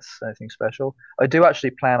think that's anything special. I do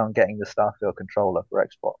actually plan on getting the Starfield controller for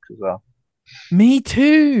Xbox as well. Me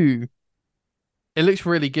too. It looks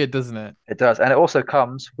really good, doesn't it? It does, and it also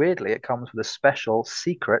comes weirdly. It comes with a special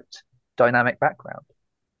secret dynamic background.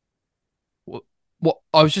 What, what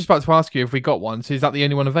I was just about to ask you if we got one. So is that the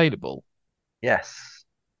only one available? Yes.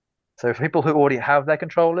 So for people who already have their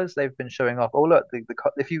controllers, they've been showing off. Oh look,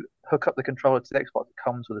 if you hook up the controller to the Xbox, it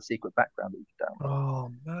comes with a secret background that you can download.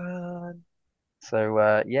 Oh man.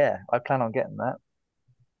 So yeah, I plan on getting that.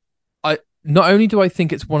 I not only do I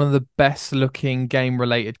think it's one of the best looking game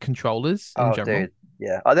related controllers in Oh general, dude,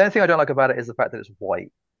 yeah. The only thing I don't like about it is the fact that it's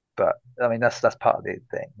white. But I mean, that's part of the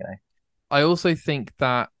thing. I also think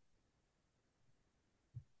that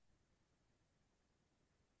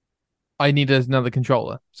I need another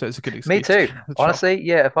controller, so it's a good Me excuse to too. get out of the shop. Honestly,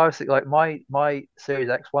 yeah. If I was like my Series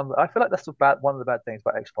X one, I feel like that's one of the bad things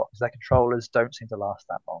about Xbox is their controllers don't seem to last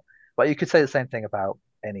that long. But you could say the same thing about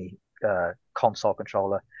any console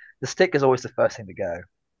controller. The stick is always the first thing to go.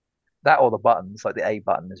 That or the buttons, like the A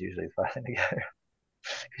button is usually the first thing to go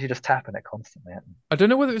because you're just tapping it constantly. I don't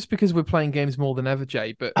know whether it's because we're playing games more than ever,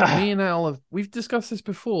 Jay, but me and Al have we've discussed this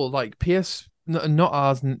before. Like not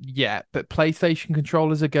ours yet, but PlayStation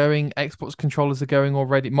controllers are going, Xbox controllers are going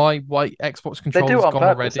already. My white Xbox They do it controller's on gone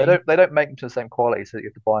purpose. They already. don't make them to the same quality, so that you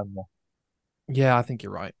have to buy more. Yeah, I think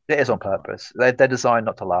you're right. It I is on think you're right. purpose. They're designed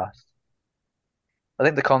not to last. I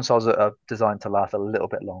think the consoles are designed to last a little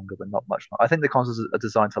bit longer, but not much longer. I think the consoles are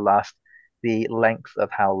designed to last the length of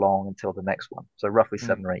how long until the next one. So roughly Mm.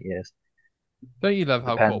 7 or 8 years. Don't you love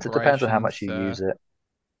how Depends. It depends on how much corporations? you use it.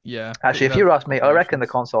 Yeah, don't Actually, you if you love ask me, I reckon the corporations?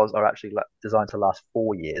 consoles are actually designed to last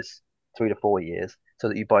 4 years. 3 to 4 years, so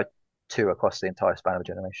that you buy two across the entire span of a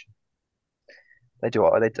generation. They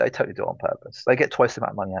totally do it on purpose. They get twice the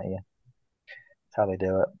amount of money out of you. That's how they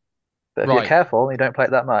do it. But if you're Right. careful and you don't play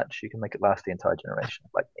it that much, you can make it last the entire generation,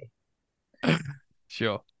 like me.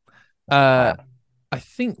 Sure. That's the Uh, plan. I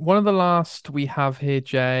think one of the last we have here,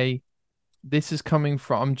 Jay. This is coming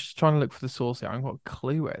from. I'm just trying to look for the source here. I haven't got a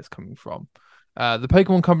clue where it's coming from. The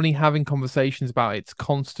Pokemon Company having conversations about its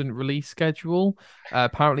constant release schedule.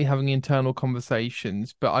 Apparently having internal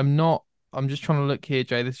conversations, but I'm not. I'm just trying to look here,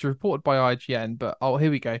 Jay. This is reported by IGN, but oh,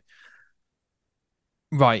 here we go.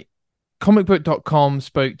 Right. Comicbook.com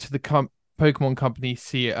spoke to the Pokemon Company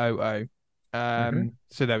COO. Hmm.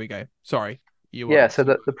 So there we go. Sorry, you were Yeah, up so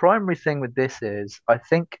to. the primary thing with this is I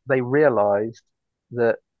think they realized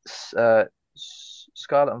that uh,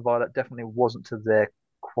 Scarlet and Violet definitely wasn't to their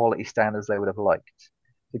quality standards they would have liked.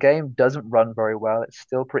 The game doesn't run very well. It's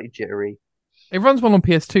still pretty jittery. It runs well on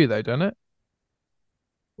PS2 though, doesn't it?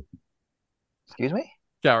 Excuse me?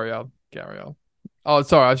 Carry on, carry on. Oh,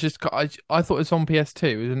 sorry. I thought it's on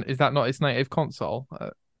PS2. Is that not its native console?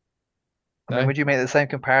 I mean, No. would you make the same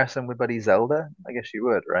comparison with Buddy Zelda? I guess you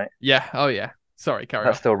would, right? Yeah. Oh yeah. Sorry. Carry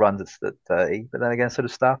That on. still runs at 30, but then again, so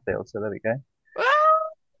does Starfield, so there we go.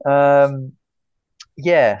 Ah! Um,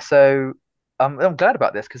 yeah, so I'm glad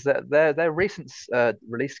about this because their recent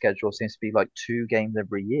release schedule seems to be like 2 games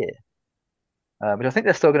every year, which I think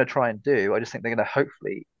they're still going to try and do. I just think they're going to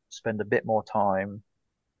hopefully spend a bit more time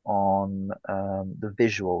on the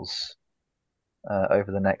visuals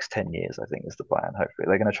over the next 10 years, I think is the plan. Hopefully,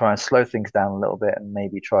 they're going to try and slow things down a little bit and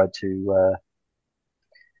maybe try to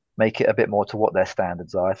make it a bit more to what their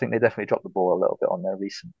standards are. I think they definitely dropped the ball a little bit on their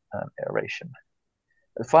recent iteration.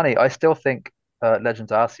 It's funny, I still think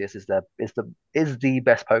Legends Arceus is the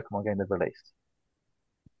best Pokemon game they've released.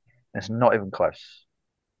 It's not even close.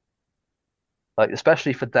 Like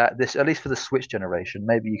especially for that, this at least for the Switch generation.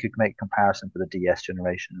 Maybe you could make a comparison for the DS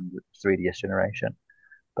generation and the 3DS generation.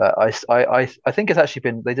 But I think it's actually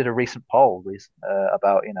been they did a recent poll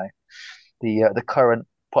about the current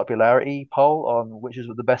popularity poll on which is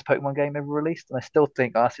the best Pokemon game ever released, and I still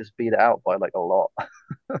think Arceus beat it out by like a lot.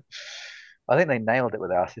 I think they nailed it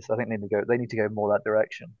with Arceus. I think they need to go more that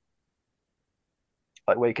direction,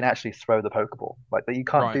 like where you can actually throw the Pokeball. Like that you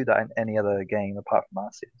can't Right. do that in any other game apart from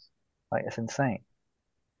Arceus. Like it's insane.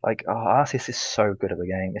 Like Arceus is so good at the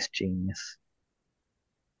game. It's genius.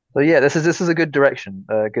 So yeah, this is a good direction,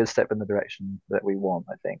 a good step in the direction that we want.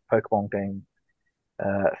 I think Pokemon game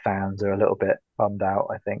fans are a little bit bummed out.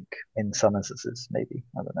 I think in some instances, maybe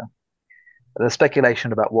I don't know. There's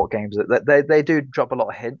speculation about what games that they do drop a lot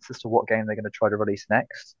of hints as to what game they're going to try to release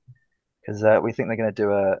next because we think they're going to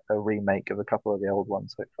do a remake of a couple of the old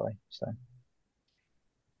ones, hopefully. So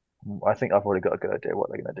I think I've already got a good idea what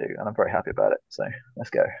they're going to do, and I'm very happy about it. So let's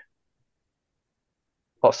go.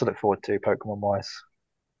 Lots to look forward to Pokemon wise.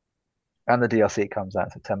 And the DLC comes out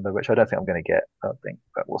in September, which I don't think I'm going to get. I don't think,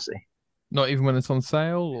 but we'll see. Not even when it's on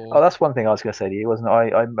sale, Oh, or. that's one thing I was going to say to you, wasn't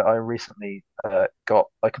it? I recently I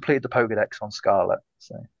completed the Pokédex on Scarlet,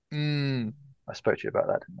 so Mm, I spoke to you about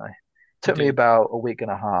that, didn't I? you Took me did. about a week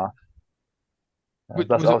and a half. That's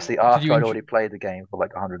Was it? obviously Did you after I'd enjoy? already played the game for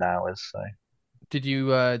like 100 hours. So Did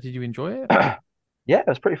you enjoy it? yeah, it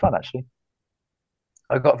was pretty fun actually.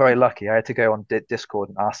 I got very lucky. I had to go on Discord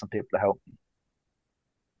and ask some people to help me,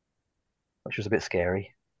 which was a bit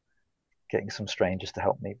scary, getting some strangers to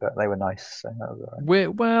help me, but they were nice, so that was all right.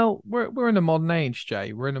 We're in a modern age,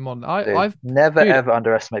 Jay. We're in a modern. Dude, never Dude. ever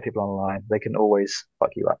underestimate people online. They can always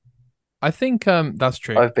fuck you up. I think that's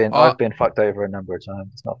true. I've been fucked over a number of times.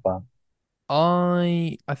 It's not fun.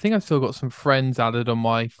 I think I've still got some friends added on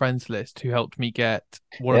my friends list who helped me get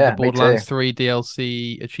one of the Yeah, me too. Borderlands 3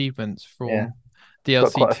 DLC achievements Yeah, from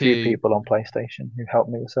got DLC quite a few 2. people on PlayStation who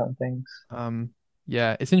helped me with certain things.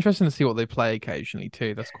 Yeah, it's interesting to see what they play occasionally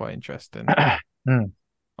too. That's quite interesting. Mm.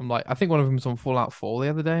 I'm like, I think one of them was on Fallout 4 the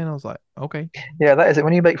other day, and I was like, okay, Yeah, that is it.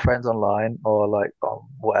 When you make friends online or like on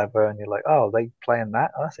whatever, and you're like, oh, they playing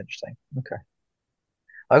that? Oh, that's interesting. Okay.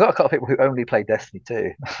 I got a couple of people who only play Destiny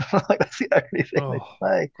too. Like that's the only thing they oh,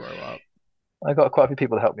 play. grow up. I got quite a few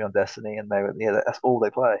people to help me on Destiny, and they were yeah, that's all they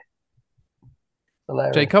play.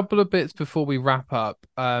 Jay, Hilarious. couple of bits before we wrap up.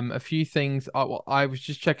 A few things. Well, I was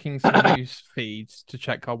just checking some news feeds to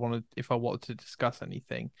check if I wanted to discuss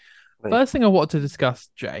anything. Please. First thing I wanted to discuss,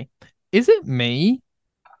 Jay, is it me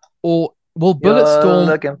or will You're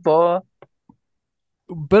looking for?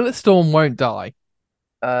 Bulletstorm won't die?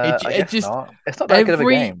 I It guess just not. It's not that good of a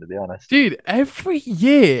every game, to be honest. dude every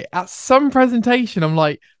year at some presentation, I'm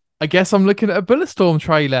like, I guess I'm looking at a Bulletstorm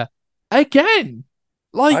trailer again.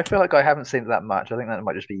 I Like feel like I haven't seen it that much. I think that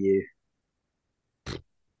might just be you.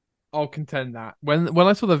 I'll contend that. When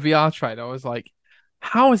I saw the VR trailer, I was like,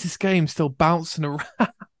 how is this game still bouncing around?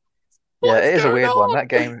 Yeah, What is it is a going weird one. on? That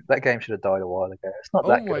game should have died a while ago. It's not Oh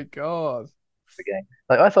that good my of god. a game.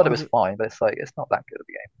 Like I thought it I'm was just fine, but it's like it's not that good of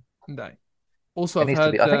a game. no. Also, It I've needs to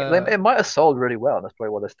be. heard I think it might have sold really well, and that's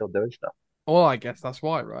probably why they're still doing stuff. well, I guess that's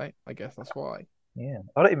why, right? I guess that's why. Yeah,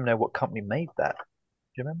 I don't even know what company made that. Do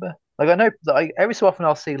you remember? Like I know that every so often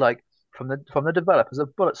I'll see like from the developers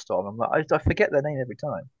of Bulletstorm. I'm like I forget their name every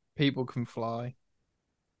time. People can fly.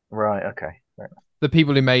 Right. Okay. Fair enough. The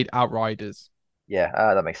people who made Outriders. Yeah.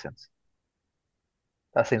 That makes sense.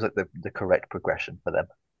 That seems like the correct progression for them.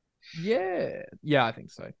 Yeah. Yeah, I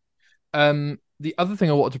think so. The other thing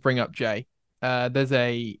I wanted to bring up, Jay, there's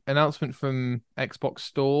a announcement from Xbox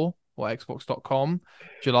Store or Xbox.com,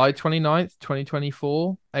 July 29th,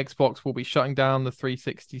 2024. Xbox will be shutting down the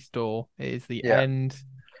 360 store. It is the Yeah, end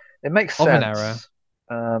it makes of an era. sense.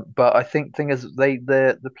 But I think thing is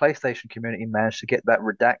the PlayStation community managed to get that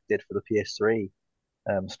redacted for the PS3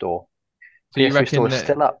 store. So PS3 store is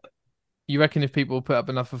still up. you reckon if people put up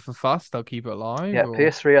enough of a fuss, they'll keep it alive Yeah,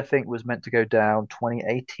 or PS3 I think was meant to go down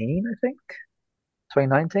 2018, I think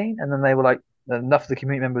 2019, and then they were like enough of the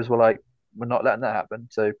community members were like, we're not letting that happen.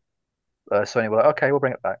 So Sony were like, okay, we'll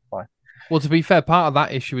bring it back. Fine. well, to be fair, part of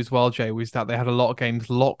that issue as well, Jay, was that they had a lot of games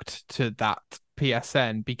locked to that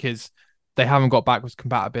PSN because they haven't got backwards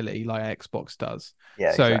compatibility like Xbox does.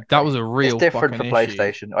 Yeah, So that exactly. was a It's real different fucking for issue.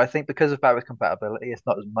 PlayStation. I think because of backwards compatibility, it's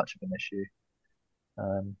not as much of an issue.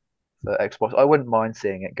 Um, for Xbox, I wouldn't mind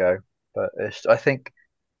seeing it go, but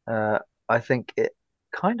uh, I think it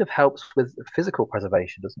kind of helps with physical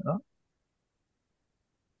preservation, doesn't it? Not?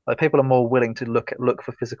 Like people are more willing to look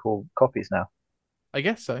for physical copies now. I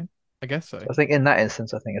guess so. I guess so. I think in that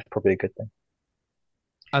instance, I think it's probably a good thing.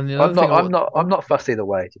 And the I'm other thing not I I'm want, not I'm oh, not fussed either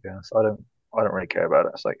way, to be honest. I don't really care about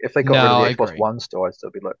it. It's like if they got rid of no, the I Xbox agree. One store, I'd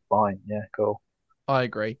still be like, fine, yeah, cool. I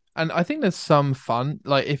agree. And I think there's some fun.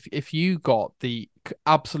 Like if you got the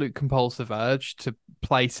absolute compulsive urge to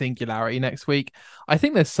play Singularity next week, I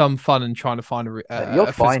think there's some fun in trying to find You'll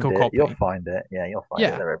a find physical it. You'll copy. find it. Yeah, you'll find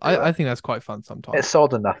it. Yeah, They're I everywhere. think that's quite fun It's sometimes.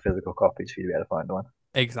 sold enough physical copies for you to be able to find one.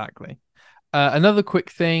 Exactly. Another quick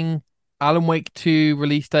thing, Alan Wake 2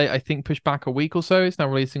 release date, I think pushed back a week or so. It's now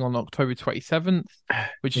releasing on October 27th,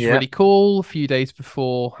 which is Yeah, really cool. A few days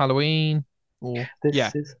before Halloween. Or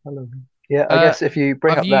yeah. this is Halloween. Yeah, I Uh guess if you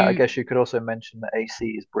bring have up that, I you guess you could also mention that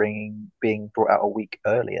AC is bringing being brought out a week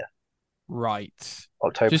earlier, right.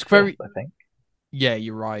 October Just 5th, very I think. yeah,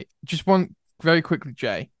 you're right. Just one very quickly,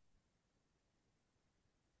 Jay.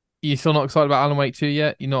 You still not excited about Alan Wake 2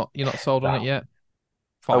 yet? You're not sold on it No, yet?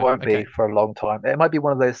 I Fine. won't be Okay. for a long time. It might be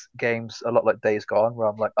one of those games, a lot like Days Gone, where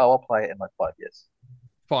I'm like, oh, I'll play it in like 5 years.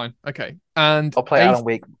 Fine. Okay. And I'll play Ace Alan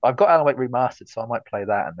Wake. I've got Alan Wake remastered, so I might play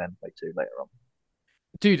that and then play two later on.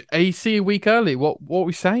 dude, AC a week early. What are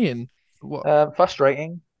we saying? What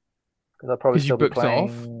Frustrating because I'll probably because you still be booked it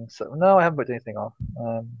off? playing. So, no, I haven't booked anything off.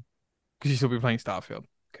 Because you still be playing Starfield.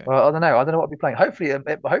 Okay. Well, I don't know. I don't know what I'll be playing. Hopefully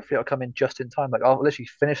it'll come in just in time. Like I'll literally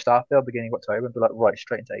finish Starfield beginning of October and be like, right,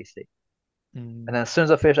 straight into AC. And Mm, then as soon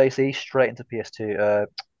as I finish AC, straight into PS2.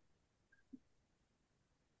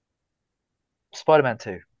 Spider-Man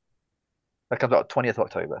 2. That comes out 20th of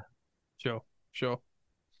October. sure. Sure.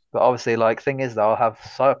 But obviously, like, thing is, though, I'll have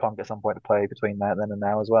Cyberpunk at some point to play between that then and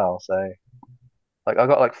now as well. So, like, I've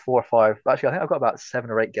got like 4 or 5. Actually, I think I've got about 7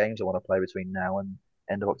 or 8 games I want to play between now and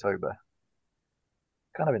end of October.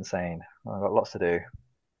 Kind of insane. I've got lots to do.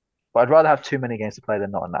 But I'd rather have too many games to play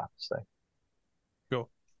than not enough. So, Sure.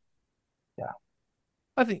 yeah.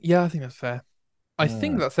 I think that's fair. I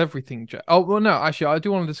think Mm, that's everything, Jay. Oh well, no, actually, I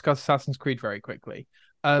do want to discuss Assassin's Creed very quickly.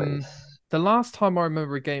 please. The last time I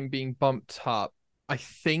remember a game being bumped up, I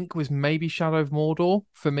think was maybe Shadow of Mordor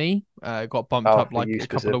for me. It got bumped Oh, up for like you a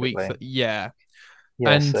couple of weeks. specifically. Yeah,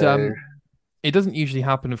 Yeah, and so it doesn't usually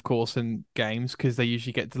happen, of course, in games because they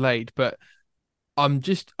usually get delayed. But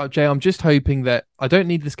Jay, I'm just hoping that I don't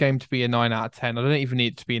need this game to be a 9 out of 10. I don't even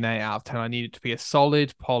need it to be an 8 out of 10. I need it to be a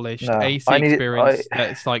solid, polished no. AC I need it. experience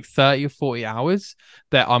that's like 30 or 40 hours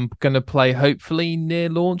that I'm going to play hopefully near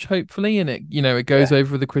launch, hopefully. And it goes Yeah.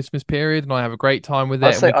 over the Christmas period and I have a great time with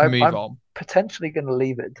I'd it and say we can I'm move I'm on. potentially gonna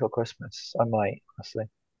leave it until Christmas. I might, honestly.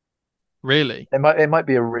 Really. It might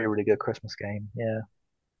be a really, really good Christmas game. Yeah.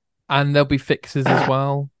 And there'll be fixes as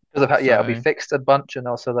well. Because yeah, it'll be So fixed a bunch, and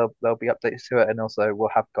also there'll be updates to it, and also we'll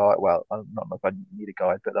have guide. Well, I don't know if I need a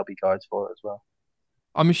guide, but there'll be guides for it as well.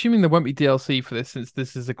 I'm assuming there won't be DLC for this since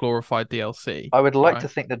this is a glorified DLC, I would like to right?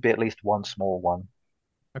 think there'd be at least one small one.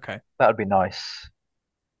 Okay. That would be nice.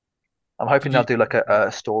 I'm hoping Did they'll you do like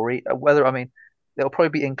a story. Whether I mean, it'll probably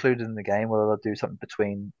be included in the game, whether they'll do something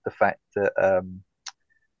between the fact that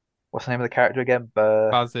What's the name of the character again?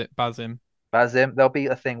 Basim. Basim. There'll be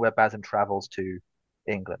a thing where Basim travels to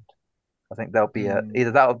England. I think there'll be a Hmm.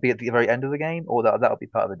 either that'll be at the very end of the game or that'll be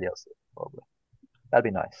part of the DLC, probably. That'd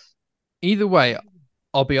be nice. Either way,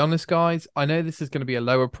 I'll be honest, guys. I know this is going to be a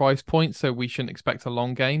lower price point, so we shouldn't expect a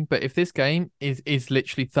long game. But if this game is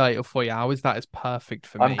literally 30 or 40 hours, that is perfect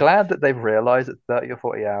for I'm me. glad that they've realized that 30 or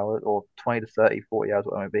 40 hours or 20 to 30, 40 hours,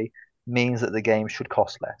 whatever it may be, means that the game should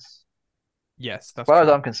cost less. Yes, As that's far as true.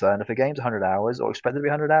 I'm concerned, if a game's 100 hours or expected to be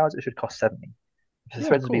 100 hours, it should cost 70. If it's Yeah,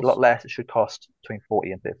 of expected to be a lot course. less, it should cost between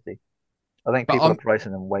 40 and 50. I think But people are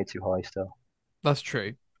pricing them way too high still. that's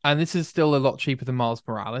true. And this is still a lot cheaper than Miles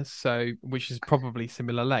Morales, so which is probably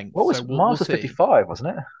similar length. What So was we'll Mars was see. 55,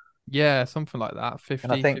 wasn't it? Yeah, something like that.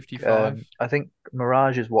 And 50, 55. I think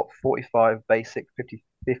Mirage is what 45 basic, 50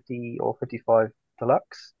 50 or 55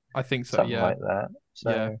 deluxe, I think so, something yeah. like that.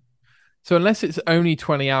 Yeah. So So unless it's only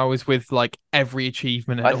 20 hours with like every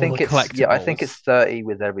achievement and all the I think it's collectibles, 30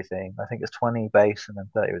 with everything. I think it's 20 base and then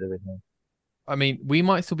 30 with everything. I mean, we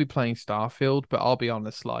might still be playing Starfield, but I'll be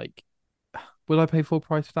honest, like, will I pay full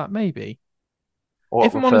price for that? Maybe.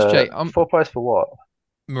 If I'm What honest, for Jay, I'm full price for what?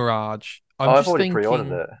 Mirage. Oh, I'm I've just already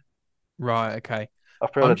pre-ordered thinking, it. right, okay. I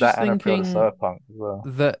I'm pre-ordered just that and I pre-ordered thinking Cyberpunk as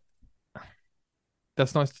well. that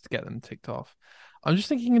that's nice to get them ticked off. I'm just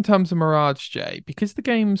thinking in terms of Mirage, Jay, because the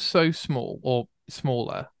game's so small or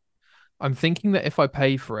smaller, I'm thinking that if I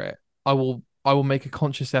pay for it, I will make a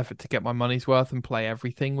conscious effort to get my money's worth and play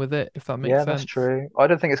everything with it, if that makes Yeah, that's sense. true. I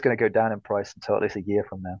don't think it's going to go down in price until at least a year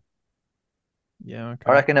from now. Yeah,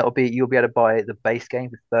 I okay. reckon you'll be able to buy the base game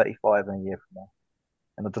for 35 in a year from now,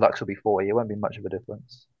 and the deluxe will be 40. It won't be much of a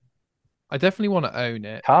difference. I definitely want to own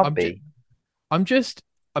it. Can't be. I'm just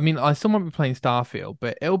I mean, I still might be playing Starfield,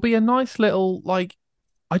 but it'll be a nice little like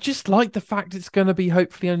I just like the fact it's going to be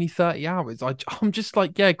hopefully only 30 hours. I'm just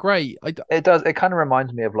like, yeah, great. It does. It kind of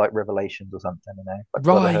reminds me of like Revelations or something, like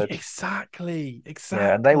Right, Brotherhood. exactly.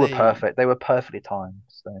 Yeah, and they were Exactly. perfect. They were perfectly timed.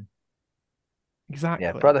 So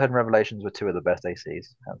yeah, Exactly. Brotherhood and Revelations were two of the best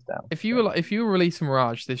ACs, hands down. So If you were releasing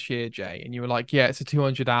Mirage this year, Jay, and you were like, yeah, it's a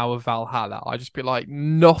 200-hour Valhalla, I'd just be like,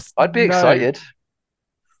 no, I'd be no, excited.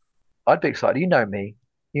 I'd be excited. You know me.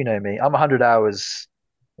 You know me. I'm 100 hours.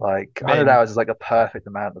 Like 100 min, hours is like a perfect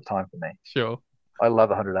amount of time for me. sure. I love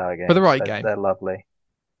 100-hour For the games. right game. They're lovely.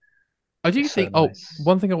 I do It's so think, oh, nice.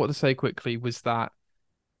 one thing I want to say quickly was that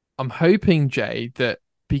I'm hoping, Jay, that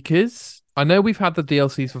because I know we've had the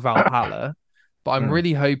DLCs for Valhalla, but I'm Mm,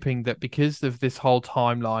 really hoping that because of this whole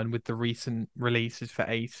timeline with the recent releases for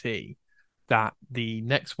AC, that the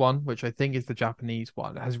next one, which I think is the Japanese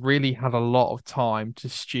one, has really had a lot of time to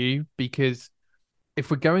stew. Because if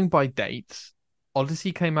we're going by dates,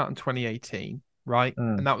 Odyssey came out in 2018, right?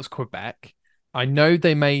 mm. And that was Quebec. I know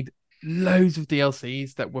they made loads of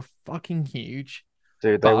DLCs that were fucking huge,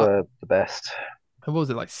 Dude, they but were the best. what was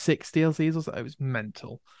it, like six DLCs or so? It was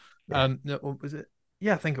mental. Yeah. No, what was it?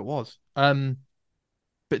 Yeah, I think it was.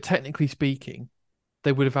 But technically speaking,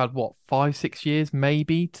 they would have had what 5, 6 years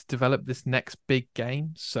maybe to develop this next big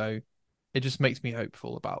game. So it just makes me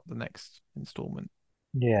hopeful about the next installment.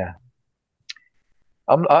 Yeah.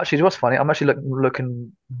 I'm actually, what's funny, I'm actually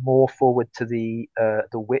looking more forward to the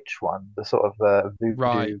witch one, the sort of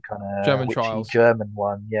Right, voodoo kind of German witchy trials. German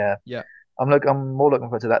one. Yeah. Yeah, I'm more looking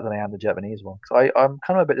forward to that than I am the Japanese one. So I'm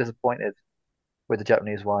kind of a bit disappointed with the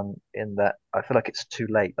Japanese one in that I feel like it's too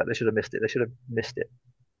late. Like they should have missed it. They should have missed it.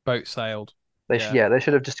 boat sailed. Yeah. Yeah, they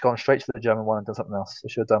should have just gone straight to the German one and done something else. They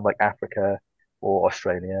should have done like Africa or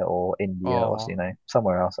Australia or India or Oh,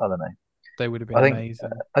 somewhere else. I don't know. they would have been I think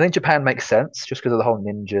amazing. I think Japan makes sense just because of the whole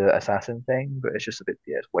ninja assassin thing, but it's just a bit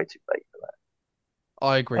yeah, it's way too late for that.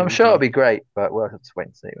 I agree I'm with sure it'll you. be great, but we'll have to wait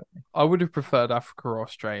and see. I would have preferred Africa or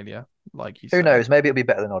Australia, like you Who say. knows? Maybe it'll be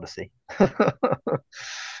better than Odyssey.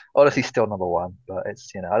 Odyssey's still number one, but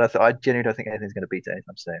it's I genuinely don't think anything's going to beat it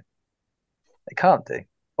anytime soon. It can't do.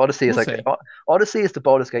 Odyssey is We'll like see. Odyssey is the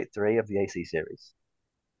Baldur's Gate 3 of the AC series.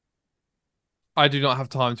 I do not have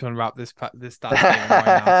time to unwrap this that statement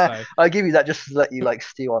right now. So I'll give you that just to let you like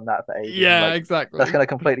stew on that for ages and yeah, like that's exactly. gonna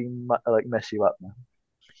completely like mess you up now.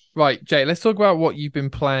 Right, Jay, let's talk about what you've been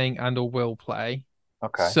playing and or will play.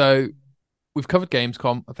 Okay. So we've covered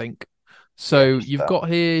Gamescom, I think. Yeah, So just you've about. got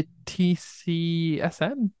here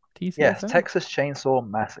TCSM? Yes, TCSM? Texas Chainsaw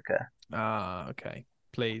Massacre. Ah, okay.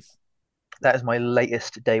 Please. That is my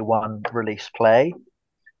latest day one release play.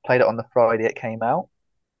 Played it on the Friday it came out,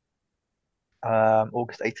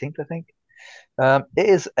 August 18th, I think. It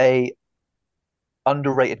is a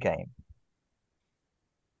underrated game.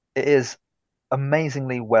 It is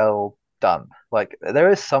amazingly well done. Like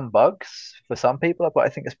there is some bugs for some people, but I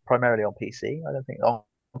think it's primarily on PC. I don't think on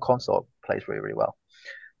console it plays really, really well.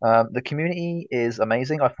 The community is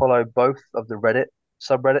amazing. I follow both of the Reddit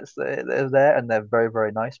subreddits that are there, and they're very,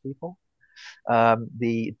 very nice people.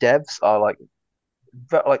 The devs are like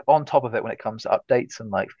on top of it when it comes to updates and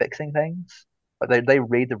like fixing things. Like they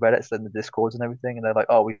read the Reddits and the Discords and everything, and they're like,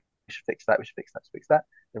 oh, we should fix that, we should fix that, fix that.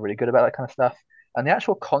 They're really good about that kind of stuff. And the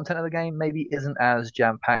actual content of the game maybe isn't as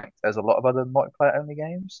jam-packed as a lot of other multiplayer only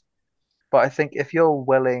games. But I think if you're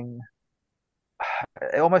willing,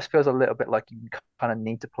 it almost feels a little bit like you kind of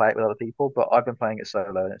need to play it with other people. But I've been playing it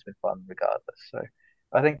solo and it's been fun regardless. So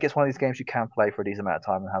I think it's one of these games you can play for a decent amount of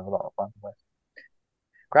time and have a lot of fun with.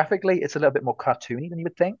 Graphically, it's a little bit more cartoony than you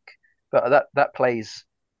would think, but that plays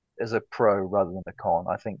as a pro rather than a con.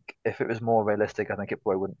 I think if it was more realistic, I think it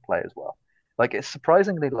probably wouldn't play as well. Like it's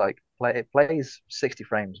surprisingly it plays 60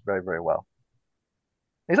 frames very, very well.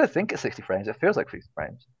 At least I think it's 60 frames. It feels like 60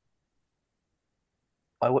 frames.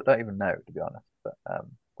 Don't even know to be honest,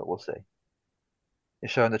 but we'll see. You're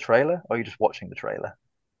showing the trailer, or are you just watching the trailer?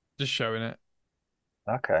 Just showing it.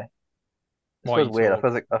 Okay, this While feels you weird.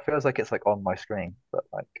 talk. I feels like it's like on my screen, but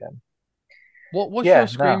What's your yeah,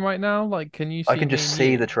 screen no, right now? Like, can you I see can me just and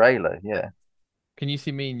see the you? trailer. Yeah, Can you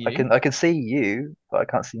see me and you? I can see you, but I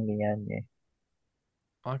can't see me and you.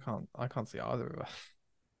 I can't see either of us.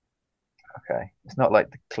 Okay, it's not like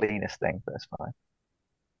the cleanest thing, but it's fine.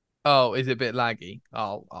 Oh, is it a bit laggy?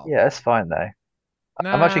 I'll. Yeah, it's fine though.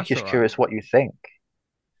 I'm Nah, actually it's just all right. curious what you think.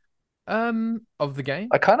 Of the game?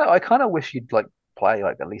 I kind of wish you'd like play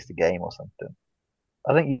like at least a game or something.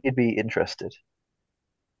 I think you'd be interested.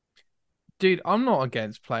 Dude, I'm not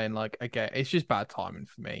against playing like a game. It's just bad timing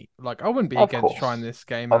for me. Like, I wouldn't be Of against trying course, this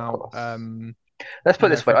game of out. course. Let's put it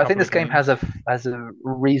this For way. a I think couple this of game games. has a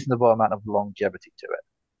reasonable amount of longevity to it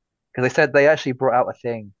because they said they actually brought out a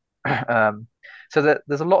thing. So that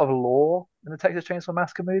there's a lot of lore in the Texas Chainsaw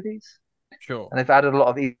Massacre movies, Sure. and they've added a lot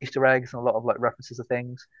of Easter eggs and a lot of like references to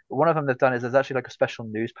things. But one of them they've done is there's actually like a special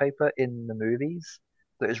newspaper in the movies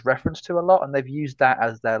that is referenced to a lot, and they've used that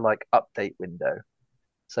as their like update window.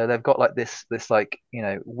 So they've got like this like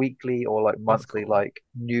weekly or like That's monthly cool. like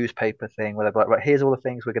newspaper thing where they're like, right, here's all the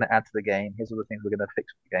things we're going to add to the game, here's all the things we're going to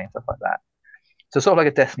fix with the game, stuff like that. So sort of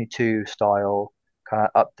like a Destiny 2 style kind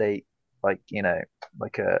of update, like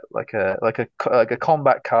like a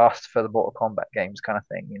combat cast for the Mortal Kombat games kind of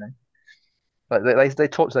thing. Like they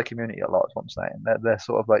talk to their community a lot. Is what I'm saying. They're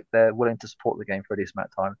sort of like they're willing to support the game for a decent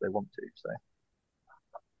amount of time if they want to. So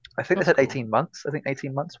I think they That's said cool. 18 months. I think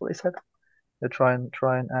 18 months what they said. They try and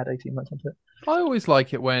add 18 months onto it. I always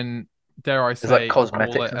like it when, dare I There's like say, I'll call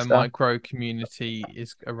cosmetics it and a stuff. micro community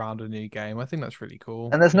is around a new game. I think that's really cool,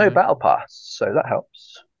 And there's you no know? battle pass, so that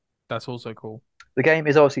helps. That's also cool. The game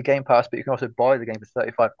is obviously Game Pass, but you can also buy the game for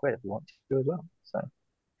 35 quid if you want to as well. So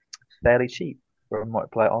fairly cheap for a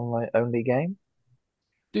multiplayer online only game.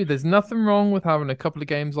 Dude, there's nothing wrong with having a couple of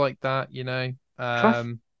games like that, you know? I'm trying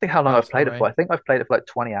to think how long I've Pass played it away. for. I think I've played it for like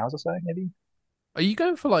 20 hours or so, maybe. Are you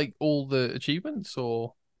going for like all the achievements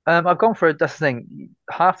or I've gone for that's the thing.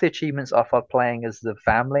 Half the achievements are for playing as the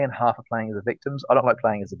family, and half are playing as the victims. I don't like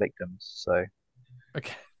playing as the victims, so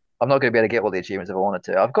okay? I'm not going to be able to get all the achievements if I wanted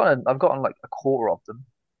to. I've gotten like a quarter of them.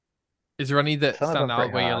 Is there any that Some of them stand are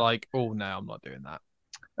out pretty where you're hard. like, oh no, I'm not doing that?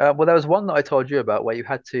 Well, there was one that I told you about where you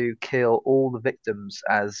had to kill all the victims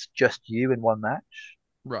as just you in one match.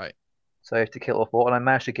 Right. So you have to kill all four, and I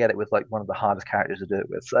managed to get it with like one of the hardest characters to do it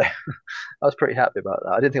with. So I was pretty happy about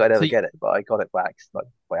that. I didn't think I'd So, ever get it, but I got it by accident.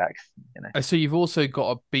 so you've also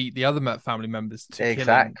got to beat the other family members to killing.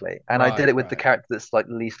 Exactly. And I did Right, it with the right. character that's like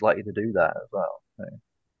least likely to do that as well. So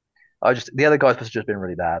I just the other guys must have just been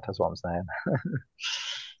really bad. That's what I'm saying.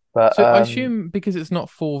 But So I assume because it's not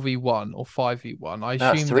 4v1 or 5v1, I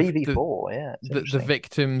no, it's assume three v four. Yeah, it's the interesting.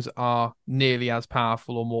 victims are nearly as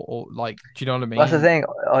powerful or more, or like, do you know what I That's the mean? thing.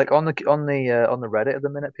 Like on the Reddit at the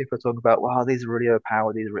minute, people are talking about, wow, these are really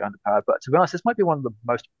overpowered, these are really underpowered. But to be honest, this might be one of the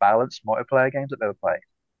most balanced multiplayer games I've ever played.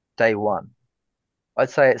 Day one, I'd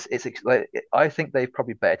say I think they've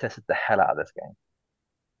probably beta tested the hell out of this game.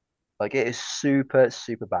 Like it is super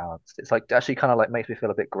balanced. It's like actually kind of like makes me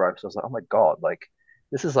feel a bit gross. I was like, oh my God, like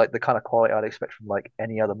this is like the kind of quality I'd expect from like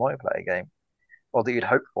any other multiplayer game, or that you'd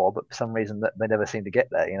hope for, but for some reason that they never seem to get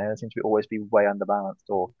there. They seem to be always be way underbalanced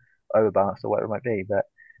or overbalanced or whatever it might be. But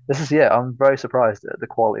this is yeah, I'm very surprised at the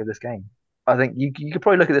quality of this game. I think you could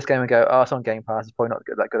probably look at this game and go, oh, it's on Game Pass. It's probably not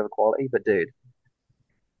that good of a quality, but dude,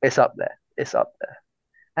 it's up there. It's up there.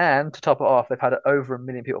 And to top it off, they've had over 1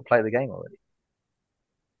 million people play the game already.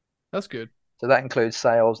 That's good. So that includes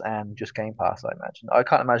sales and just Game Pass, I imagine. I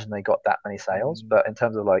can't imagine they got that many sales, Mm, but in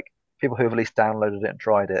terms of like people who have at least downloaded it and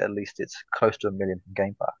tried it, at least it's close to 1 million from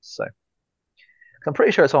Game Pass. So I'm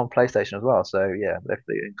pretty sure it's on PlayStation as well. So yeah, if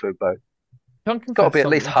they include both. Can't It's got to confess be at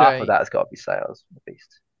least something, half of Jay. that has got to be sales, at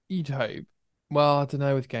least. You'd hope. Well, I don't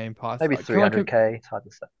know with Game Pass. Maybe Can I 300K. It's hard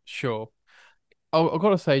to say. sure. I've got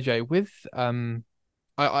to say, Jay, with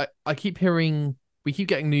I keep hearing we keep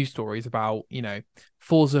getting news stories about,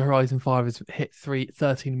 Forza Horizon 5 has hit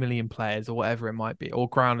 13 million players or whatever it might be, or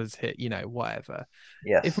Ground has hit, whatever.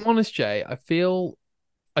 If I'm Yes. honest, Jay,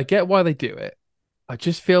 I get why they do it. I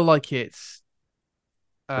just feel like it's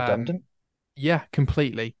um Redundant? yeah,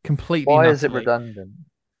 completely and Why is it utterly. redundant?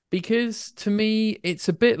 Because to me, it's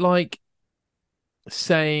a bit like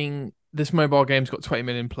saying this mobile game's got 20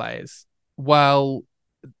 million players. Well,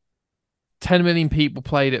 10 million people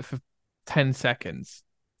played it for 10 seconds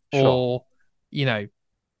Sure. or, you know,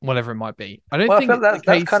 whatever it might be. I don't Well, I feel think the that's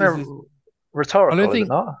case kind is, of I don't rhetorical, is it think,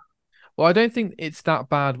 not? well, I don't think it's that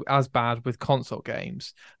bad as bad with console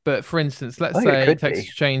games. But for instance, let's I think it say could be.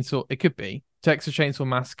 Texas Chainsaw, it could be Texas Chainsaw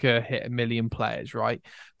Massacre hit 1 million players, right?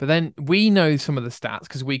 But then we know some of the stats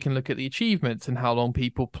because we can look at the achievements and how long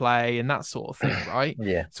people play and that sort of thing, right?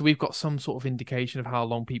 Yeah. So we've got some sort of indication of how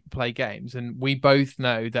long people play games. And we both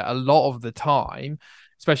know that a lot of the time,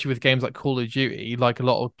 especially with games like Call of Duty, like a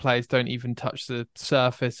lot of players don't even touch the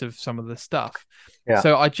surface of some of the stuff. Yeah.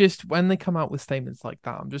 So when they come out with statements like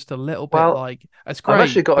that, I'm just a little bit Well, like, that's I've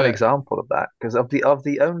actually great, got an but example of that because of the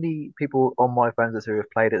only people on my friends list who have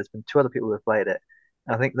played it, there's been two other people who have played it.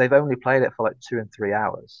 I think they've only played it for like 2 and 3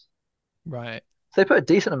 hours. right, So they put a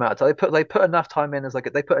decent amount of time. They put enough time in as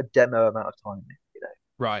like they put a demo amount of time in, you know.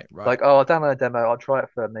 right, right. Like, oh, I'll download a demo, I'll try it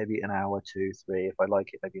for maybe an hour, two, three. If I like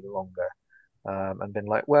it, maybe longer. And been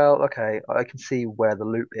like, well, okay, I can see where the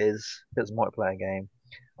loop is. It's a multiplayer game,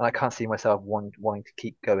 and I can't see myself wanting to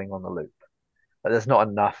keep going on the loop. Like, there's not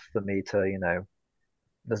enough for me to,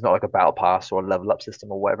 there's not like a battle pass or a level up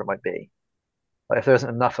system or whatever it might be. Like, if there isn't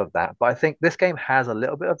enough of that, but I think this game has a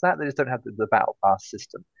little bit of that. They just don't have the battle pass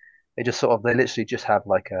system. They literally just have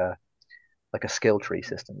like a skill tree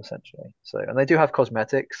system essentially. So, and they do have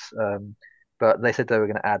cosmetics, but they said they were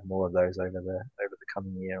going to add more of those over the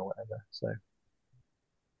coming year or whatever. So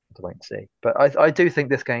to wait and see. But I do think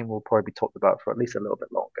this game will probably be talked about for at least a little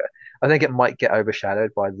bit longer. I think it might get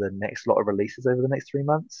overshadowed by the next lot of releases over the next 3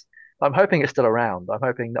 months. I'm hoping it's still around. I'm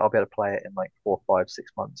hoping that I'll be able to play it in like 4, 5,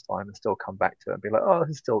 6 months time and still come back to it and be like, oh,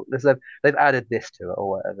 they've added this to it or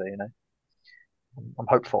whatever. I'm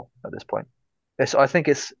hopeful at this point. I think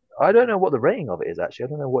I don't know what the rating of it is actually. I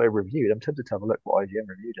don't know what it reviewed. I'm tempted to have a look what IGN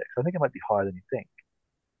reviewed it because I think it might be higher than you think.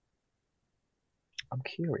 I'm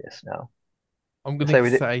curious now. I'm Let's gonna say we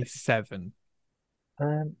did. say 7.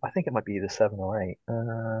 I think it might be either 7 or 8.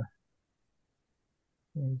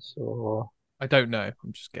 So I don't know.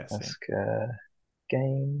 I'm just guessing. ask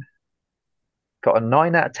game. Got a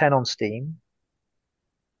 9 out of 10 on Steam.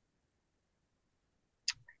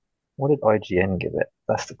 What did IGN give it?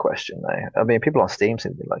 That's the question though. I mean, people on Steam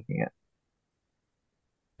seem to be liking it.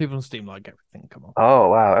 People on Steam like everything. Come on. Oh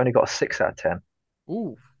wow, only got a 6 out of 10.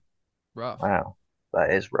 Ooh, rough. Wow,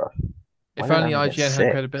 that is rough. Why If did it only only get IGN had 6?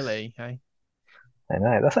 credibility, hey? I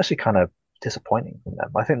know that's actually kind of disappointing from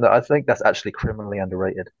them. I think that's actually criminally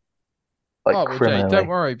underrated. Like Oh well, Jay, don't criminally.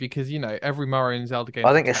 worry because every Mario and Zelda I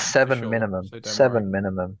game's a think it's 10 for seven sure. minimum. So don't worry. 7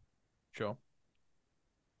 minimum. Sure.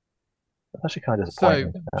 That's actually kind of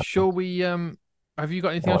So, disappointing. shall we? Have you got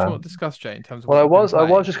anything Oh, else you well. want to discuss, Jay, in terms of Well, what I you've been was I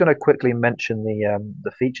was playing? just going to quickly mention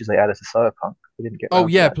the features they added to Cyberpunk. We didn't get Oh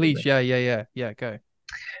round to yeah, that, did we? please. Yeah, yeah, yeah, yeah. Go.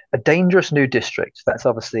 A dangerous new district. That's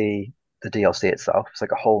obviously the DLC itself. It's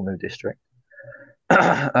like a whole new district. Wait,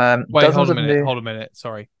 hold Dozens a of minute. new. Hold a minute.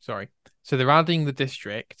 Sorry, sorry. So they're adding the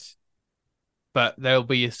district, but there'll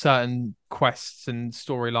be certain quests and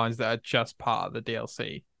storylines that are just part of the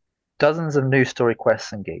DLC. Dozens of new story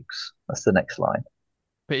quests and gigs. That's the next line.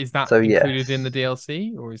 But is that So included in the yes,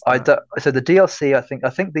 DLC or is that? so the DLC. I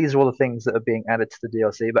think these are all the things that are being added to the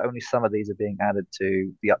DLC, but only some of these are being added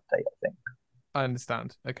to the update. I think. I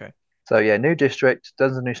understand. Okay. So yeah, new district,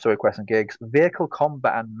 dozens of new story quests and gigs, vehicle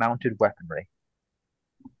combat and mounted weaponry.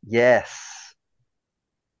 Yes,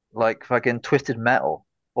 like fucking Twisted Metal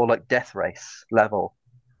or like Death Race level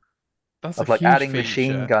That's a of like huge adding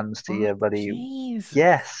machine feature. guns to your Fuck, buddy. Jesus.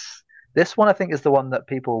 Yes, this one I think is the one that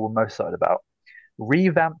people were most excited about.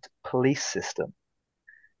 Revamped police system.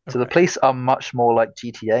 So the Okay. police are much more like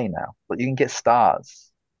GTA now, but you can get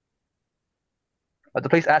stars. Like the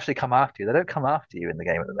police actually come after you. They don't come after you in the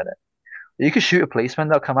game at the minute. You can shoot a policeman,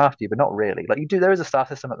 they'll come after you, but not really. Like you do, there is a star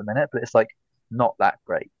system at the minute, but it's like not that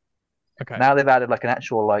great. Okay. Now they've added like an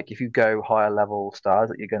actual like if you go higher level stars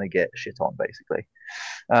that you're going to get shit on basically.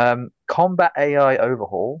 Combat AI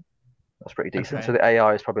overhaul. That's pretty decent. So Okay. the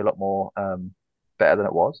AI is probably a lot more better than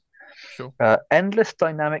it was. Sure. Endless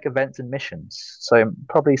dynamic events and missions. So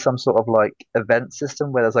probably some sort of like event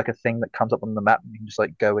system where there's like a thing that comes up on the map and you can just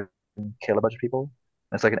like go and kill a bunch of people.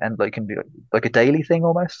 It's like an end, like can be like a daily thing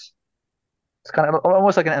almost. It's kind of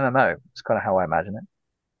almost like an MMO. It's kind of how I imagine it.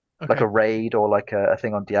 Like a Okay. raid or like a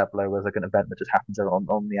thing on Diablo where there's like an event that just happens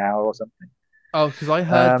on the hour or something. Oh, because I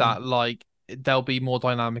heard Um, that like there'll be more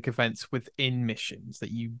dynamic events within missions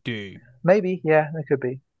that you do. Maybe, yeah, it could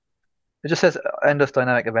be. It just says endless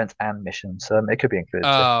dynamic events and missions. It could be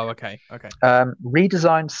included too. Oh, okay, okay.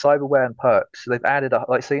 Redesigned cyberware and perks. So they've added a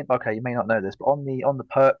like so okay, you may not know this, but on the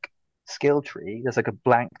perk skill tree, there's like a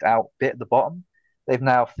blanked out bit at the bottom. They've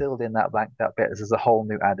now filled in that blanked out bit. This is a whole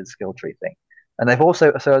new added skill tree thing. And they've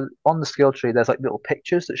also so on the skill tree, there's like little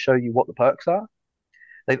pictures that show you what the perks are.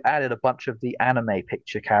 They've added a bunch of the anime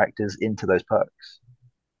picture characters into those perks.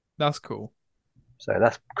 That's cool. So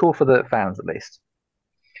that's cool for the fans at least.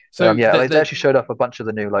 So Yeah, they the actually showed off a bunch of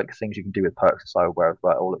the new like things you can do with perks and cyberware as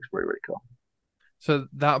well. It all looks really, really cool. so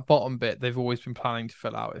that bottom bit they've always been planning to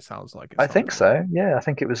fill out. It sounds like at I some think point. so. Yeah, I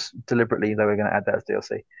think it was deliberately they were going to add that as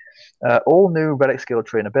DLC. All new relic skill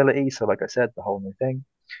tree and ability. So, like I said, the whole new thing.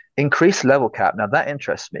 Increased level cap. Now that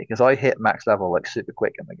interests me because I hit max level like super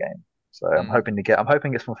quick in the game. So I'm Mm. hoping to get. I'm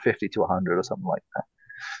hoping it's from 50 to 100 or something like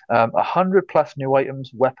that. 100 plus new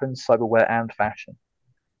items, weapons, cyberware, and fashion.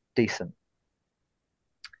 Decent.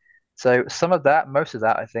 So some of that, most of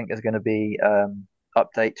that, I think, is going to be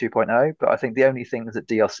update 2.0. But I think the only things that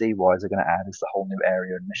DLC wise are going to add is the whole new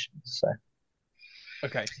area and missions. So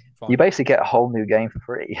Okay, you fine. basically get a whole new game for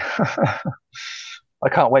free. I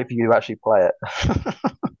can't wait for you to actually play it.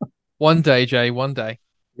 One day, Jay. One day.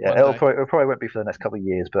 Yeah, One day. it probably won't be for the next couple of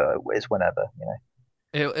years, but it's whenever, you know.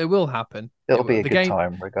 It will happen. It It'll will. be a The good game.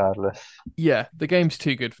 time regardless. Yeah, the game's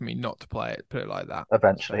too good for me not to play it. Put it like that.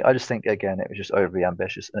 Eventually, So I just think again it was just overly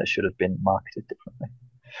ambitious and it should have been marketed differently.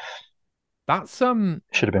 that's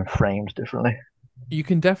It should have been framed differently. you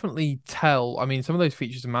can definitely tell. I mean, some of those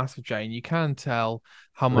features are massive, Jane. You can tell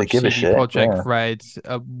how They much give a CD shit. Projekt Yeah, Red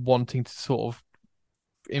are wanting to sort of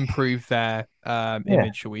improve their yeah.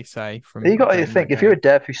 image, shall we say, You from got to creating that think if you're a game.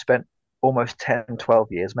 dev who spent almost 10,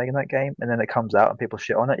 12 years making that game and then it comes out and people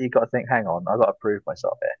shit on it, you got to think, hang on, I got to prove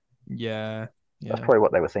myself here. Yeah, That's yeah. probably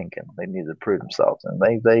what they were thinking. They needed to prove themselves, and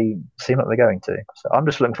they seem like they're going to. So I'm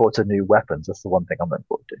just looking forward to new weapons. That's the one thing I'm looking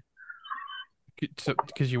forward to.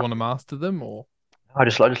 Because you want to master them, or I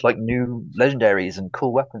just like new legendaries and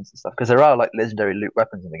cool weapons and stuff because there are like legendary loot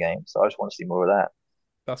weapons in the game. So I just want to see more of that.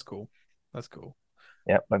 that's cool. That's cool.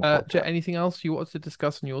 Yeah, looking forward to Jet, it. anything else you wanted to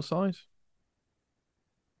discuss on your side?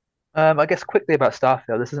 I guess quickly about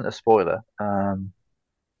Starfield. This isn't a spoiler. So,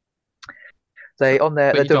 They on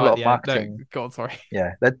there but they're you doing a die lot at of the end. No, marketing. God, sorry.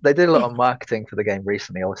 Yeah, they did a lot of marketing for the game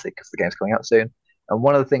recently, obviously because the game's coming out soon. And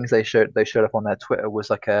one of the things they showed up on their Twitter was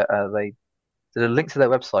like they did a link to their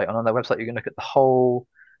website, and on their website you can look at the whole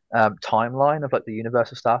timeline of like the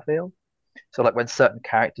universe of Starfield. So like when certain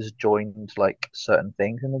characters joined like certain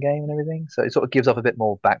things in the game and everything. So it sort of gives off a bit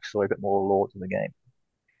more backstory, a bit more lore to the game.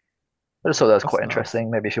 I just thought that was That's quite nuts. interesting.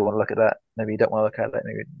 Maybe if you want to look at that, maybe you don't want to look at it.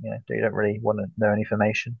 Maybe you don't really want to know any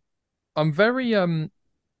information. I'm very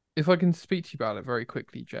if I can speak to you about it very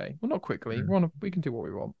quickly, Jay. Well, not quickly. Mm. We can do what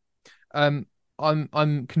we want. Um,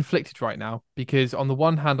 I'm conflicted right now because on the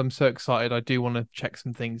one hand, I'm so excited. I do want to check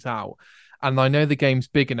some things out, and I know the game's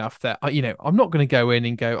big enough that I'm not going to go in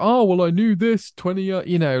and go, oh well, I knew this 20,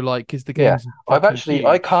 like because the Yeah, game's fucking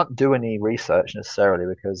I huge. can't do any research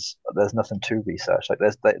necessarily because there's nothing to research. Like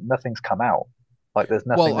nothing's come out. Like there's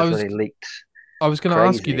nothing Well, that's really leaked I was going to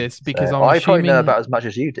ask you crazy. this because So I'm I probably know assuming about as much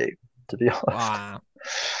as you do, to be honest. ah,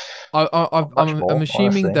 Not much I'm more, assuming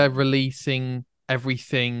honestly. they're releasing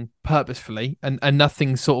everything purposefully and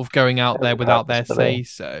nothing sort of going out there Everything without their purposefully. say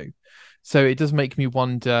so. So it does make me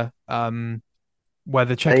wonder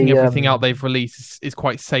whether checking They everything out they've released is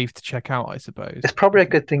quite safe to check out, I It's suppose. probably a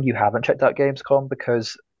good thing you haven't checked out Gamescom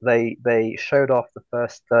because they showed off the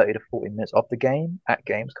first 30 to 40 minutes of the game at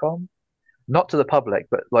Gamescom. Not to the public,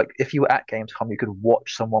 but like if you were at Gamescom, you could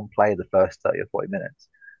watch someone play the first 30 or 40 minutes.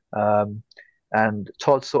 Um, and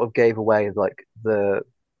Todd sort of gave away like the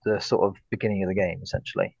sort of beginning of the game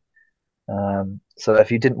essentially. So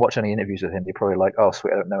if you didn't watch any interviews with him, you're probably like, oh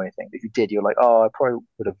sweet, I don't know anything. If you did, you're like, oh, I probably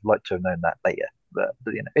would have liked to have known that later. But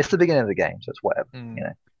it's the beginning of the game, so it's whatever, you Mm.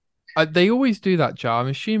 know. They always do that, Joe. I'm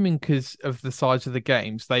assuming because of the size of the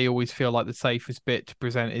games, they always feel like the safest bit to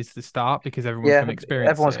present is the start because everyone's going Yeah, to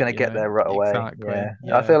experience everyone's it, going to get there right away. Exactly. Yeah,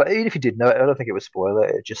 I Yeah. feel like even if you did know it, I don't think it would spoil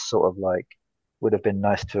it. It just sort of like would have been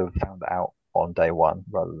nice to have found it out on day one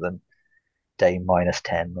rather than day minus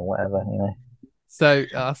 10 or whatever, you know. So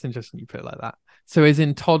that's interesting you put it like that. So, as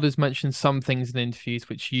in, Todd has mentioned some things in interviews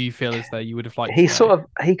which you feel as though you would have liked to He know. sort of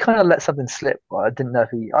he kind of let something slip. I didn't know if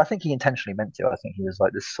he. I think he intentionally meant to. I think he was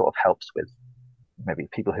like, this sort of helps with maybe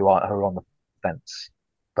people who are on the fence.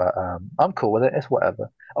 But I'm cool with it. It's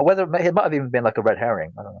whatever. Or whether it might have even been like a red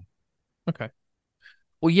herring. I don't know. Okay.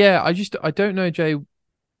 Well, yeah, I don't know, Jay.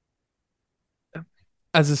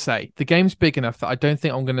 As I say, the game's big enough that I don't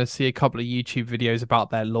think I'm going to see a couple of YouTube videos about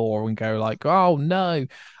their lore and go like, "Oh no!"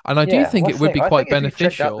 And I do Yeah, think well, it would be I think quite if you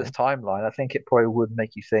checked out this beneficial. timeline, I think it probably would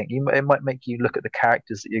make you think. It might make you look at the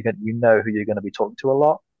characters that you know who you're going to be talking to a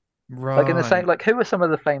lot. Like in the same, Right. like who are some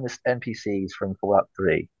of the famous NPCs from Fallout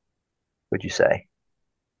 3? Would you say?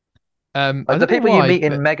 I Like the don't know people you why, meet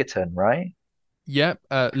in but Megaton, right? yep.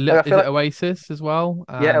 Like I Is feel it like Oasis as well?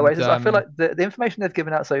 yeah, And Oasis. I feel like the information they've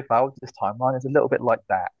given out so far with this timeline is a little bit like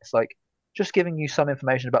that. It's like just giving you some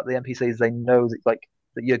information about the NPCs they know that like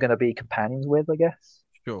that you're going to be companions with, I guess.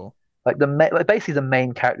 sure. Like like basically the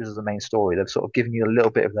main characters of the main story. They've sort of given you a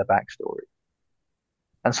little bit of their backstory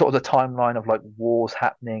and sort of the timeline of like wars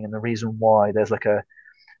happening and the reason why there's like a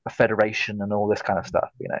federation and all this kind of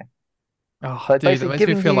stuff. Oh, Like dude, that basically makes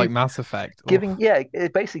me feel like Mass Effect. Oh, giving yeah,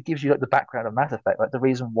 it basically gives you like the background of Mass Effect, like the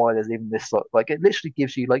reason why there's even this like it literally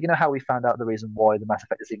gives you like how we found out the reason why the Mass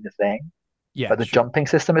Effect is even a thing, yeah, like the sure. jumping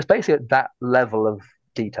system. It's basically at that level of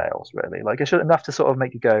details, really. Like it's enough to sort of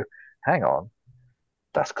make you go, hang on,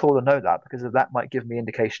 that's cool to know that because that might give me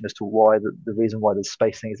indication as to why the reason why the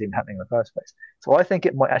space thing is even happening in the first place. So I think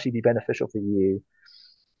it might actually be beneficial for you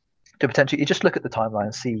to potentially you just look at the timeline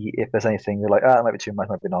and see if there's anything you're like, it might be too much,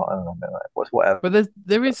 maybe not. I don't know, whatever. But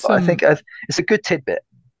there is But I think some it's a good tidbit.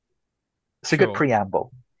 It's a good sure.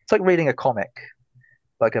 preamble. It's like reading a comic,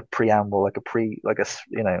 like a preamble, like a like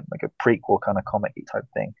a prequel kind of comic type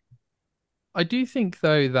thing. I do think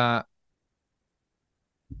though that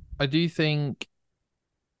I do think.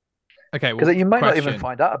 Okay, well, Because you might not even question.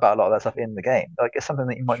 find out about a lot of that stuff in the game. Like it's something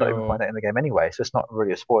that you might not even Sure. find out in the game anyway. So it's not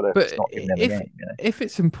really a spoiler if it's But not given in the game. if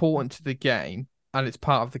it's important to the game and it's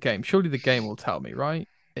part of the game, surely the game will tell me, right?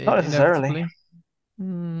 Not necessarily. Inevitably.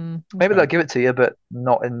 Maybe they'll Okay. give it to you, but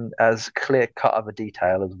not in as clear cut of a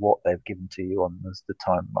detail as what they've given to you on as the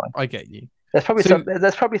timeline. I get you. There's probably So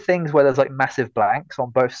there's probably things where there's like massive blanks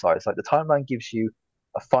on both sides. Like the timeline gives you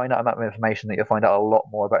a finite amount of information that you'll find out a lot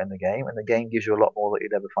more about in the game, and the game gives you a lot more that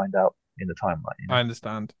you'd ever find out in the timeline. I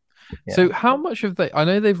understand. Yeah, So how much of they? I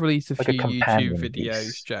know they've released a like a few YouTube companion videos,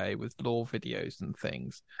 piece. Jay, with lore videos and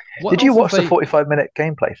things. What Did you else have watch the they? 45-minute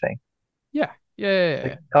gameplay thing? Yeah, yeah, yeah,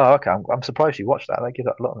 yeah. Oh, okay. I'm surprised you watched that. That gives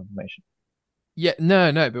out a lot of information. Yeah,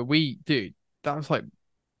 no, no, but dude, that was like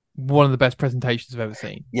one of the best presentations I've ever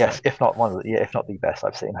seen. So Yes, if not one of the, yeah, if not the best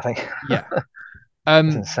I've seen. I think yeah.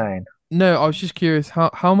 it's Um, insane. no, I was just curious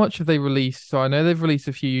how much have they released? So I know they've released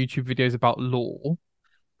a few YouTube videos about lore,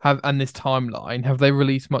 have and this timeline. Have they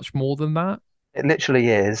released much more than that? It literally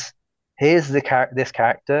is. Here's this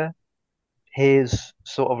character. Here's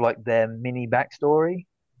sort of like their mini backstory,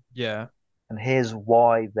 Yeah. and here's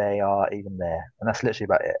why they are even there. And that's literally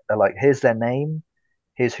about it. They're like, here's their name,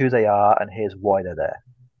 here's who they are, and here's why they're there.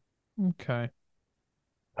 Okay.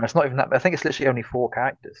 And it's not even that. I think it's literally only four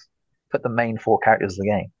characters. Put the main four characters of the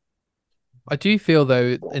game. I do feel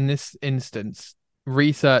though in this instance,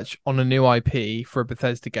 research on a new IP for a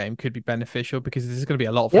Bethesda game could be beneficial because there's going to be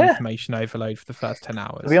a lot of Yeah, information overload for the first 10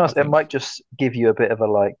 to be hours, I honest, it think. might just give you a bit of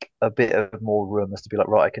a bit of more room as to be like,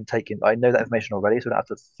 right, I can take in. I know that information already, so I don't have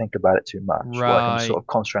to think about it too much. Or I can just sort Right, of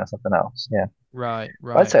concentrate on something else. Yeah, right,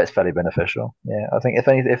 I'd right. say it's fairly beneficial. Yeah, I think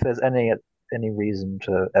if there's any reason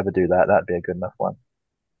to ever do that, that'd be a good enough one.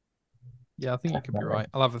 Yeah, I think you could be Definitely. right.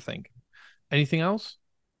 I'll have a think. Anything else?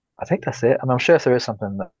 I think that's it. I'm sure if there is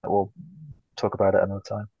something that we'll talk about it another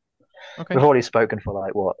time. Okay. We've already spoken for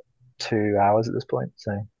like what 2 hours at this point,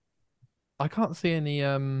 so I can't see any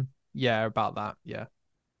yeah, about that. Yeah,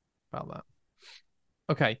 about that.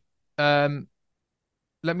 Okay. Um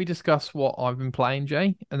let me discuss what I've been playing,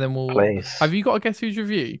 Jay, and then we'll please. have you got a guess who's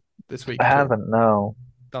review this I week at all? haven't. No,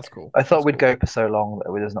 That's cool. I thought That's we'd cool. go for so long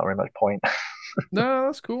that there's not very much point. No,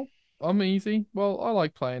 that's cool. I'm easy. Well, I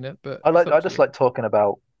like playing it, but I it's like. up I to just you. like talking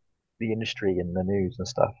about the industry and the news and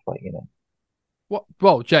stuff. What?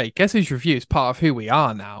 Well, Jay, guess whose review is part of who we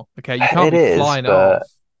are now. Okay, you can't It be is, flying it but off.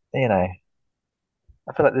 you know,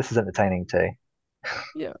 I feel like this is entertaining too.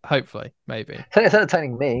 Yeah, hopefully, maybe. It's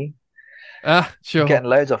entertaining me. Ah, I'm sure. getting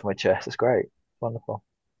loads off my chest. It's great. Wonderful.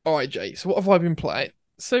 All right, Jay. So what have I been playing?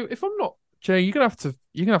 So if I'm not Jay, you're gonna have to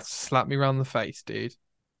slap me around the face, dude.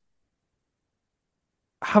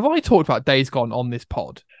 Have I talked about Days Gone on this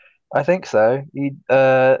pod? I think so.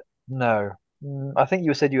 No. I think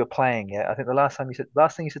you said you were playing it. I think the last thing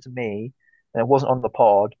you said to me, and it wasn't on the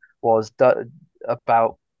pod, was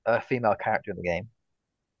about a female character in the game,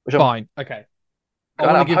 which Fine. Okay. I and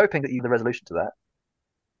want to I'm give. hoping that you the resolution to that.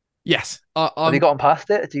 Yes. Have you gotten past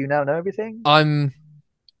it? Do you now know everything? I'm.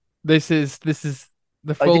 This is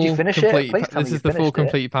the Like, did you full finish it? complete. Please tell me This you is the full finished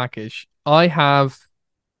it. complete package. I have.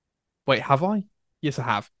 Wait, have I? Yes, I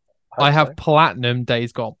have. I I hope have so. platinum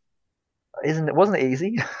Days Gone. Isn't it? Wasn't it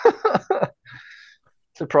easy?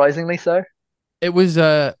 Surprisingly so. It was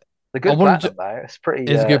The I good wanted to. platinum though. It's pretty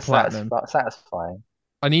It's a good platinum. satisfying.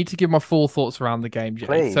 I need to give my full thoughts around the game,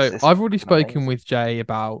 Jay. Please, So it's I've already spoken amazing. with Jay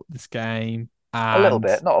about this game A little and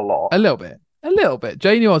bit, not a lot. a little bit, a little bit.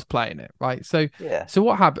 Jay knew I was playing it, right? So, Yeah. so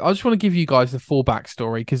what happened? I just want to give you guys the full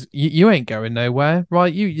backstory because you ain't going nowhere,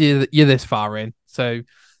 right? You're this far in. So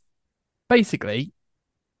basically,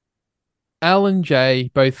 L and J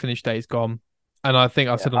both finished Days Gone, and I think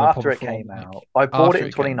I've Yeah, said on the pod after it before, came like out, I bought it after in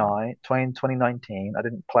it came out. 2019. I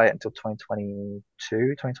didn't play it until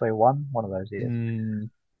 2022, 2021, one of those years. Mm.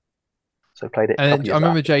 So I played it a And couple then I years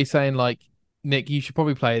remember after. Jay saying like, Nick, you should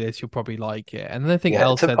probably play this. You'll probably like it. And then I think Yeah,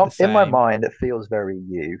 L said the in my same. mind, it feels very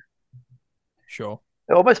you. Sure.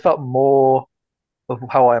 It almost felt more of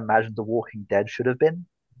how I imagined The Walking Dead should have been.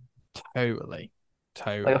 Totally.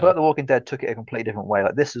 Like I feel like Totally. The Walking Dead took it a completely different way.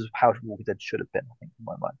 Like this is how The Walking Dead should have been, I think, in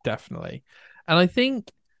my mind. Definitely. And I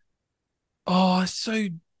think, oh, it's so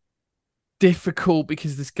difficult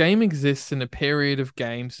because this game exists in a period of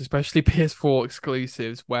games, especially PS4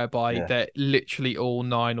 exclusives, whereby Yeah, they're literally all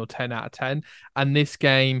 9 or 10 out of 10. And this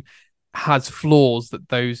game has flaws that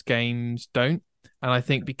those games don't. And I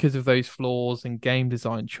think because of those flaws and game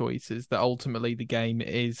design choices, that ultimately the game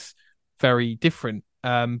is very different.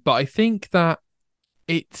 But I think that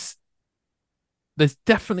it's there's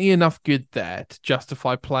definitely enough good there to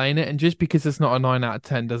justify playing it. And just because it's not a 9 out of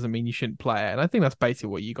 10 doesn't mean you shouldn't play it. And I think that's basically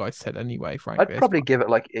what you guys said anyway, I'd frankly. It's probably fine. give it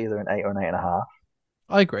like either an 8 or an 8.5.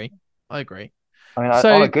 I agree. I agree. I mean,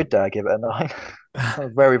 on So a good day, I give it a 9. On a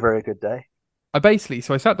very, very good day.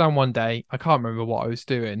 so I sat down one day. I can't remember what I was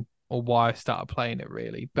doing or why I started playing it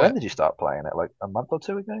really. When But did you start playing it? Like a month or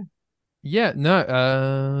two ago? yeah,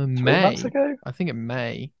 no, 3 months May. ago? I think in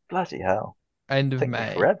May. Bloody hell. End of Took me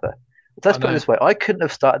May. forever. Let's I put it know. this way. I couldn't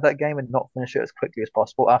have started that game and not finished it as quickly as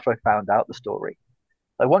possible after I found out the story.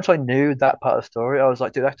 Like once I knew that part of the story, I was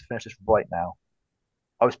like, dude, I have to finish this right now.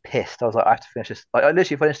 I was pissed. I was like, I have to finish this. Like I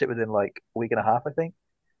literally finished it within like a week and a half, I think.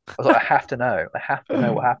 I was like, I have to know. I have to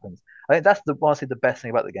know what happens. I think that's the honestly the best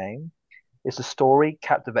thing about the game is the story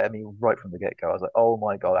captivated me right from the get go. I was like, oh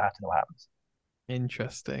my god, I have to know what happens.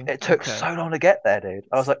 Interesting. It took Okay. so long to get there, dude.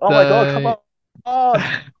 I was like, oh my god, come So on,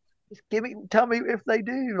 just give me, tell me if they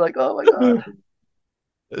do. Like, oh my god.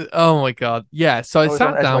 oh my God. Yeah. So I I was on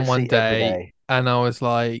sat the edge of my down one seat every day day. and I was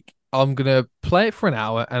like, I'm gonna play it for an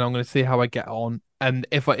hour and I'm gonna see how I get on. And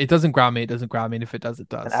if it doesn't grab me, it doesn't grab me. And if it does, it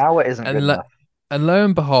An does. hour isn't good And lo, enough. and lo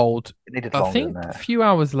and behold, It needed I longer than think a that. few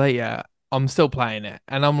hours later, I'm still playing it.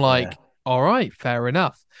 And I'm Yeah. like, all right, fair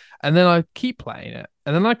enough. And then I keep playing it.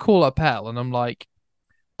 And then I call up Elle and I'm like,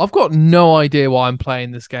 I've got no idea why I'm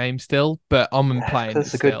playing this game still, but I'm Yeah, playing because it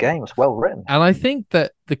it's a good still. game. It's well written. And I think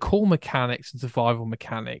that the core mechanics and survival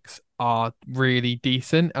mechanics are really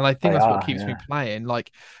decent, and I think They that's what are, keeps me yeah. playing.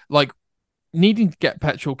 Like needing to get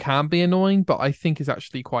petrol can be annoying, but I think is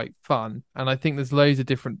actually quite fun. And I think there's loads of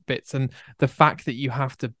different bits, and the fact that you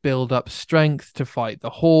have to build up strength to fight the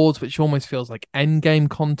hordes, which almost feels like end game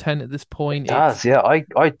content at this It point. It's does, yeah.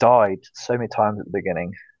 I died so many times at the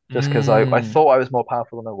beginning just because I mm, thought I was more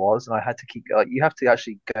powerful than I was, and I had to keep. You have to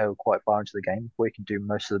actually go quite far into the game before you can do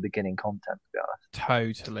most of the beginning content, to be honest.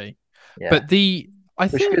 totally. Yeah, But the I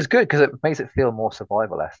which think is good because it makes it feel more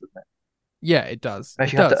survival-esque, doesn't it? yeah, it does.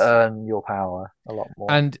 Makes It you have to does. earn your power a lot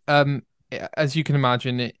more. And as you can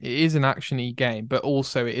imagine, it is an actiony game, but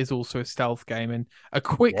also it is also a stealth game. And a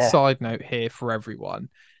quick Yeah, side note here for everyone: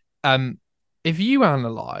 um, if you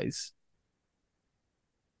analyze,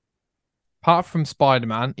 apart from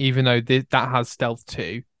Spider-Man, even though that has stealth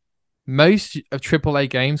too, most of AAA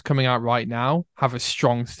games coming out right now have a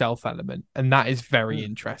strong stealth element, and that is very hmm.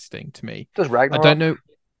 interesting to me. Does I don't Ragnarok know.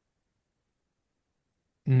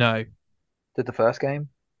 No, did the first game?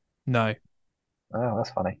 no, Oh,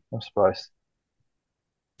 that's funny. I'm surprised.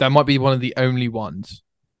 that might be one of the only ones.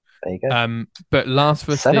 There you go. But Last of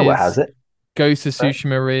Us Senua has is, it, Ghost of right?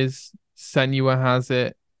 Tsushima is, Senua has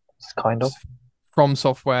it, It's kind of. From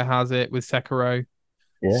Software has it with Sekiro.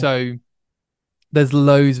 Yeah. So there's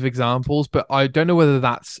loads of examples, but I don't know whether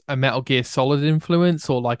that's a Metal Gear Solid influence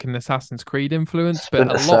or like an Assassin's Creed influence. But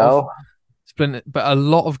Splinter Cell, a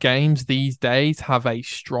lot of games these days have a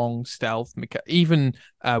strong stealth even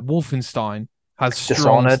Wolfenstein has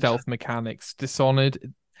strong Dishonored. stealth mechanics.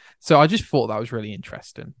 Dishonored. So I just thought that was really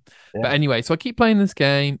interesting. But Yeah, anyway, so I keep playing this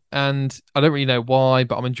game and I don't really know why,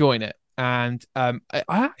 but I'm enjoying it. And I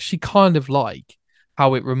actually kind of like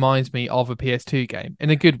how it reminds me of a PS2 game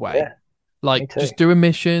in a good way. yeah, me Like too. just doing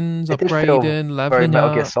missions, It did feel upgrading, very leveling Metal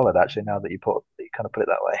Gear up, Solid actually. Now that you kind of put it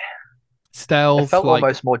that way, it stealth. felt Like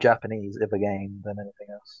almost more Japanese of a game than anything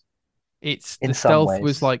else it's in the some stealth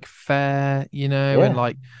was ways. like fair, and Yeah,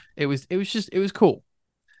 like it was cool.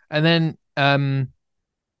 And then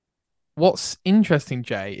what's interesting,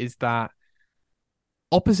 Jay, is that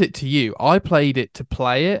opposite to you, I played it to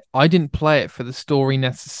play it. I didn't play it for the story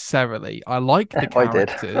necessarily. I like the I did.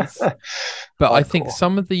 characters, but Hardcore.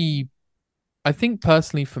 I think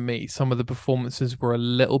personally for me, some of the performances were a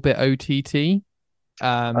little bit OTT.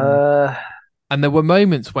 Um, Uh, and there were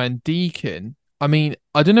moments when Deacon, I mean,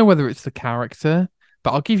 I don't know whether it's the character,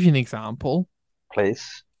 but I'll give you an example.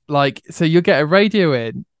 please. Like, so you'll get a radio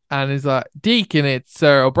in and it's like, Deacon, it's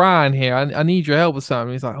Sir O'Brien here. I need your help with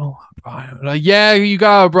something. He's like, oh, Brian. Like, yeah, you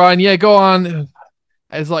go, Brian. Yeah, go on. And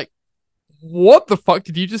it's like, what the fuck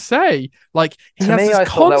did you just say? Like, he To has me, this I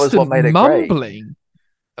thought that was what constant made it great. mumbling.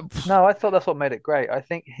 No, I thought that's what made it great. I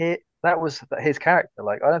think that was his character.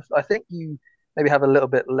 Like, I think you maybe have a little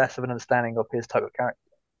bit less of an understanding of his type of character.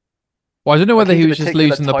 Well, I don't know Like, whether he's he a was just particular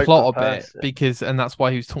losing the type plot of a bit person. and that's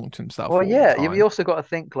why he was talking to himself Well, all the yeah, you time. also got to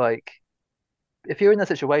think like if you're in that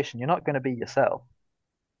situation, you're not going to be yourself.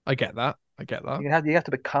 I get that. I get that. You have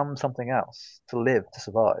to become something else to live to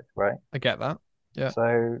survive, right? I get that. Yeah.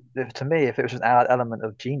 So to me, if it was just an element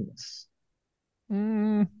of genius,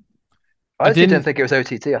 Mm, I I actually didn't didn't. think it was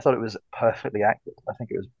OTT. I thought it was perfectly acted. I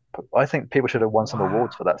think it was. I think people should have won some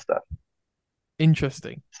awards Wow. for that stuff.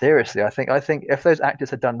 Interesting. Seriously, I think if those actors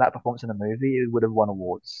had done that performance in a movie, it would have won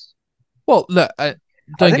awards. Well, look, I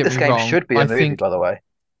don't think get this me game wrong. should be a movie, by the way.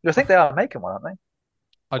 I think they are making one, aren't they?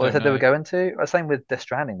 I Or they don't said they were know. going to. Same with Death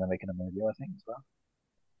Stranding, they're making a movie, I think, as well.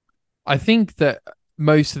 I think that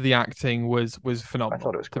most of the acting was I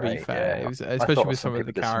thought phenomenal. it was To be great. fair, Yeah, it was I especially thought with some some of people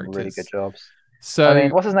the did some really good characters. jobs. I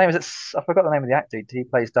mean, So what's his name? I forgot the name of the actor. He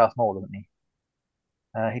plays Darth Maul, doesn't he?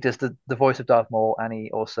 He does the voice of Darth Maul, and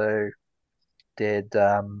he also did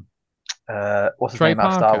what's his Trey name out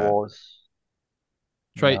of Star Parker, Wars?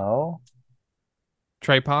 Trey No,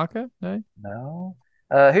 Trey Parker, no. no.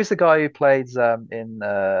 Who's the guy who plays in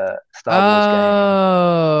Star Wars game?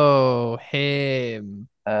 Oh, him,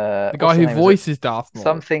 the guy What's the who name? Is it voices Darth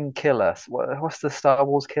Maul. something killer? What's the Star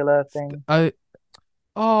Wars killer thing? Oh,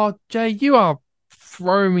 oh, Jay, you are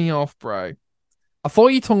throwing me off, bro. I thought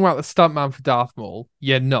you were talking about the stuntman for Darth Maul.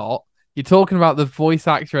 You're not. You're talking about the voice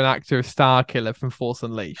actor and actor of Starkiller from Force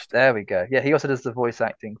Unleashed There we go. Yeah, he also does the voice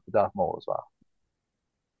acting for Darth Maul as well.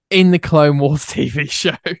 in the Clone Wars TV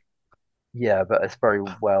show. Yeah, but it's very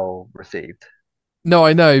well received. No,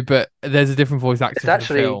 I know, but there's a different voice actor It's for the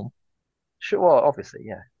actually film. sure. Well, obviously,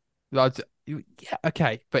 yeah. Yeah,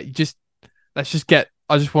 okay, but you just let's just get.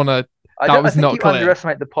 I just want to. I That don't. I was think not you clear.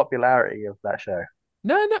 underestimate the popularity of that show.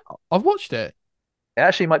 No, no, I've watched it. It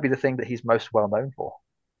actually might be the thing that he's most well known for.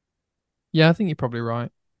 Yeah, I think you're probably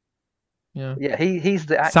right. Yeah, Yeah, he's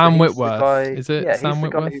the actor. Sam He's the Whitworth, guy. is it? Yeah, he's Sam the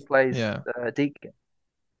guy who Whitworth. plays Yeah, Deacon.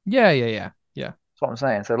 yeah, yeah, yeah, yeah. That's what I'm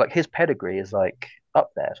saying. So like his pedigree is like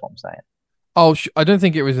up there. That's what I'm saying. Oh, I don't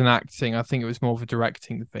think it was an acting. I think it was more of a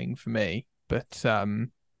directing thing for me.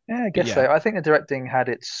 Yeah, I But guess yeah. so. I think the directing had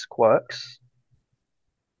its quirks.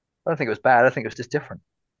 I don't think it was bad. I think it was just different.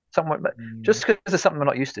 Somewhat, Mm. just because there's something I'm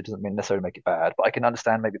not used to doesn't mean necessarily make it bad. But I can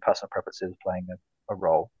understand maybe personal preferences playing a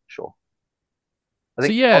role. Sure. I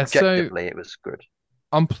So think yeah, so objectively it was good.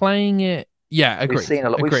 I'm playing it. Yeah, agreed,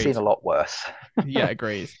 We've seen agreed. a lot worse. Yeah,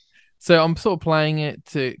 agreed. So I'm sort of playing it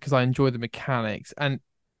to because I enjoy the mechanics, and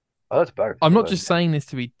I loved both I'm of not those just games. saying this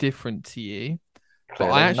to be different to you, but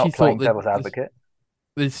I Clearly, you're actually not thought playing that devil's advocate.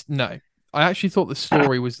 this no, I actually thought the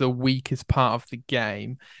story was the weakest part of the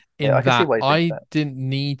game. Yeah, In I can see that why you think I that. didn't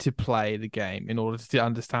need to play the game in order to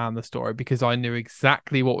understand the story because I knew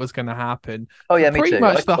exactly what was going to happen Oh for yeah, me pretty too.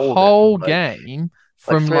 I much the called it from whole game.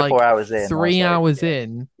 like From 3 or 4 like hours in. I was 3 hours yeah,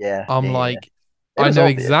 in, yeah, I'm yeah, yeah. like, It I was know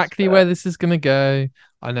obvious, exactly where but this is going to go.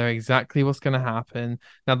 I know exactly what's going to happen.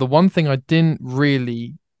 Now, the one thing I didn't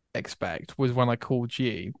really expect was when I called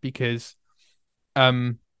you because,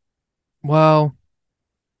 um, well,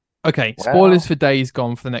 okay, spoilers well, for Days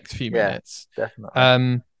Gone for the next few yeah, minutes. definitely.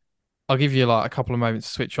 Um, I'll give you like a couple of moments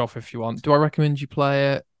to switch off if you want. Do I recommend you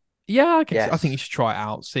play it? Yeah, I think you Yes, should try it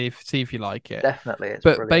out. See if you like it. definitely. It's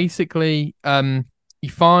But brilliant. basically, you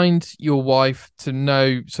find your wife to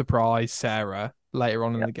no surprise, Sarah, later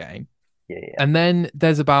on in Yeah, the game. yeah, yeah. And then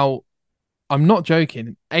there's about, I'm not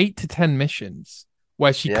joking, 8 to 10 missions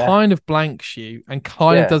where she Yeah. kind of blanks you and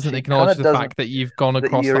kind of Yeah. doesn't She kind acknowledge of the doesn't fact that you've gone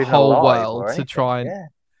that across you're the even whole alive world or to anything. try and Yeah.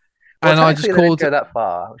 Well, I just technically they didn't called go that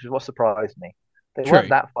far, which is what surprised me. They weren't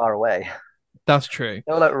true. that far away. That's true.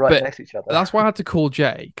 They were like right But next to each other. that's why I had to call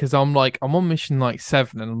Jay because I'm like, I'm on mission like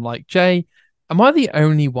 7 and I'm like, Jay, am I the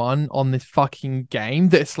only one on this fucking game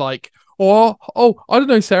that's like, oh, I don't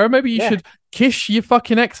know, Sarah, maybe you Yeah. should kiss your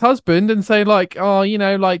fucking ex-husband and say, like, oh,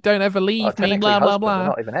 like, don't ever Oh, leave me, technically blah, blah, husband, they're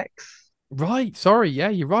blah. not even ex. Right. Sorry. Yeah,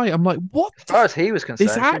 you're right. I'm like, what As the far as he was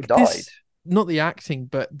this concerned, she act, died. not the acting,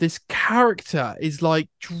 but this character is like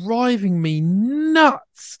driving me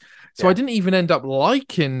nuts. So I Yeah. didn't even end up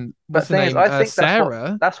liking, But what's the the thing is, name? I think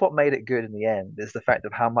Sarah. that's what made it good in the end is the fact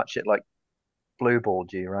of how much it like blue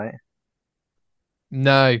balled you, right?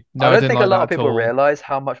 No, I no, I don't didn't think a like lot that of at people all. realize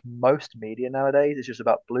how much most media nowadays is just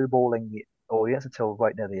about blue balling the audience until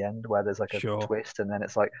right near the end, where there's like a Sure, twist, and then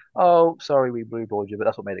it's like, oh, sorry, we blue balled you, but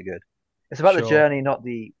that's what made it good. It's about the sure. journey, not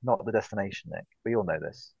the destination, Nick. We all know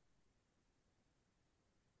this.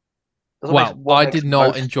 That's Well, what I makes did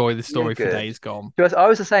not most enjoy the media story for good. Days Gone. Because I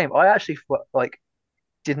was the same. I actually like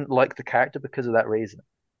didn't like the character because of that reason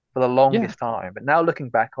for the Yeah. longest time. But now looking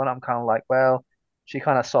back on it, I'm kind of like, well, she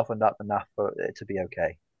kind of softened up enough for it to be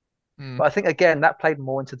okay. Mm, But I think again that played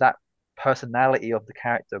more into that personality of the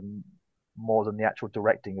character more than the actual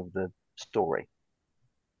directing of the story.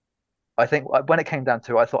 I think when it came down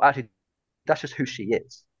to it, I thought actually that's just who she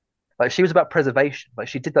is. Like she was about preservation. Like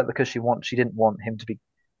she did that because she didn't want him to be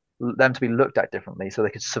them to be looked at differently so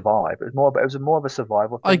they could survive. It was more of a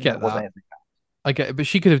survival I thing than get it was that. anything. I get it, but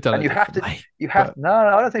she could have done And it differently. But no,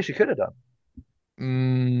 no, I don't think she could have done.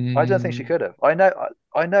 I don't think she mm, could have. I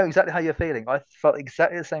know exactly how you're feeling. I felt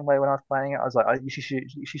exactly the same way when I was playing it. I was like, she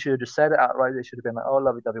should have just said it outright. They should have been like, oh,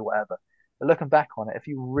 lovey dovey, whatever. But looking back on it, if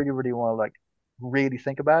you really, really want to like really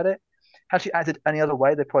think about it, had she acted any other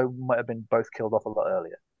way, they probably might have been both killed off a lot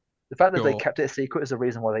earlier. The fact that they sure. kept it a secret is the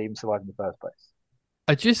reason why they even survived in the first place.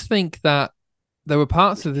 I just think that there were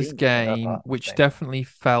It parts was of this genius on her game part, I which think. definitely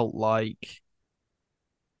felt like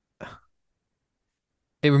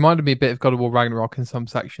it reminded me a bit of God of War Ragnarok in some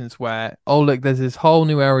sections where, oh, look, there's this whole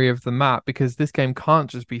new area of the map because this game can't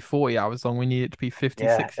just be 40 hours long. We need it to be 50, Yeah,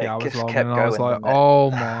 60 it hours just long. And kept I was going, like, didn't it?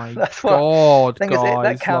 oh my That's what God, thing is.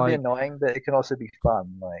 That guys. can be Like, annoying, but it can also be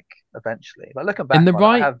fun. Like eventually, like looking in back the on it,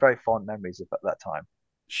 I right, have very fond memories of that time.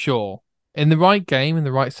 sure. In the right game, in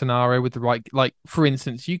the right scenario, with the right, like, for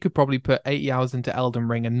instance, you could probably put 80 hours into Elden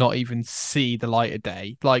Ring and not even see the light of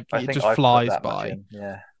day. Like, I it think just I've put flies that much by. in.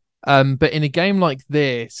 Yeah, But in a game like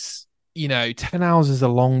this, 10 hours is a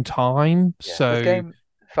long time. yeah. This So, game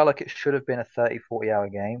felt like it should have been a 30, 40 hour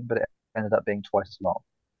game, but it ended up being twice as long.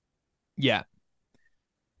 yeah.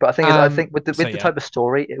 But I think is, I think So with the yeah. type of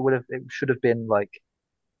story, it should have been like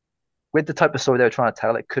with the type of story they were trying to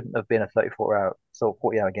tell, it couldn't have been a 34 hour, so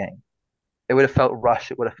 40-hour game. It would have felt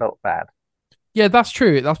rushed. It would have felt bad. Yeah, that's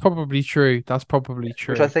true. That's probably true. That's probably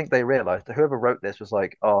Which I true. think they realized that whoever wrote this was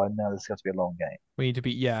like, oh, no, this has to be a long game. We need to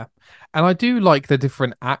be, yeah. And I do like the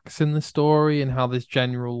different acts in the story and how there's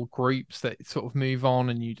general groups that sort of move on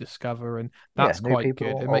and you discover, and Yeah, that's new quite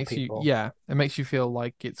good. people, old people. It makes you feel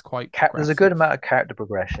like it's quite There's a good progressive, amount of character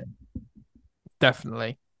progression,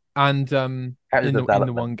 definitely. And character in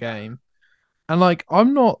the development. one game. And like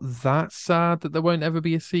I'm not that sad that there won't ever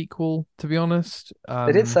be a sequel, to be honest.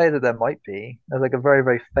 They did say that there might be. There's like a very,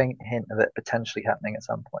 very faint hint of it potentially happening at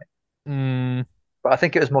some point. Mm, But I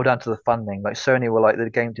think it was more down to the funding. Like Sony were like, the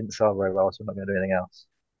game didn't sell very well, so we're not going to do anything else.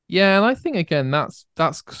 yeah, and I think again that's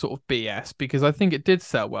sort of BS because I think it did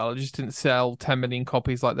sell well. It just didn't sell 10 million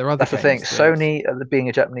copies like their other That's the thing. games did. Sony, being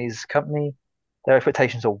a Japanese company, their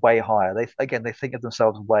expectations are way higher. They think of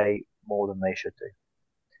themselves way more than they should do.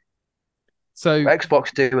 So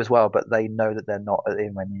Xbox do as well, but they know that they're not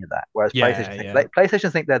anywhere near that. Whereas yeah, yeah.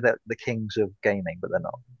 PlayStation think they're the kings of gaming, but they're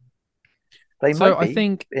not. They So might I be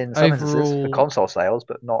think in some instances for overall, console sales,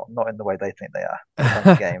 but not in the way they think they are when it comes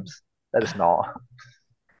to games. They're just not.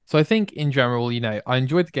 so I think in general, I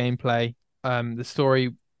enjoyed the gameplay. The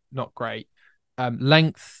story not great.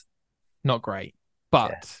 Length not great,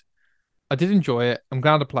 Yeah, but I did enjoy it. I'm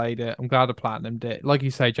glad I played it. I'm glad I platinumed it. Like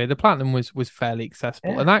you say, Jay, the platinum was fairly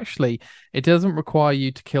accessible, yeah. and actually, it doesn't require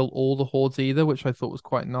you to kill all the hordes either, which I thought was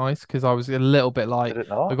quite nice because I was a little bit Did like, it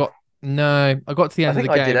I not? got no, I got to the I end of think the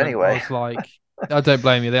I did game and I anyway. was like, I don't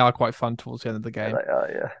blame you. They are quite fun towards the end of the Yeah, game. like, oh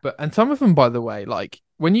yeah, And some of them, by the way, like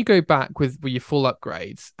when you go back with your full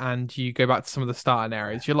upgrades and you go back to some of the starting yeah.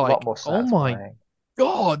 areas, you're A lot like, more oh my satisfying.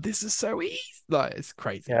 God, this is so easy. Like it's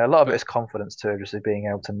crazy. Yeah, a lot of it But is confidence too, just being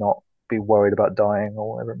able to not be worried about dying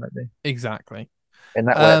or whatever it might be. exactly. In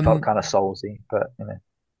that way, it felt Um, kind of soulsy, but you know,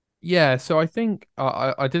 yeah, so I think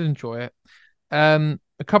I did enjoy it. A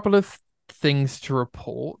couple of things to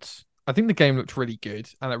report. I think the game looked really good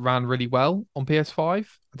and it ran really well on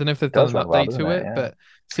PS5. I don't know if they've It done does an run well, update doesn't to it? it, Yeah. but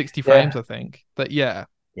 60 frames, Yeah. I think. But yeah.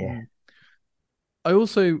 Yeah. Mm. I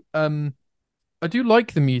also I do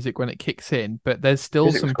like the music when it kicks in, but there's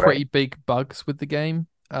still Music was some great. pretty big bugs with the game.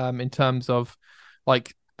 In terms of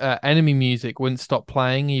like enemy music wouldn't stop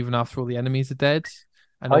playing even after all the enemies are dead.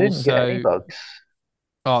 And I didn't get any also, bugs.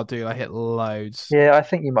 oh dude, I hit loads. Yeah, I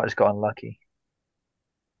think you might have just got unlucky.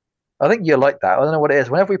 I think you're like that. I don't know what it is.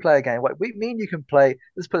 Whenever we play a game, me and you can play.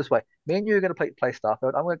 Let's put it this way: me and you are going to play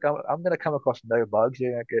Starfield. I'm going to come across no bugs.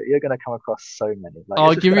 You're going to come across so many. Like it's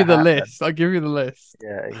I'll just give going you to the happen. list. I'll give you the list.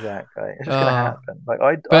 Yeah, exactly. It's just going to Uh, happen.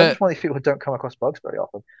 I'm but just one of these people who don't come across bugs very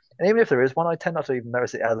often. And even if there is one, I tend not to even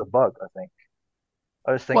notice it as a bug. I think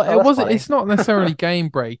I just think, well, oh, it that's wasn't. funny. It's not necessarily game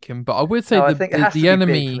breaking, but I would say No, I think it has to the be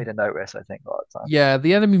big for me enemy, to notice. I think a lot of the time. yeah,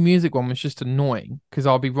 the enemy music one was just annoying because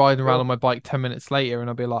I'll be riding around on Sure. my bike 10 minutes later and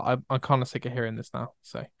I'll be like, I'm kind of sick of hearing this now.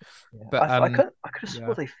 So, Yeah. but I could have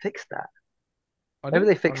swore yeah, they fixed that. I Maybe don't.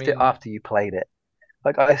 they I fixed it mean, after you played it.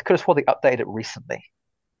 Like I could have swore they updated it recently.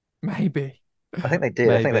 maybe, I think they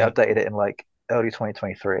did. I think they maybe. updated it in like early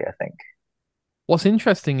 2023, I think. What's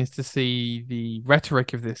interesting is to see the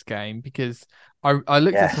rhetoric of this game because I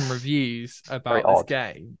looked at some Yes. reviews Very about this odd.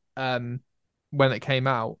 game when it came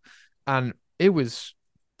out and it was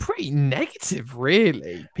pretty negative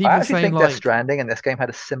really. I People actually saying think Death like Stranding and this game had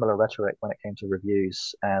a similar rhetoric when it came to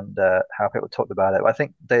reviews and how people talked about it. I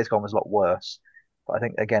think Days Gone was a lot worse, but I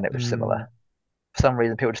think again it was mm, similar. For some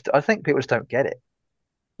reason, I think people just don't get it.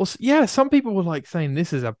 well yeah, some people were like saying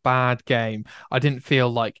this is a bad game. I didn't feel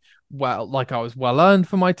like I was well earned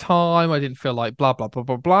for my time. I didn't feel like blah blah blah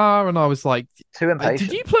blah blah and I was like Too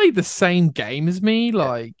did you impatient. play the same game as me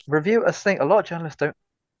Yeah. like I think a lot of journalists don't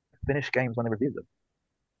finish games when they review them.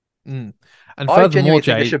 mm. And I furthermore, genuinely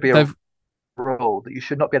think there Jay, should be a they've rule that you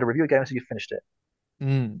should not be able to review a game until you've finished it.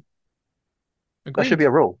 mm, That should be agreed. a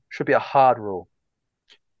rule. Should be a hard rule.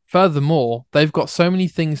 Furthermore, they've got so many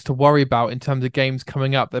things to worry about in terms of games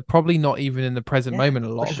coming up. They're probably not even in the present Yeah, moment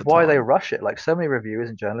a lot which of is the why they time. rush it. Like so many reviewers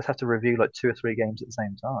and journalists have to review like two or three games at the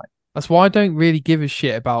same time. That's why I don't really give a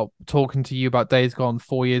shit about talking to you about Days Gone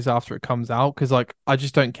 4 years after it comes out because like I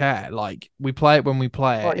just don't care. Like we play it when we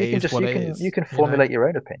play it. Well, It is what it you is, can you know? formulate your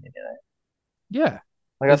own opinion, you know. Yeah.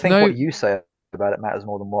 Like I There's think no what you say about it matters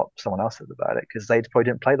more than what someone else says about it because they probably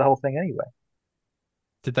didn't play the whole thing anyway.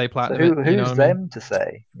 did they So platinum it, you know what who's I mean? them to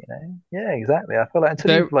say, you know? Yeah, exactly. I feel like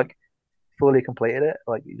until There you've like fully completed it,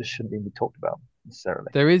 like you just shouldn't even be talked about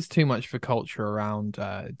necessarily. there is too much of a culture around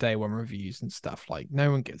day one reviews and stuff. Like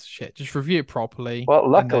no one gives a shit. Just review it properly Well,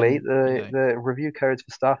 and luckily then, you know. the review codes for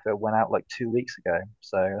Starfield went out like 2 weeks ago,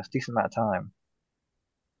 so that's a decent amount of time.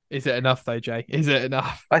 Is it enough though, Jay? Is it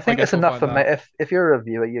enough? I I think guess it's we'll enough find for me. out. If you're a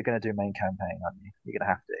reviewer, you're going to do main campaign, aren't you? You're going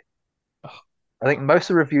to have to. Oh I think God. most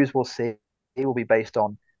of the reviews we'll see will be based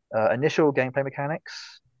on initial gameplay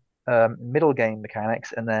mechanics, middle game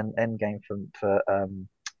mechanics, and then end game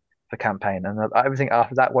for campaign. And everything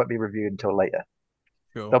after that won't be reviewed until later.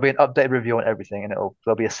 Sure. There'll be an updated review on everything, and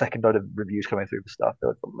there'll be a second load of reviews coming through for stuff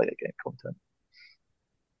for later game content.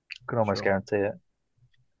 Can almost Sure. guarantee it.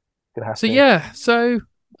 Gonna have So to. yeah, so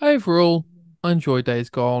overall, I enjoyed Days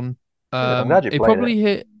Gone. Good. I'm glad you It played it. probably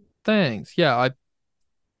hit thanks. Yeah, I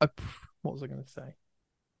what was I gonna say?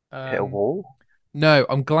 Hit a Um wall. no,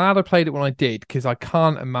 I'm glad I played it when I did because I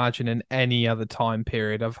can't imagine in any other time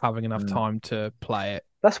period of having enough Mm. time to play it,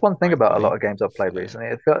 That's one thing about a lot frankly. of games I've played So recently.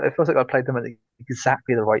 It feels like I played them at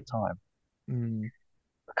exactly the right time. mm,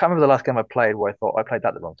 I can't remember the last game I played where I thought I played that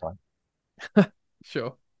at the wrong time.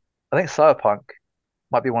 sure. I think Cyberpunk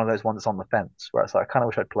might be one of those ones that's on the fence where it's like I kind of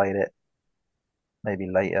wish I'd played it maybe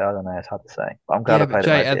later. I don't know. It's hard to say. But I'm glad I Yeah, but played it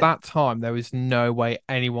when Jay, I at did. that time there was no way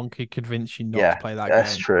anyone could convince you not to Yeah, play that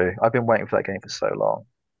that's game. true. I've been waiting for that game for so long.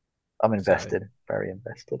 I'm So invested, very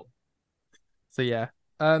invested. So yeah.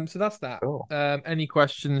 So that's that. Cool. Any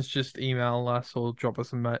questions, just email us or drop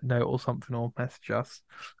us a note or something or message us.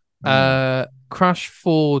 Mm. Crash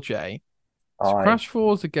 4, Jay. So I Crash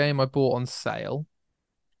 4 is a game I bought on sale.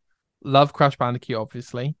 Love Crash Bandicoot,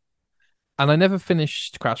 obviously. And I never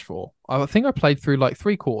finished Crash 4. I think I played through like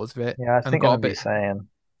three quarters of it Yeah, I and think I got a remember you bit, saying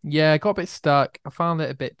yeah, got a bit stuck. I found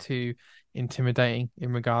it a bit too intimidating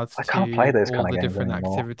in regards I can't play to those all kind of the games different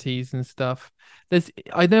anymore. activities and stuff.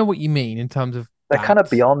 I know what you mean in terms of They're kind of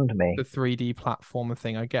that, beyond the me. 3D platformer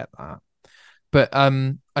thing. I get that. But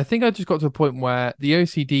I think I just got to a point where the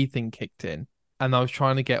OCD thing kicked in, and I was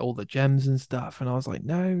trying to get all the gems and stuff, and I was like,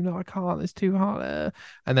 no, no, I can't. It's too hard.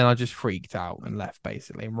 And then I just freaked out and left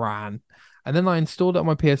basically and ran. And then I installed it on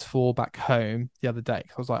my PS4 back home the other day.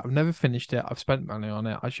 'Cause I was like, I've never finished it. I've spent money on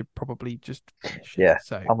it. I should probably just finish it. Yeah,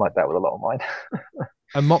 So I'm like that with a lot of mine.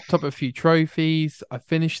 I mopped up a few trophies. I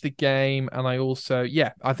finished the game, and I also,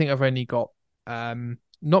 yeah, I think I've only got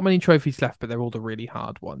not many trophies left, but they're all the really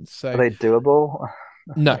hard ones. Are So they doable?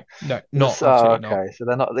 no, no, not This, oh, absolutely not. okay. So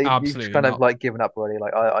they're not. You've Absolutely kind of not. like given up already.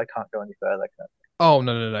 Like I can't go any further. Oh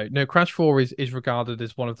no, no, no, no. Crash 4 is regarded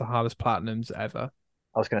as one of the hardest platinums ever.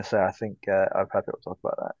 I was going to say. I think I've had people talk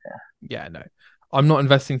about that. Yeah. Yeah, no. I'm not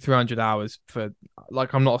investing 300 hours for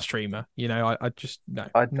like I'm not a streamer, I just no,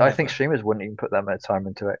 I think never. streamers wouldn't even put that much time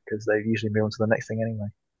into it because they usually move on to the next thing anyway.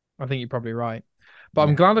 I think you're probably right. But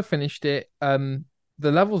I'm Yeah. glad I finished it.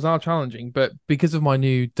 The levels are challenging, but because of my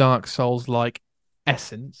new Dark Souls like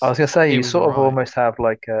I essence, was going to say it you was all sort of right. almost have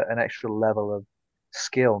like an extra level of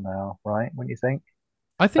skill now, right? When you think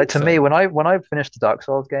I like think to so. me when I finished the Dark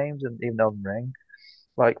Souls games and even Elden Ring,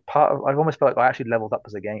 like part of I almost felt like I actually leveled up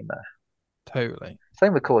as a gamer. Totally.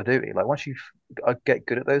 Same with Call of Duty. Like once you get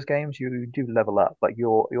good at those games, you do level up. Like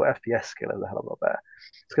your FPS skill is a hell of a lot better.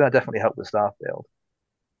 It's going to definitely help the staff build.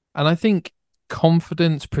 And I think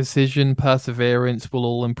confidence, precision, perseverance will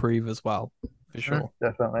all improve as well, for sure.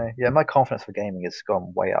 Definitely. Yeah, my confidence for gaming has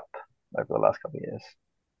gone way up over the last couple of years.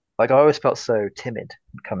 Like I always felt so timid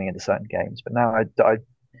coming into certain games, but now I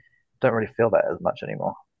don't really feel that as much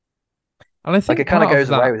anymore. And I Like think it kind of part of goes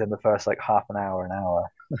away that, within the first like half an hour,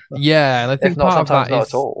 yeah, and I if think not part of sometimes that not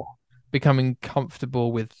at is all. becoming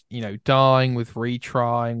comfortable with, dying, with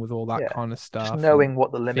retrying, with all that Yeah, kind of just stuff and knowing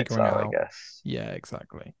what the limits figuring are, I out. guess. Yeah,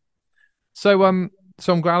 exactly. So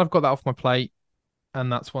so I'm glad I've got that off my plate,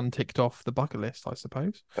 and that's one ticked off the bucket list, I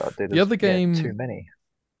suppose. God, dude, The there's other yeah too game, many.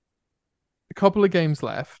 a couple of games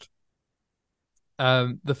left.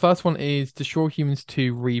 The first one is Destroy Humans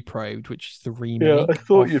 2 Reprobed, which is the Yeah, I remake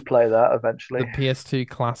thought of you'd play that the eventually. PS2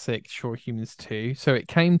 classic Destroy Humans 2. So it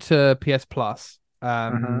came to PS Plus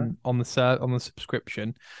Hmm. on the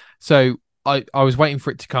subscription. So I was waiting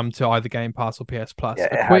for it to come to either Game Pass or PS Plus. Yeah,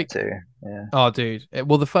 A it had quick to. Yeah. Oh, dude.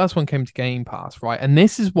 Well, the first one came to Game Pass, right? And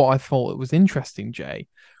this is what I thought it was interesting, Jay.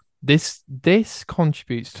 This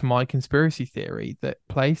contributes to my conspiracy theory that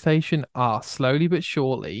PlayStation are slowly but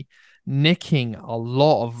surely nicking a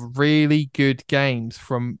lot of really good games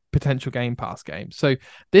from potential Game Pass games. So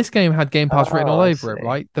this game had Game Pass written all Oh, I over see. it,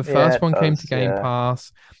 right? The Yeah, first it one came to does. Game Yeah.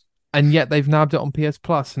 Pass, and yet they've nabbed it on PS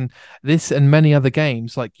Plus. And this and many other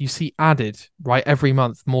games, like you see added, right? Every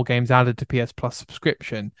month, more games added to PS Plus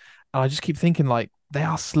subscription. And I just keep thinking, like, they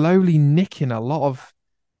are slowly nicking a lot of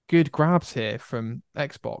good grabs here from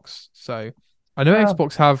Xbox. So I know Well,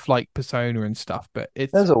 Xbox have like Persona and stuff, but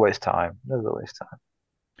it's there's always time. There's always time.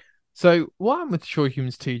 so what happened with Sure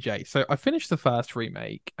Humans 2J? So I finished the first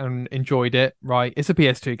remake and enjoyed it, right? It's a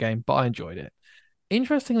PS2 game, but I enjoyed it.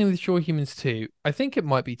 Interestingly, with Sure Humans 2, I think it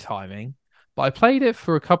might be timing, but I played it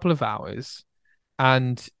for a couple of hours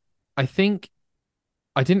and I think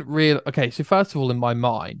I didn't real okay, so first of all, in my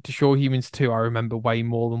mind, to Sure Humans 2, I remember way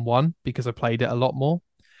more than one because I played it a lot more.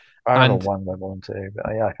 I remember And one level and two, but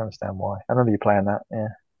yeah, I can understand why. I remember you playing that. Yeah.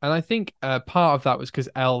 And I think part of that was because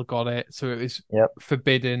L got it, so it was Yep.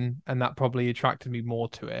 forbidden, and that probably attracted me more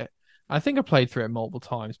to it. I think I played through it multiple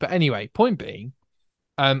times, but anyway, point being,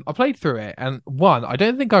 I played through it, and one, I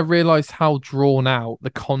don't think I realized how drawn out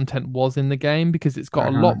the content was in the game because it's got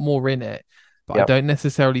a lot Hmm. more in it, but I Yep. don't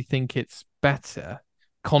necessarily think it's better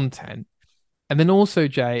content. And then also,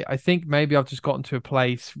 Jay, I think maybe I've just gotten to a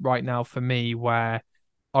place right now for me where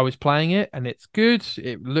I was playing it and it's good.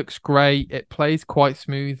 It looks great. It plays quite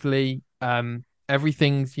smoothly.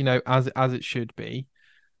 Everything's, as it should be,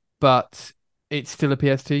 but it's still a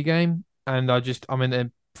PS2 game. And I'm in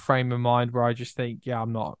a frame of mind where I just think, yeah,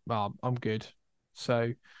 I'm not, well, I'm good.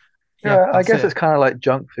 So yeah, Yeah, I that's guess it's it. kind of like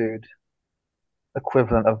junk food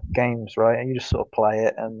equivalent of games, right? And you just sort of play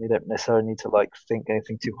it, and you don't necessarily need to like think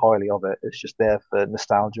anything too highly of it. It's just there for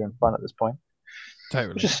nostalgia and fun at this point,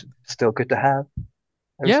 which Totally. is still good to have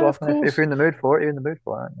every so Yeah, of often. If course. you're in the mood for it, you're in the mood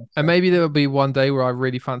for it, aren't you? And So maybe there will be one day where I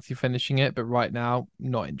really fancy finishing it, but right now,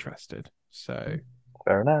 not interested. So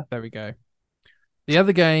fair enough. there we go. The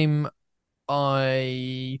other game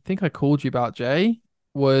I think I called you about, Jay,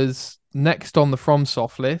 was next on the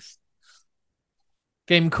FromSoft list.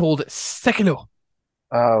 Game called Sekiro: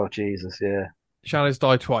 Oh Jesus, yeah. Shadows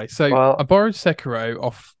Die Twice. So I Well, borrowed Sekiro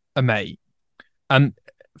off a mate, and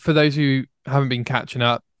for those who haven't been catching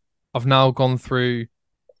up, I've now gone through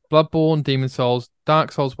Bloodborne, Demon Souls,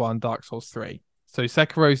 Dark Souls 1, Dark Souls 3. So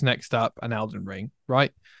Sekiro's next up and Elden Ring,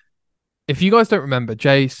 right? If you guys don't remember,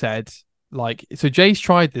 Jay said Like, so Jay's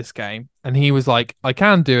tried this game and he was like, I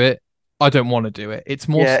can do it. I don't want to do it. It's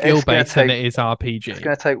more Yeah, skill based than it is it's RPG.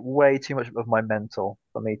 gonna take way too much of my mental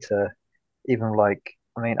for me to even like.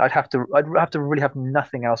 I mean, I'd have to really have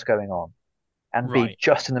nothing else going on and be Right.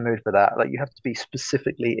 just in the mood for that. Like you have to be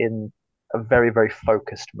specifically in a very, very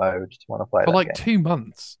focused mode to want to play For that like game. 2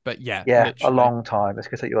 months. But yeah, Yeah, a literally. long time. It's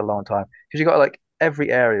gonna take you a long time because you got like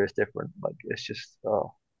every area is different. Like it's just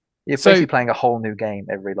you're So, basically playing a whole new game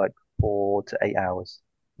every like 4 to 8 hours.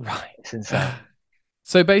 right. It's insane.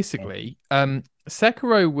 So Yeah. basically,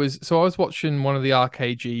 Sekiro was so I was watching one of the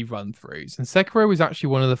RKG run throughs, and Sekiro was actually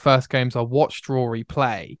one of the first games I watched Rory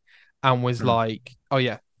play and was Hmm. like, oh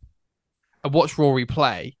yeah, I watched Rory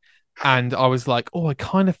play and I was like, oh, I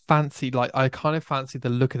kind of fancied the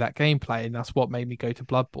look of that gameplay, and that's what made me go to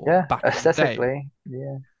Bloodborne Yeah, back in the day. aesthetically,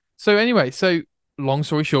 yeah. So anyway, so long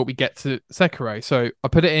story short, we get to Sekiro. So I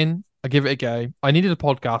put it in, I give it a go. I needed a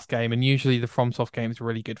podcast game, and usually the FromSoft games are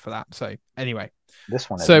really good for that. So anyway, This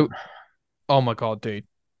one isn't. so oh my god, dude.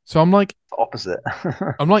 So I'm like Opposite.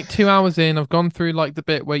 2 hours in, I've gone through like the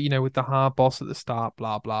bit where, with the hard boss at the start,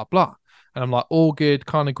 blah, blah, blah. And I'm like, all good,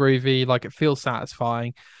 kind of groovy, like it feels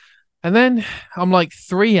satisfying. And then I'm like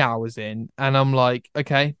 3 hours in, and I'm like,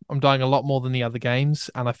 okay, I'm dying a lot more than the other games,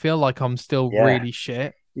 and I feel like I'm still Yeah, really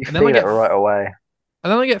shit. you And then I feel it get, right away.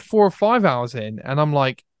 and then I get 4 or 5 hours in, and I'm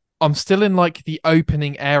like, I'm still in like the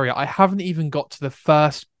opening area. I haven't even got to the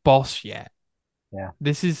first boss yet. Yeah.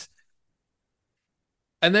 This is,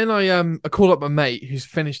 and then I called up my mate who's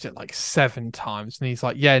finished it like 7 times, and he's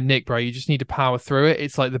like, "Yeah, Nick, bro, you just need to power through it.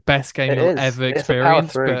 It's like the best game It you'll is. ever It's a power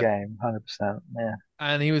experience." through But game, 100%. Yeah.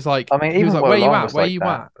 and he was I mean, even "Where you Wolong at? was Where like you that,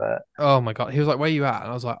 at?" but Oh my god, he was like, "Where you at?"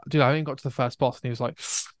 And I was like, "Dude, I haven't got to the first boss." And he was like,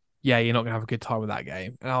 "Yeah, you're not gonna have a good time with that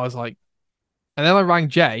game." And I was like, and then I rang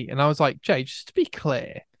Jay, and I was like, "Jay, just to be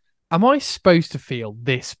clear, am I supposed to feel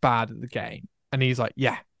this bad at the game?" And he's like,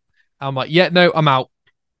 "Yeah." I'm like, "Yeah, no, I'm out.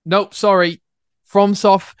 Nope, sorry.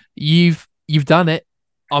 FromSoft, you've done it.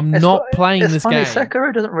 I'm it's not playing it's this funny. game."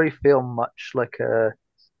 Sekiro doesn't really feel much like a.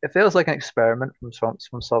 It feels like an experiment from soft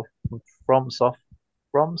from soft from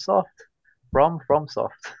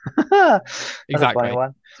soft. That's a funny Exactly.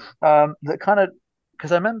 one. That kind of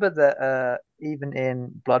because I remember that even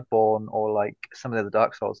in Bloodborne or like some of the other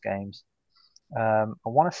Dark Souls games, I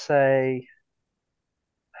want to say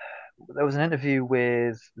there was an interview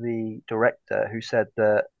with the director who said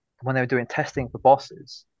that when they were doing testing for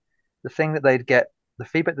bosses, the thing that they'd get, the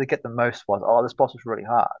feedback they'd get the most was, "Oh, this boss was really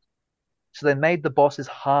hard." So they made the bosses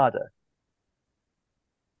harder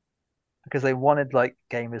because they wanted like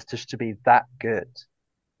gamers just to be that good.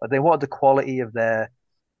 Like they wanted the quality of their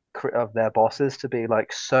bosses to be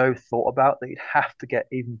like so thought about that you'd have to get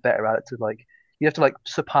even better at it to like you have to like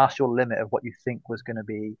surpass your limit of what you think was going to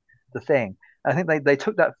be the thing. And I think they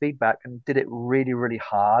took that feedback and did it really, really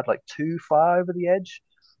hard, like too far over the edge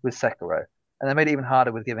with Sekiro. And they made it even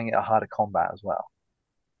harder with giving it a harder combat as well.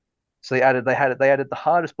 So they added the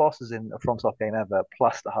hardest bosses in a FromSoft game ever,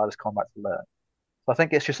 plus the hardest combat to learn. So I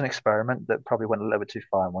think it's just an experiment that probably went a little bit too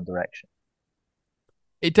far in one direction,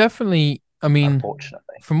 It definitely, I mean,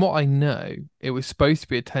 unfortunately. from what I know, it was supposed to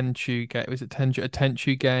be a Tenchu game. Was it a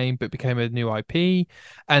Tenchu game, but became a new IP.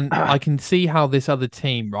 And I can see how this other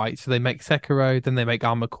team, right? So they make Sekiro, then they make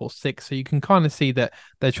Armor Core 6. So you can kind of see that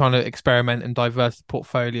they're trying to experiment and diverse the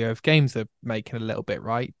portfolio of games they're making a little bit,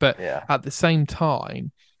 right? But Yeah. at the same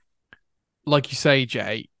time, like you say,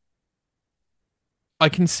 Jay, I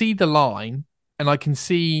can see the line and I can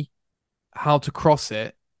see how to cross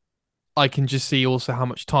it. I can just see also how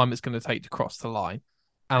much time it's going to take to cross the line.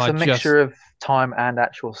 And It's I a just, mixture of time and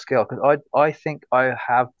actual skill because I think I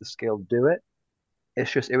have the skill to do it.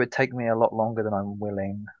 It's just it would take me a lot longer than I'm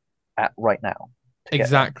willing at right now to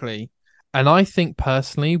get there. exactly. And I think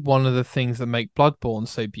personally, one of the things that make Bloodborne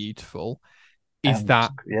so beautiful is And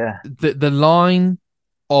that yeah, the line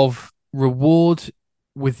of reward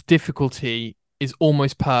with difficulty is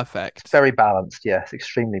almost it's perfect. very balanced. Yes,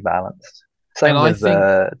 extremely balanced. And Same I with think,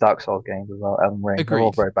 Dark Souls games as well. Elden Ring, they're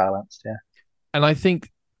all agreed. very balanced. Yeah. And I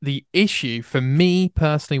think the issue for me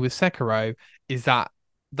personally with Sekiro is that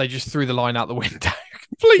they just threw the line out the window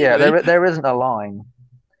Yeah, completely. there isn't a line.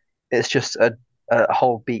 It's just a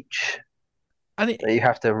whole beach And that you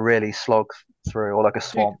have to really slog through, or like a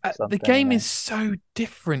dude, swamp or the something. game is so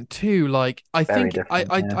different too. Like, I Very think different.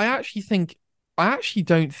 Yeah. I actually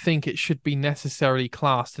don't think it should be necessarily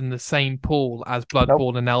classed in the same pool as Nope.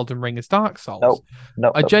 Bloodborne and Elden Ring as Dark Souls. Nope.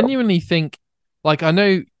 Nope. I Nope. Nope. genuinely think, like, I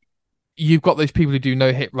know you've got those people who do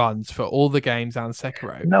no hit runs for all the games and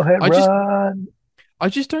Sekiro. No hit I just, run. I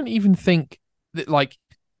just don't even think that, like,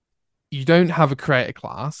 you don't have a creator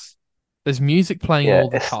class. There's music playing Yeah, all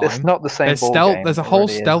the it's time. not the same There's ball stealth. game. There's a It whole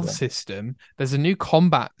really stealth isn't. system. There's a new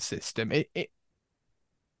combat system.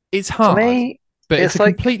 It's To hard, me, but it's a it's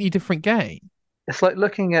like completely different game. it's like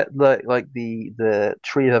looking at the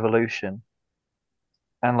tree of evolution,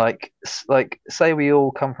 and like say we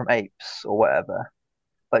all come from apes or whatever.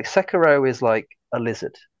 Like Sekiro is like a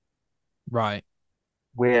lizard. Right.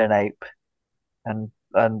 We're an ape, and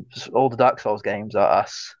all the Dark Souls games are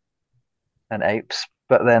us and apes.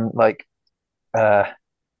 But then uh,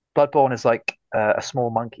 Bloodborne is like a small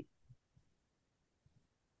monkey.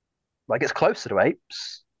 Like it's closer to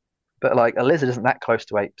apes, but like a lizard isn't that close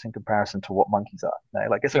to apes in comparison to what monkeys are. You know?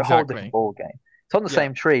 Like it's a whole different Exactly. ball game. It's on the Yeah.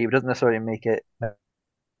 same tree, but doesn't necessarily make it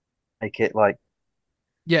like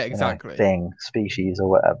Yeah, you know, exactly. thing, species or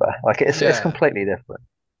whatever. Like it's Yeah. completely different.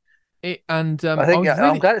 I I think was yeah,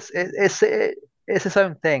 I'm really glad it's its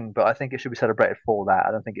own thing, but I think it should be celebrated for that.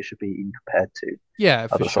 I don't think it should be even compared to yeah,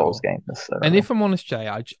 for other Souls sure. games And necessarily. if I'm honest, Jay,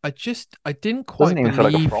 I didn't Doesn't quite even feel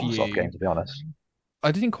like a believe FromSoft you. game to be honest.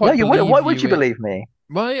 I didn't Yeah, quite you would. believe Why would you you it. believe me?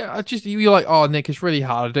 Well, yeah, I just you're like, oh, Nick, it's really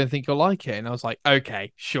hard. I don't think you'll like it. And I was like,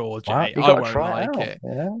 okay, sure, Well, Jay, you I got to won't try it like out. it.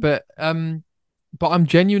 Yeah. But um, but I'm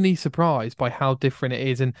genuinely surprised by how different it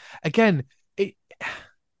is. And again, it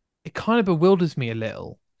it kind of bewilders me a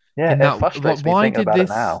little Yeah, in it that frustrates me why thinking did about it this?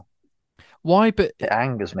 now. Why? But It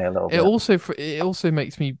angers me a little it bit. also it also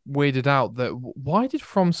makes me weirded out that why did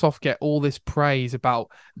FromSoft get all this praise about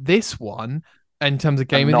this one in terms of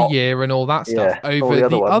Game And of the not, Year and all that stuff yeah, all over the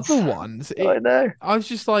other the other ones. ones? I know. I was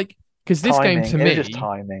just like, because this game Timing. to It was just me,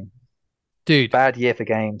 timing. dude, Bad year for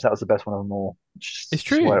games. That was the best one of them all. it's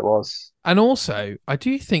Just what true. it was. And also, I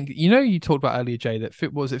do think you talked about earlier, Jay,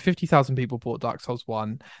 that was it 50,000 people bought Dark Souls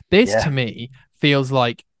One. This to Yeah. me feels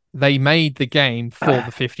like they made the game for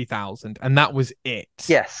the 50,000, and that was it.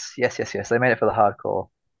 Yes, yes, yes, yes. They made it for the hardcore.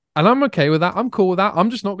 And I'm okay with that. I'm cool with that. I'm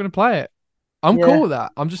just not going to play it. I'm cool Yeah, with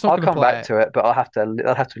that. I'm just not I'll going to come play back it. to it, but I'll have to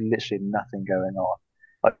literally nothing going on.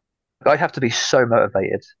 Like I have to be so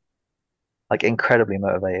motivated, like incredibly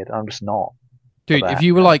motivated. I'm just not for Dude, if that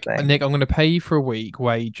you were kind of like, thing. Nick, I'm going to pay you for a week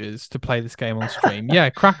wages to play this game on stream. Yeah,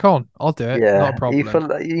 crack on. I'll do it. Not a Yeah, problem.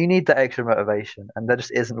 you need that extra motivation, and there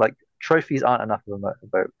just isn't like trophies aren't enough of a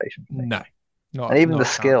motivation for me. No, And even the not a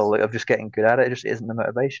skill chance. like, of just getting good at it, just isn't the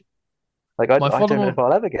motivation. Like My I don't know follow if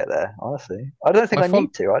I'll ever get there, honestly. I don't think my I follow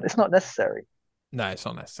need to. It's not necessary. No, it's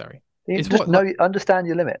not necessary. You It's just what like know, understand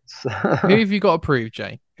your limits. who have you got to prove,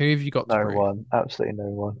 Jay? Who have you got to No prove? one, absolutely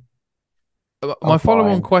no one. My I'm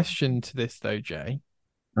follow-on fine. question to this though, Jay,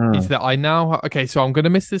 is Mm, that I now okay, so I'm going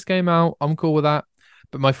to miss this game out. I'm cool with that.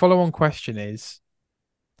 But my follow-on question is,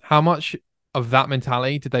 how much of that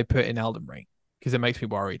mentality did they put in Elden Ring? Because it makes me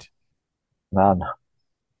worried. none,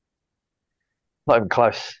 not even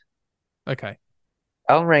close. Okay,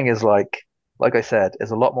 Elden Ring is like I said,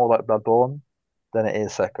 is a lot more like Bloodborne than it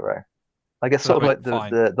is Sekiro. Like it's sort that of make like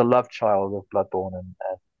fine. the love child of Bloodborne and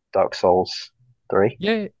Dark Souls 3.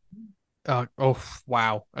 Yeah. Oh,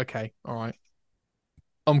 wow. Okay. All right.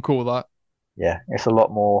 I'm cool with that. Yeah, it's a lot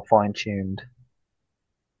more fine-tuned.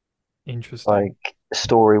 Interesting. Like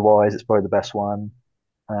story wise, it's probably the best one.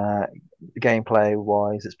 Uh, gameplay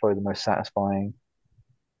wise, it's probably the most satisfying.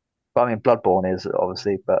 But I mean, Bloodborne is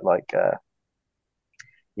obviously, but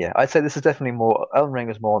yeah, I'd say this is definitely more. Elden Ring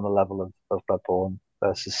is more on the level of Bloodborne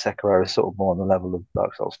versus Sekiro is sort of more on the level of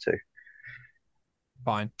Dark Souls 2.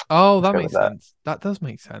 Fine. Oh, Let's that go with makes that. sense. That does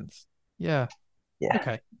make sense. Yeah. Yeah,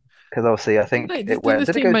 Okay. because obviously I Didn't think it didn't went. this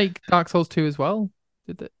Did it team go? make Dark Souls 2 as well?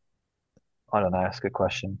 Did it? I don't know. That's a good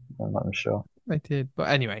question. I'm not even sure. They did. But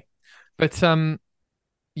anyway. But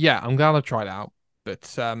yeah, I'm glad I tried it out.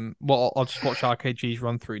 But well, I'll just watch RKG's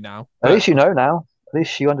run through now. At But least you know now. At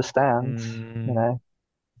least you understand. You mm, know,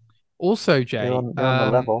 also, Jay, you're on the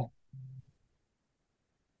level.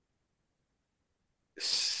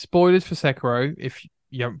 spoilers for Sekiro if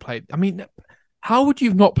you haven't played. I mean, how would you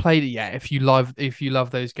have not played it yet if you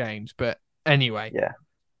love those games? But anyway, Yeah,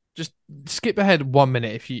 just skip ahead 1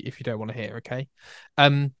 minute if you don't want to hear. Okay.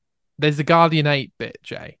 Um, there's the Guardian 8 bit,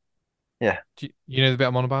 Jay. yeah. You know the bit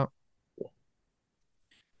I'm on about?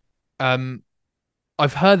 Um,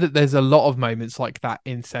 I've heard that there's a lot of moments like that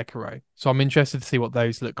in Sekiro, so I'm interested to see what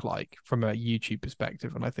those look like from a YouTube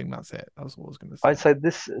perspective. And I think that's it. That's what I was going to I'd say. say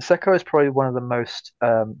this Sekiro is probably one of the most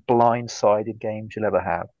blindsided games you'll ever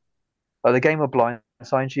have. Like the game will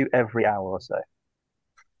blindside you every hour or so,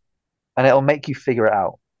 and it'll make you figure it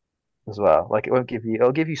out as well. Like it'll give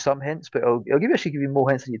you some hints, but actually give you more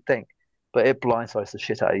hints than you'd think. But it blindsides the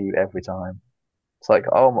shit out of you every time. It's like,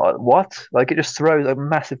 oh my, what? Like it just throws a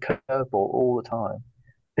massive curveball all the time.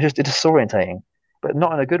 It's disorientating, but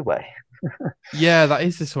not in a good way. Yeah, that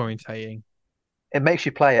is disorientating. it makes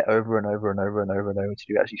you play it over and over and over and over and over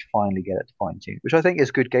to actually finally get it to fine tune, which I think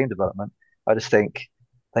is good game development. I just think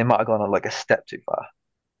they might have gone on like a step too far.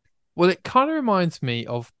 Well, it kind of reminds me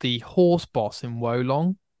of the horse boss in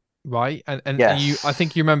Wolong, right? And I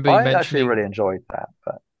think Yes, you remember I actually mentioning, really enjoyed that,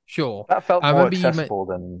 but sure. that felt I more remember you accessible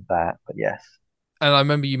than that. But yes, and I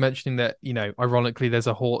remember you mentioning that, ironically, there's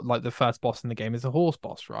a horse, like the first boss in the game is a horse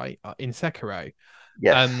boss, right? In Sekiro.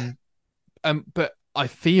 yes, Um, but I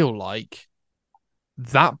feel like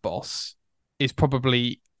that boss is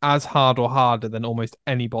probably as hard or harder than almost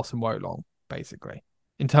any boss in Wolong, basically,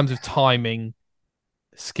 in terms of timing,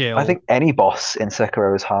 I skill. think any boss in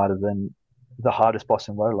Sekiro is harder than the hardest boss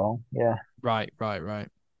in Wolong. Yeah, Right, right, right,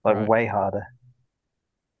 like right, way harder.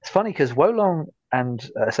 It's funny because Wolong and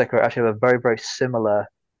Sekiro actually have a very similar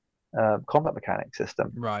combat mechanic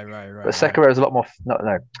system. right, right, But right, right. Sekiro is a lot more. No,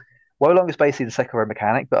 no. Wolong is basically the Sekiro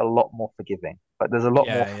mechanic, but a lot more forgiving. But there's a lot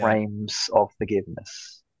more Yeah, yeah, frames of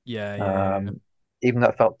forgiveness, yeah, yeah, yeah. um, even though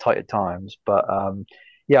it felt tight at times. But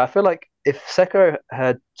yeah, I feel like if Sekiro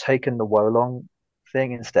had taken the Wolong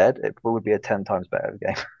thing instead, it would be a 10 times better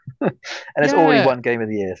game. And it's already Yeah, one game of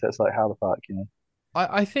the year, so it's like how the fuck, you know?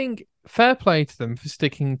 I think fair play to them for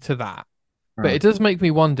sticking to that. But it Hmm. does make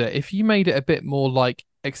me wonder if you made it a bit more like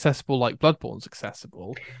accessible, like Bloodborne's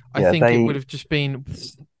accessible, I Yeah, think it would they have just been,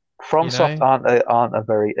 you FromSoft know, aren't a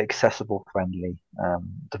very accessible friendly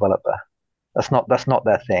developer. That's not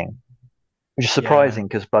their thing, which is yeah, surprising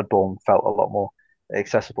because Bloodborne felt a lot more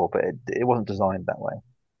accessible, but it wasn't designed that way.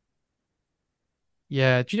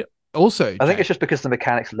 yeah. Also, I think it's Jay, just because the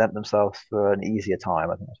mechanics lent themselves for an easier time.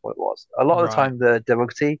 I think that's what it was. A lot of the right. time, the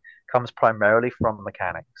difficulty comes primarily from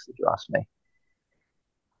mechanics, if you ask me.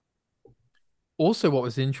 Also, what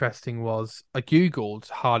was interesting was I googled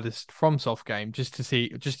hardest FromSoft game just to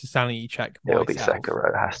sanity check It'll be myself, Sekiro,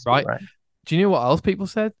 it has to be, right? right? Do you know what else people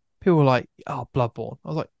said? People were like, "Oh, Bloodborne." I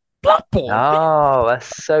was like, "Bloodborne? Are you No,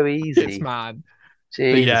 that's so this easy. man?"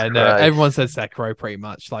 But Jesus yeah, no, everyone Christ. said Sekiro pretty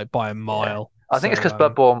much like by a Yeah. mile. I think it's So because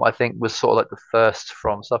Bloodborne, I think, was sort of like the first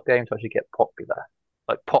FromSoft game to actually get popular.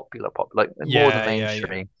 Like popular, like more than yeah, yeah,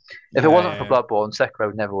 yeah, mainstream. If it yeah, wasn't yeah, for yeah. Bloodborne,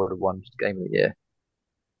 Sekiro never would have won Game of the Year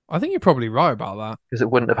I think you're probably right about that. because it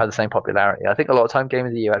wouldn't have had the same popularity. I think a lot of time Game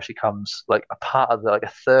of the Year actually comes like a part of the like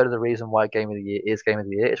a third of the reason why Game of the Year is Game of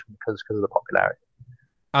the Year is because of the popularity.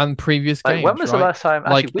 And previous Like when games, was the right? last time?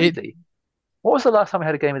 Actually, Like it, weirdly, what was the last time we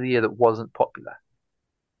had a Game of the Year that wasn't popular?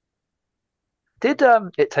 Did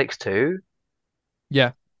It Takes Two?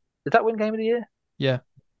 yeah, Did that win Game of the Year? yeah.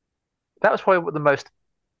 That was probably the most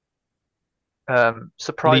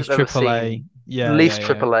surprise I've Least ever triple A. seen. Yeah, yeah, Least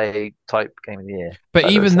yeah. AAA type Game of the Year But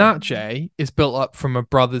I've ever even seen. that, Jay, is built up from A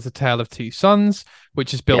Brother's A Tale of Two Sons,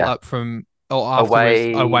 which is built Yeah, up from or afterwards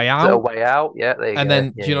A Way A Out. Way Out. Yeah, there you And go.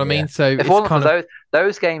 then Yeah, do you know what I yeah, yeah. mean? So If it it's wasn't for kind of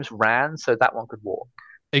those games ran so that one could walk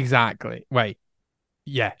exactly. Wait,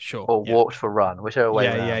 yeah, sure. or Yeah. walked for run, whichever way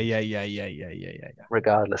Yeah, yeah, around. yeah, yeah, yeah, yeah, yeah, yeah, yeah.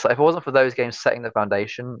 Regardless, like, if it wasn't for those games setting the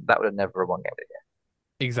foundation, that would have never won Game of the Year.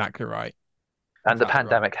 Exactly right. And the Exactly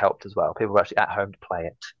right. pandemic helped as well. People were actually at home to play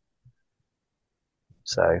it.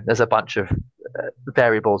 So there's a bunch of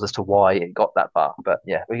variables as to why it got that far. But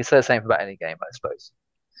yeah, we can say the same about any game, I suppose.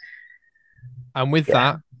 And with Yeah,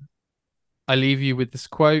 that, I leave you with this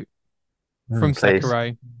quote from please.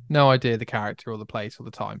 Sekiro. No idea the character or the place or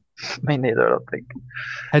the time. Me neither, I don't think.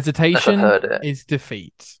 Unless I've Hesitation heard it. is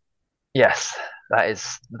defeat. Yes, that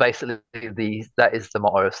is basically the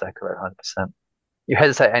motto of Sekiro, 100%. You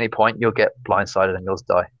hesitate at any point, you'll get blindsided and you'll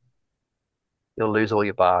die. You'll lose all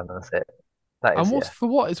your bar and that's it. That And is, what's yeah. for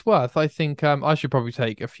what it's worth, I think I should probably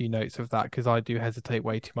take a few notes of that because I do hesitate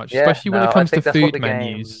way too much, Yeah, especially when it no, I comes to think that's what food the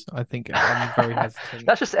game. menus. I think I'm very hesitant.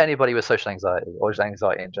 That's just anybody with social anxiety or just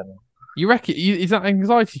anxiety in general. You reckon is that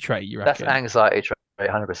anxiety trait? You That's an reckon? anxiety trait,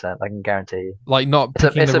 100%. I can guarantee you. Like not It's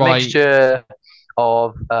a picking it's the a right. mixture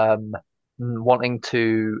of wanting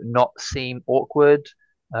to not seem awkward,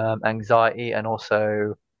 anxiety, and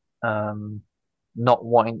also um, not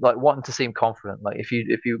wanting to seem confident. Like if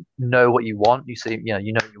you know what you want, you know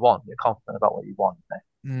what you want. You're confident about what you want. You know?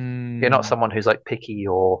 You're not Mm, someone who's like picky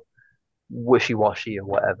or wishy-washy or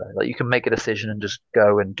whatever. Like you can make a decision and just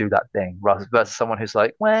go and do that thing, rather versus someone who's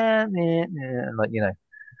like, well, and like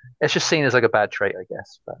it's just seen as like a bad trait, I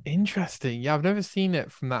guess. But interesting. Yeah, I've never seen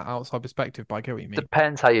it from that outside perspective, but I get what you mean.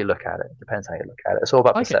 depends how you look at it. Depends how you look at it. It's all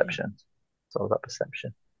about I get you. perception. It's all about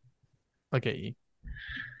perception. I get you.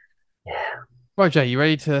 Yeah. Right, Jay, you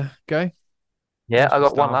ready to go? Yeah, Must I be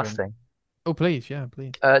got one last starving. thing. Oh, please, yeah,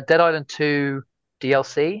 please. Dead Island 2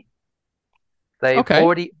 DLC.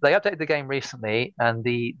 Okay. They updated the game recently, and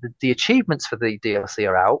the achievements for the DLC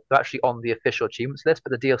are out. They're actually on the official achievements list,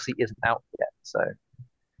 but the DLC isn't out yet. So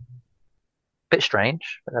Bit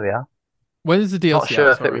strange, but there we are. When is the Not DLC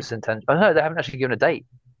sure out? if it Sorry. was intentional. I don't know, they haven't actually given a date,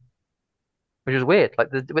 which is weird. Like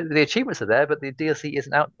the achievements are there, but the DLC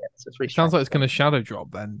isn't out yet, so it's really It sounds strange. like it's going to shadow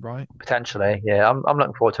drop then, right? Potentially, yeah. I'm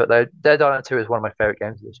looking forward to it though. Dead Island 2 is one of my favorite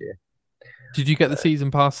games this year. Did you get the So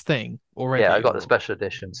season pass thing yeah, I already, got the or? special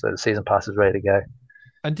edition, so the season pass is ready to go.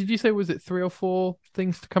 And did you say was it three or four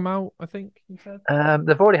things to come out? I think you said.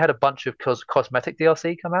 They've already had a bunch of cosmetic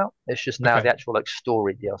DLC come out. It's just now the Okay, actual like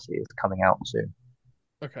story DLC is coming out soon.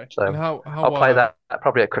 okay. And So how I'll play that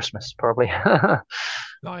probably at Christmas, probably more than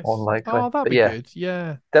nice? likely. Oh, that'd But be yeah, good.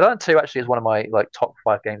 Yeah. Dead Island 2 actually is one of my like top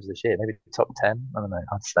 5 games this year, maybe top 10. I don't know,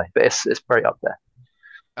 I'd say, but it's very up there.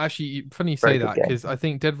 Actually, funny you Very say good that game. because I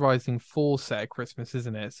think Dead Rising 4 set at Christmas,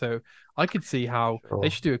 isn't it? So I could see how they Sure,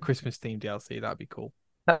 should do a Christmas themed DLC. That'd be cool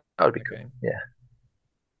that would for be the cool. game. Yeah,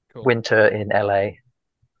 Cool. winter in LA.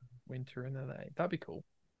 Winter in LA. That'd be cool.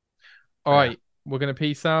 All Yeah. right, we're gonna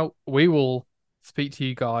peace out. We will speak to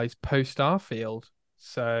you guys post Starfield.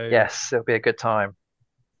 So Yes, it'll be a good time.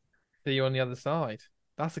 see you on the other side.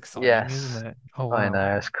 That's exciting, isn't Yes, it? Oh I wow.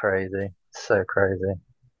 know, it's crazy. So crazy.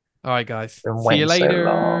 All right, guys. Been See you waiting so later.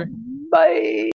 long. Bye.